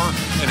floor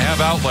and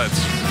have outlets.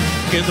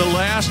 In the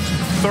last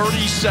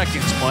 30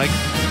 seconds, Mike,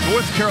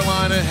 North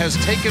Carolina has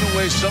taken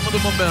away some of the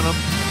momentum,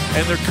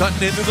 and they're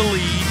cutting into the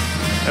lead.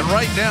 And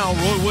right now,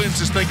 Roy Williams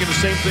is thinking the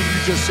same thing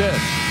you just said.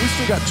 We've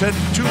still got 2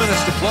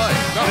 minutes to play,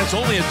 and it's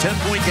only a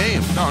 10-point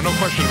game. No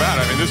question about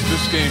it. I mean, this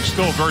game's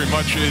still very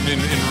much in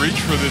reach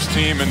for this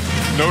team, and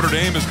Notre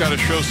Dame has got to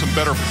show some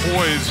better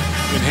poise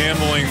in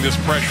handling this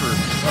pressure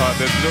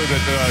that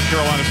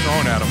Carolina's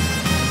throwing at them.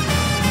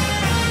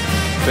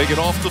 Take it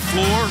off the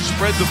floor,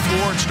 spread the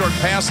floor, and start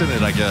passing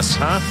it, I guess,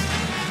 huh?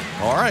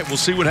 All right,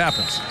 we'll see what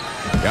happens.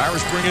 The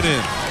Irish bring it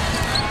in.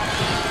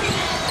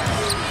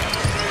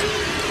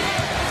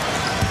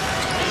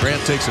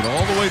 Grant takes it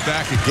all the way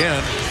back again.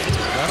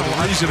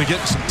 A reason to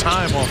get some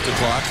time off the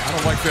clock. I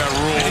don't like that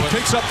rule. And he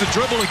picks up the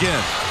dribble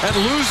again and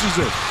loses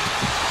it.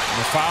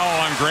 The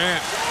foul on Grant.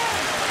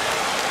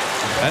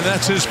 And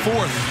that's his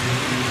 4th.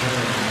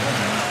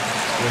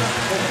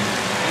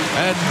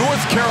 And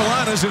North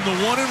Carolina's in the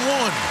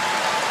 1-and-1.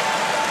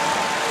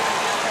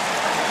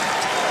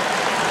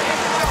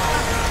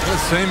 The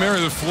same area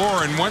of the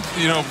floor, and once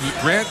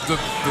Grant the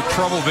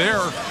trouble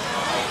there.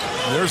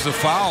 There's the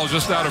foul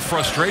just out of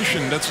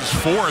frustration. That's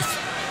his 4th.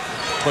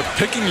 But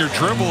picking your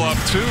dribble up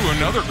too,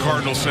 another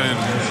Cardinal sin.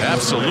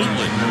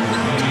 Absolutely.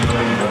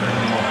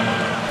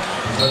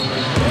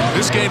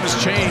 This game has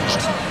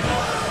changed.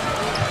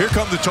 Here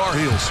come the Tar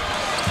Heels.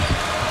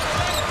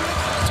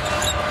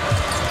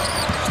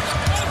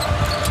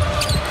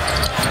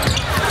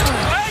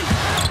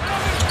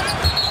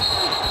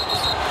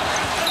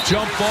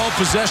 Jump ball,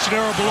 possession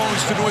arrow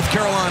belongs to North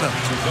Carolina.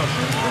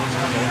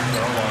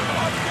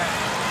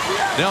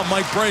 Now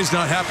Mike Brey's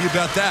not happy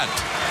about that.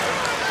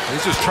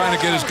 He's just trying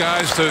to get his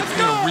guys to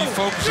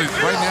refocus.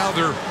 Right now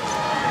their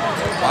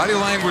body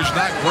language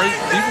not great.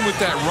 Even with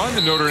that run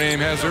that Notre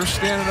Dame has, they're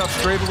standing up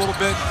straight a little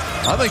bit.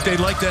 I think they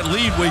like that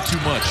lead way too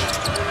much.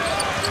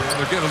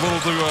 They're getting a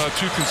little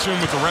too consumed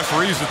with the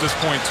referees at this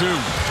point too.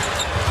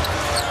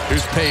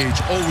 Here's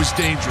Paige, always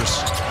dangerous.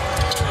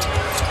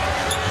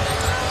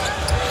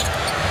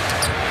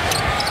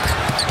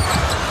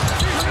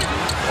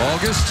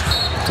 August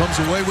comes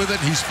away with it.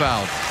 He's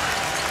fouled.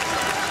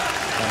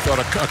 I thought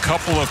a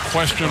couple of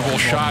questionable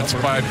shots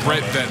by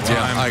Britt that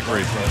time. Yeah, I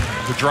agree.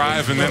 The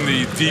drive and then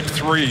the deep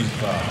 3.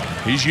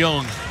 He's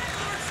young.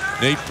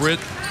 Nate Britt,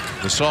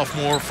 the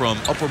sophomore from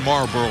Upper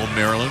Marlboro,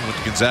 Maryland, went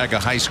to Gonzaga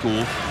High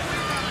School,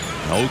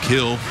 Oak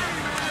Hill.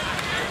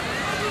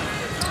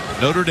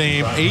 Notre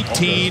Dame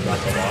 18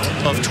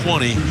 of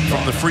 20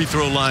 from the free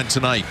throw line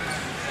tonight.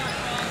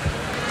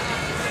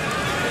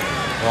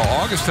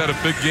 Well, August had a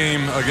big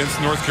game against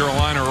North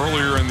Carolina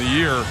earlier in the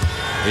year.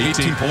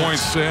 18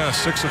 points, 6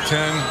 of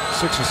 10,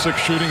 6 of 6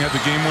 shooting, had the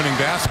game-winning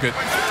basket.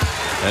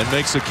 And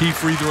makes a key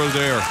free throw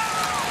there.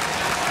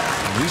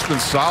 He's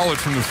been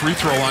solid from the free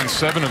throw line,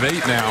 7 of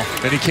 8 now.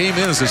 And he came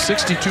in as a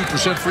 62%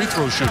 free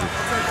throw shooter.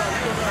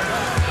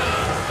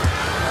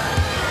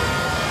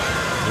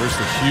 There's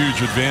the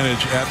huge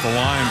advantage at the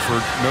line for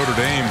Notre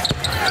Dame.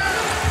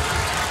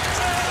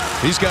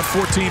 He's got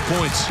 14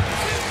 points.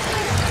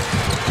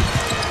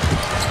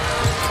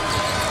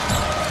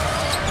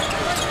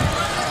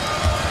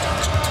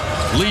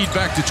 Lead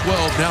back to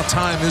 12. Now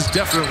time is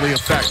definitely a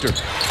factor.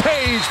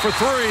 Paige for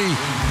 3.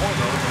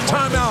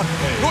 Timeout,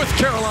 North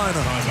Carolina.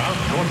 Timeout,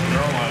 North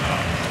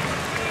Carolina.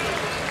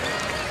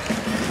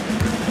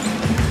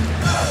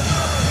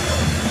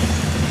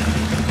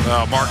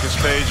 Marcus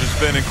Paige has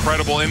been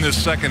incredible in this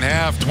second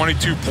half.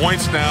 22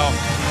 points now.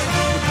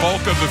 The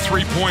bulk of the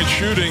three-point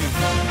shooting.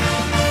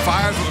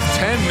 5 of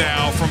 10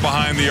 now from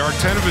behind the arc.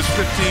 10 of his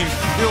 15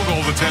 field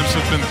goal attempts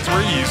have been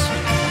threes.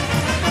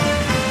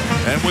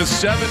 And with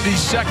 70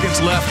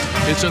 seconds left,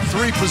 it's a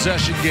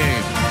 3-possession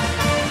game.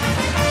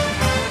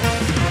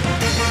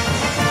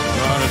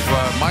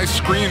 If my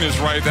screen is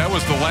right, that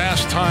was the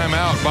last time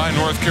out by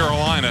North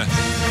Carolina.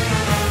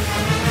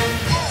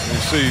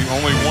 You see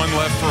only one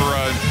left for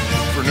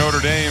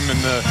Notre Dame,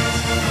 and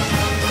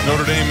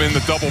Notre Dame in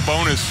the double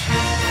bonus.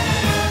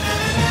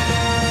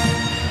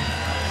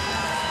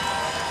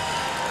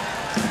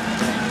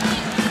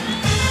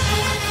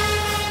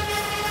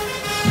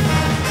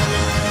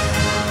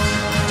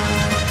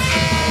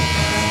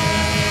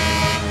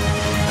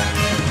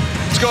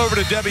 Let's go over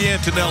to Debbie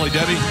Antonelli.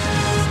 Debbie.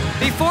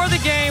 Before the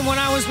game, when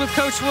I was with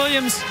Coach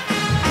Williams,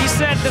 he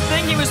said the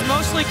thing he was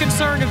mostly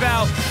concerned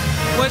about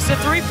was the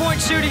three-point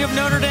shooting of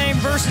Notre Dame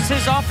versus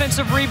his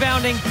offensive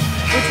rebounding,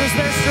 which was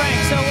their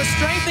strength. So it was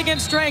strength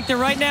against strength, and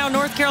right now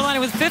North Carolina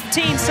with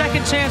 15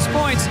 second chance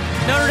points,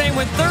 Notre Dame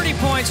with 30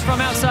 points from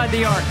outside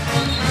the arc.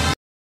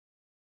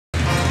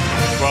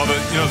 Well,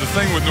 the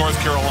thing with North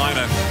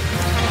Carolina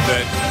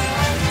that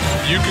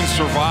you can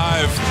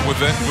survive with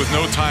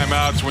no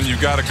timeouts when you've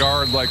got a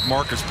guard like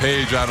Marcus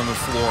Paige out on the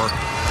floor.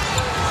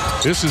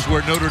 This is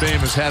where Notre Dame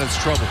has had its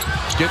trouble,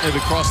 getting it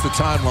across the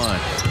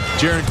timeline.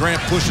 Jerrian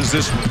Grant pushes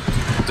this one.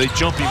 They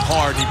jump him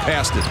hard, and he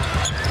passed it.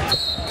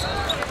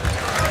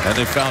 And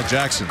they fouled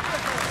Jackson.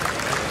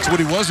 That's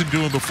what he wasn't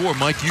doing before,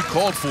 Mike. You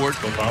called for it.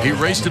 He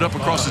raced it up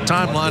across the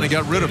timeline and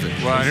got rid of it.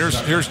 Well,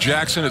 here's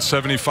Jackson at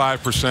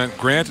 75%,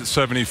 Grant at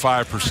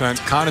 75%,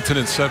 Connaughton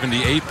at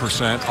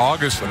 78%,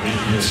 August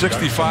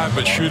 65%,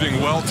 but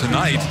shooting well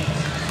tonight.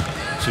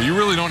 So you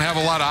really don't have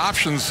a lot of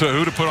options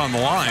who to put on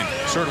the line.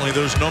 Certainly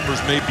those numbers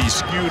may be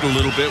skewed a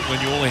little bit when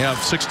you only have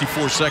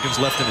 64 seconds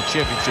left in a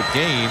championship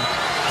game.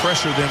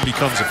 Pressure then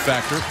becomes a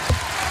factor.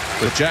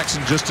 But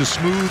Jackson just as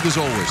smooth as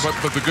always.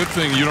 But the good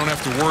thing, you don't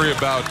have to worry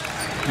about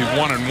the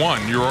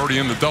 1-and-1. You're already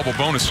in the double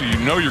bonus, so you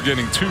know you're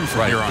getting 2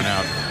 from here on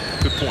out.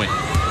 Good point.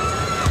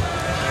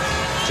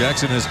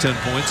 Jackson has 10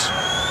 points.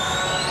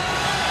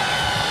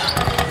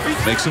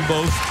 Makes them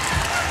both.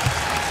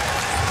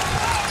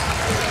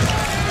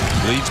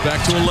 Leads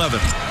back to 11.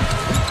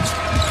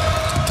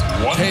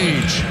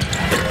 Paige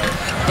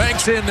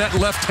banks in that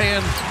left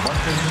hand.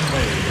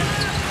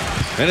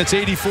 And it's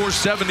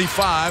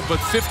 84-75, but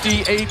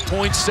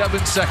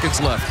 58.7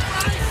 seconds left.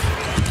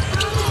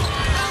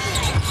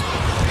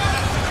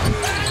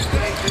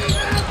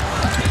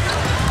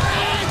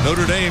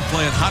 Notre Dame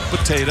playing hot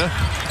potato,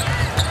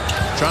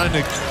 trying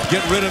to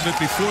get rid of it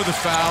before the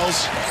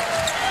fouls.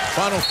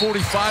 Final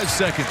 45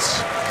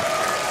 seconds.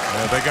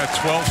 Yeah, they got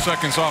 12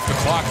 seconds off the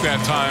clock that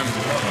time.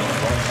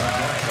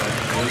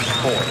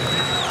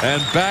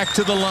 And back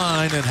to the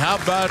line. And how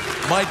about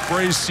Mike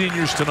Bray's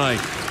seniors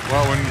tonight?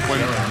 Well,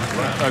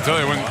 I tell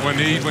you,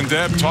 when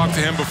Deb talked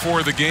to him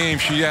before the game,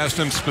 she asked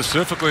him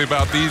specifically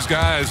about these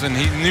guys, and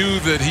he knew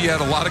that he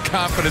had a lot of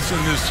confidence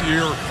in this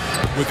year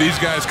with these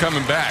guys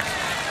coming back.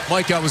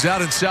 Mike, I was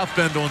out in South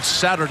Bend on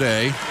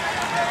Saturday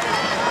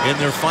in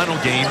their final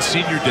game,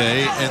 senior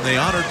day, and they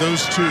honored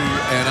those two,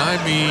 and I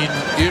mean,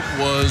 it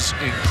was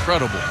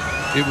incredible.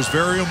 It was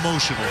very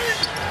emotional.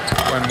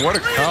 And what a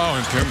call,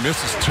 and Tim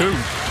misses 2.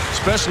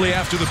 Especially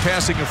after the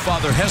passing of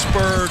Father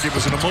Hesburgh. It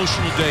was an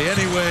emotional day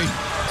anyway,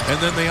 and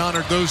then they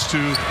honored those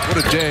two. What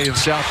a day in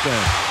South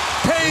Bend.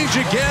 Paige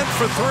again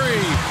for 3,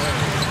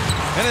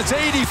 and it's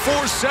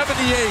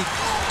 84-78.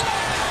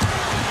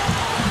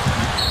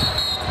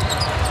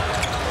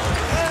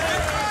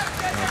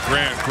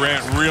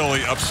 Grant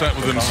really upset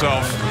with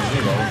himself.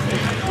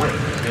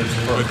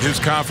 But his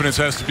confidence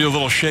has to be a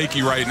little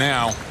shaky right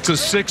now. It's a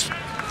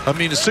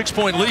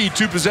 6-point lead,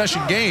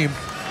 2-possession game.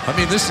 I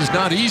mean, this is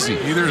not easy.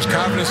 Either his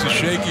confidence is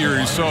shaky or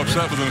he's so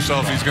upset with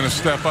himself he's going to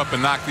step up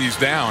and knock these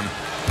down.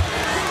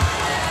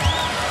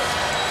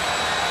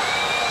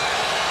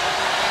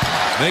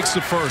 Makes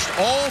the first.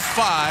 All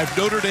 5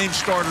 Notre Dame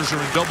starters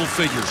are in double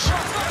figures.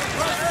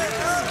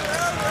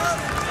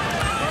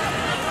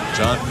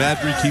 John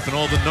Madry keeping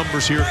all the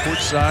numbers here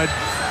courtside,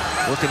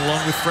 working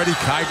along with Freddie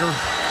Kiger.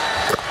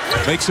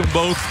 Makes them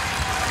both.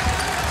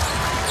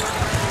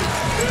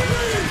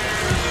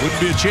 Wouldn't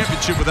be a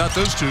championship without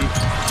those two.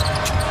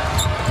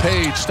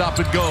 Paige, stop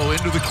and go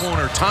into the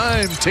corner.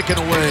 Time ticking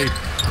away.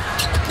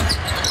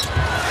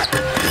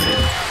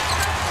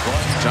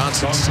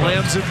 Johnson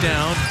slams it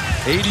down.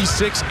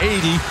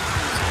 86-80.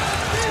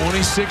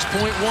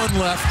 26.1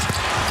 left.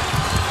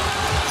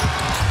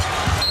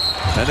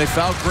 And they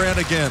foul Grant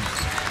again.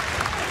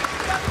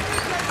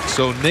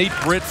 So Nate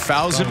Britt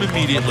fouls him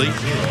immediately.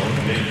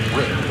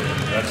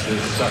 That's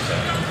his second.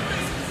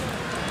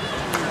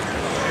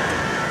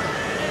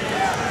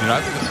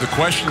 The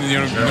question,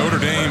 Notre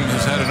Dame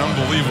has had an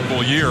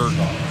unbelievable year,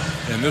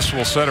 and this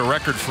will set a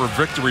record for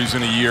victories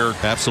in a year.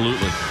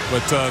 Absolutely.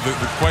 But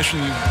the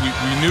question,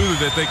 we knew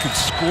that they could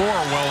score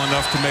well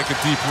enough to make a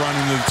deep run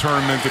into the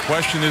tournament. The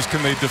question is,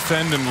 can they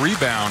defend and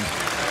rebound?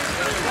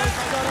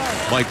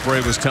 Mike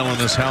Brey was telling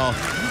us how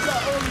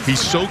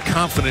he's so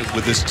confident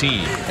with this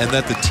team, and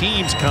that the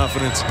team's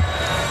confidence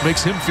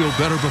makes him feel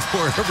better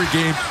before every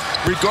game,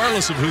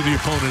 regardless of who the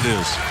opponent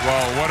is.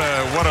 Well,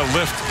 what a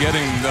lift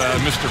getting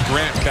Mr.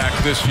 Grant back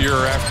this year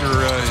after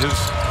his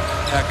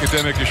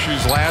academic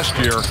issues last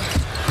year.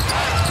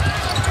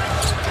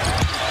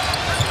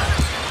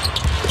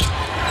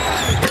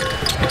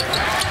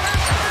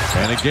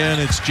 And again,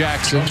 it's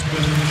Jackson.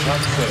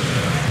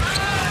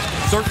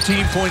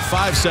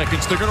 13.5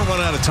 seconds. They're going to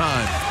run out of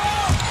time.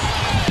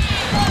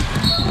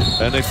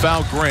 And they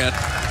foul Grant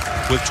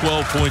with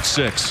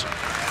 12.6.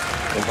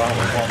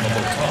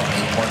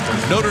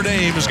 Notre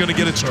Dame is going to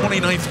get its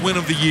 29th win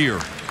of the year.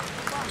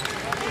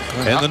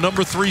 And the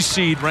number 3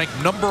 seed, ranked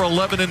number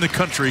 11 in the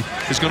country,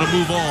 is going to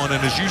move on,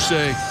 and as you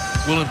say,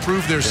 will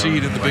improve their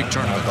seed in the big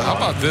tournament. How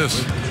about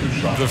this?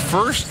 The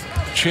first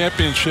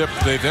championship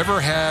they've ever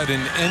had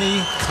in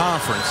any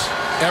conference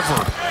ever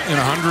in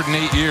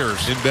 108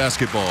 years. In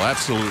basketball,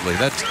 absolutely.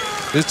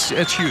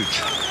 It's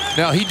huge.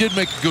 Now, he did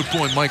make a good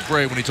point, Mike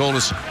Brey, when he told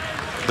us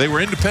they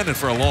were independent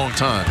for a long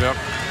time. Yep.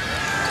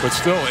 But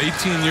still,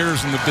 18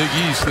 years in the Big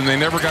East, and they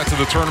never got to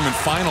the tournament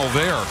final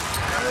there.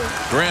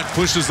 Grant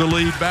pushes the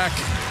lead back.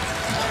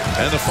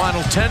 And the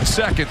final 10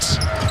 seconds.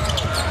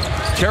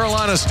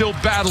 Carolina still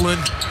battling.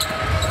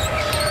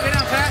 Get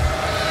out, Pat.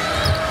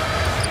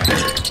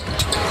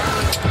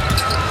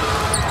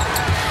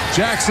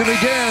 Jackson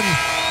again.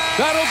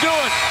 That'll do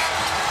it.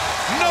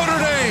 Notre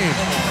Dame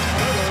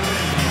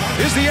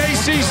is the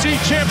ACC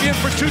champion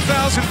for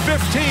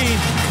 2015,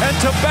 and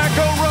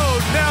Tobacco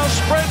Road now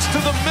spreads to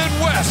the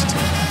Midwest.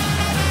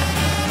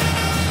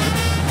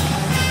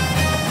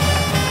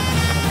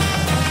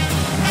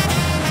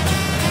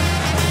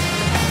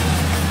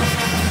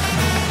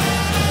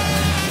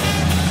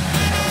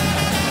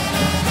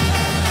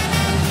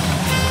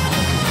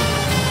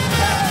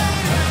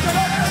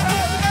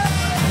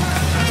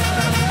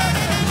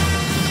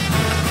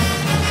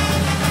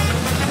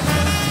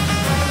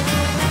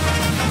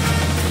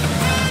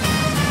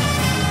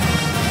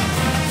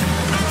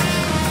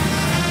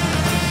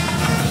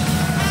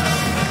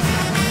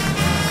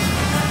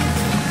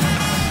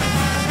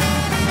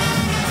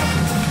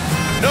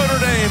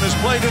 Has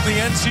played in the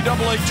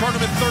NCAA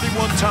tournament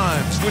 31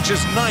 times, which is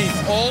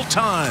 9th all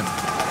time.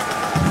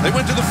 They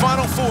went to the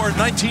Final Four in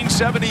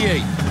 1978,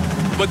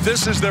 but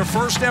this is their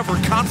first ever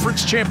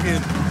conference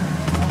champion.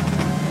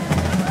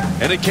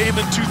 And it came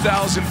in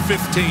 2015.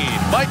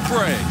 Mike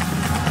Brey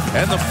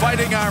and the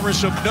Fighting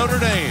Irish of Notre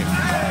Dame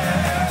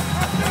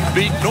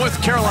beat North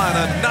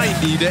Carolina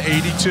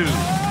 90-82.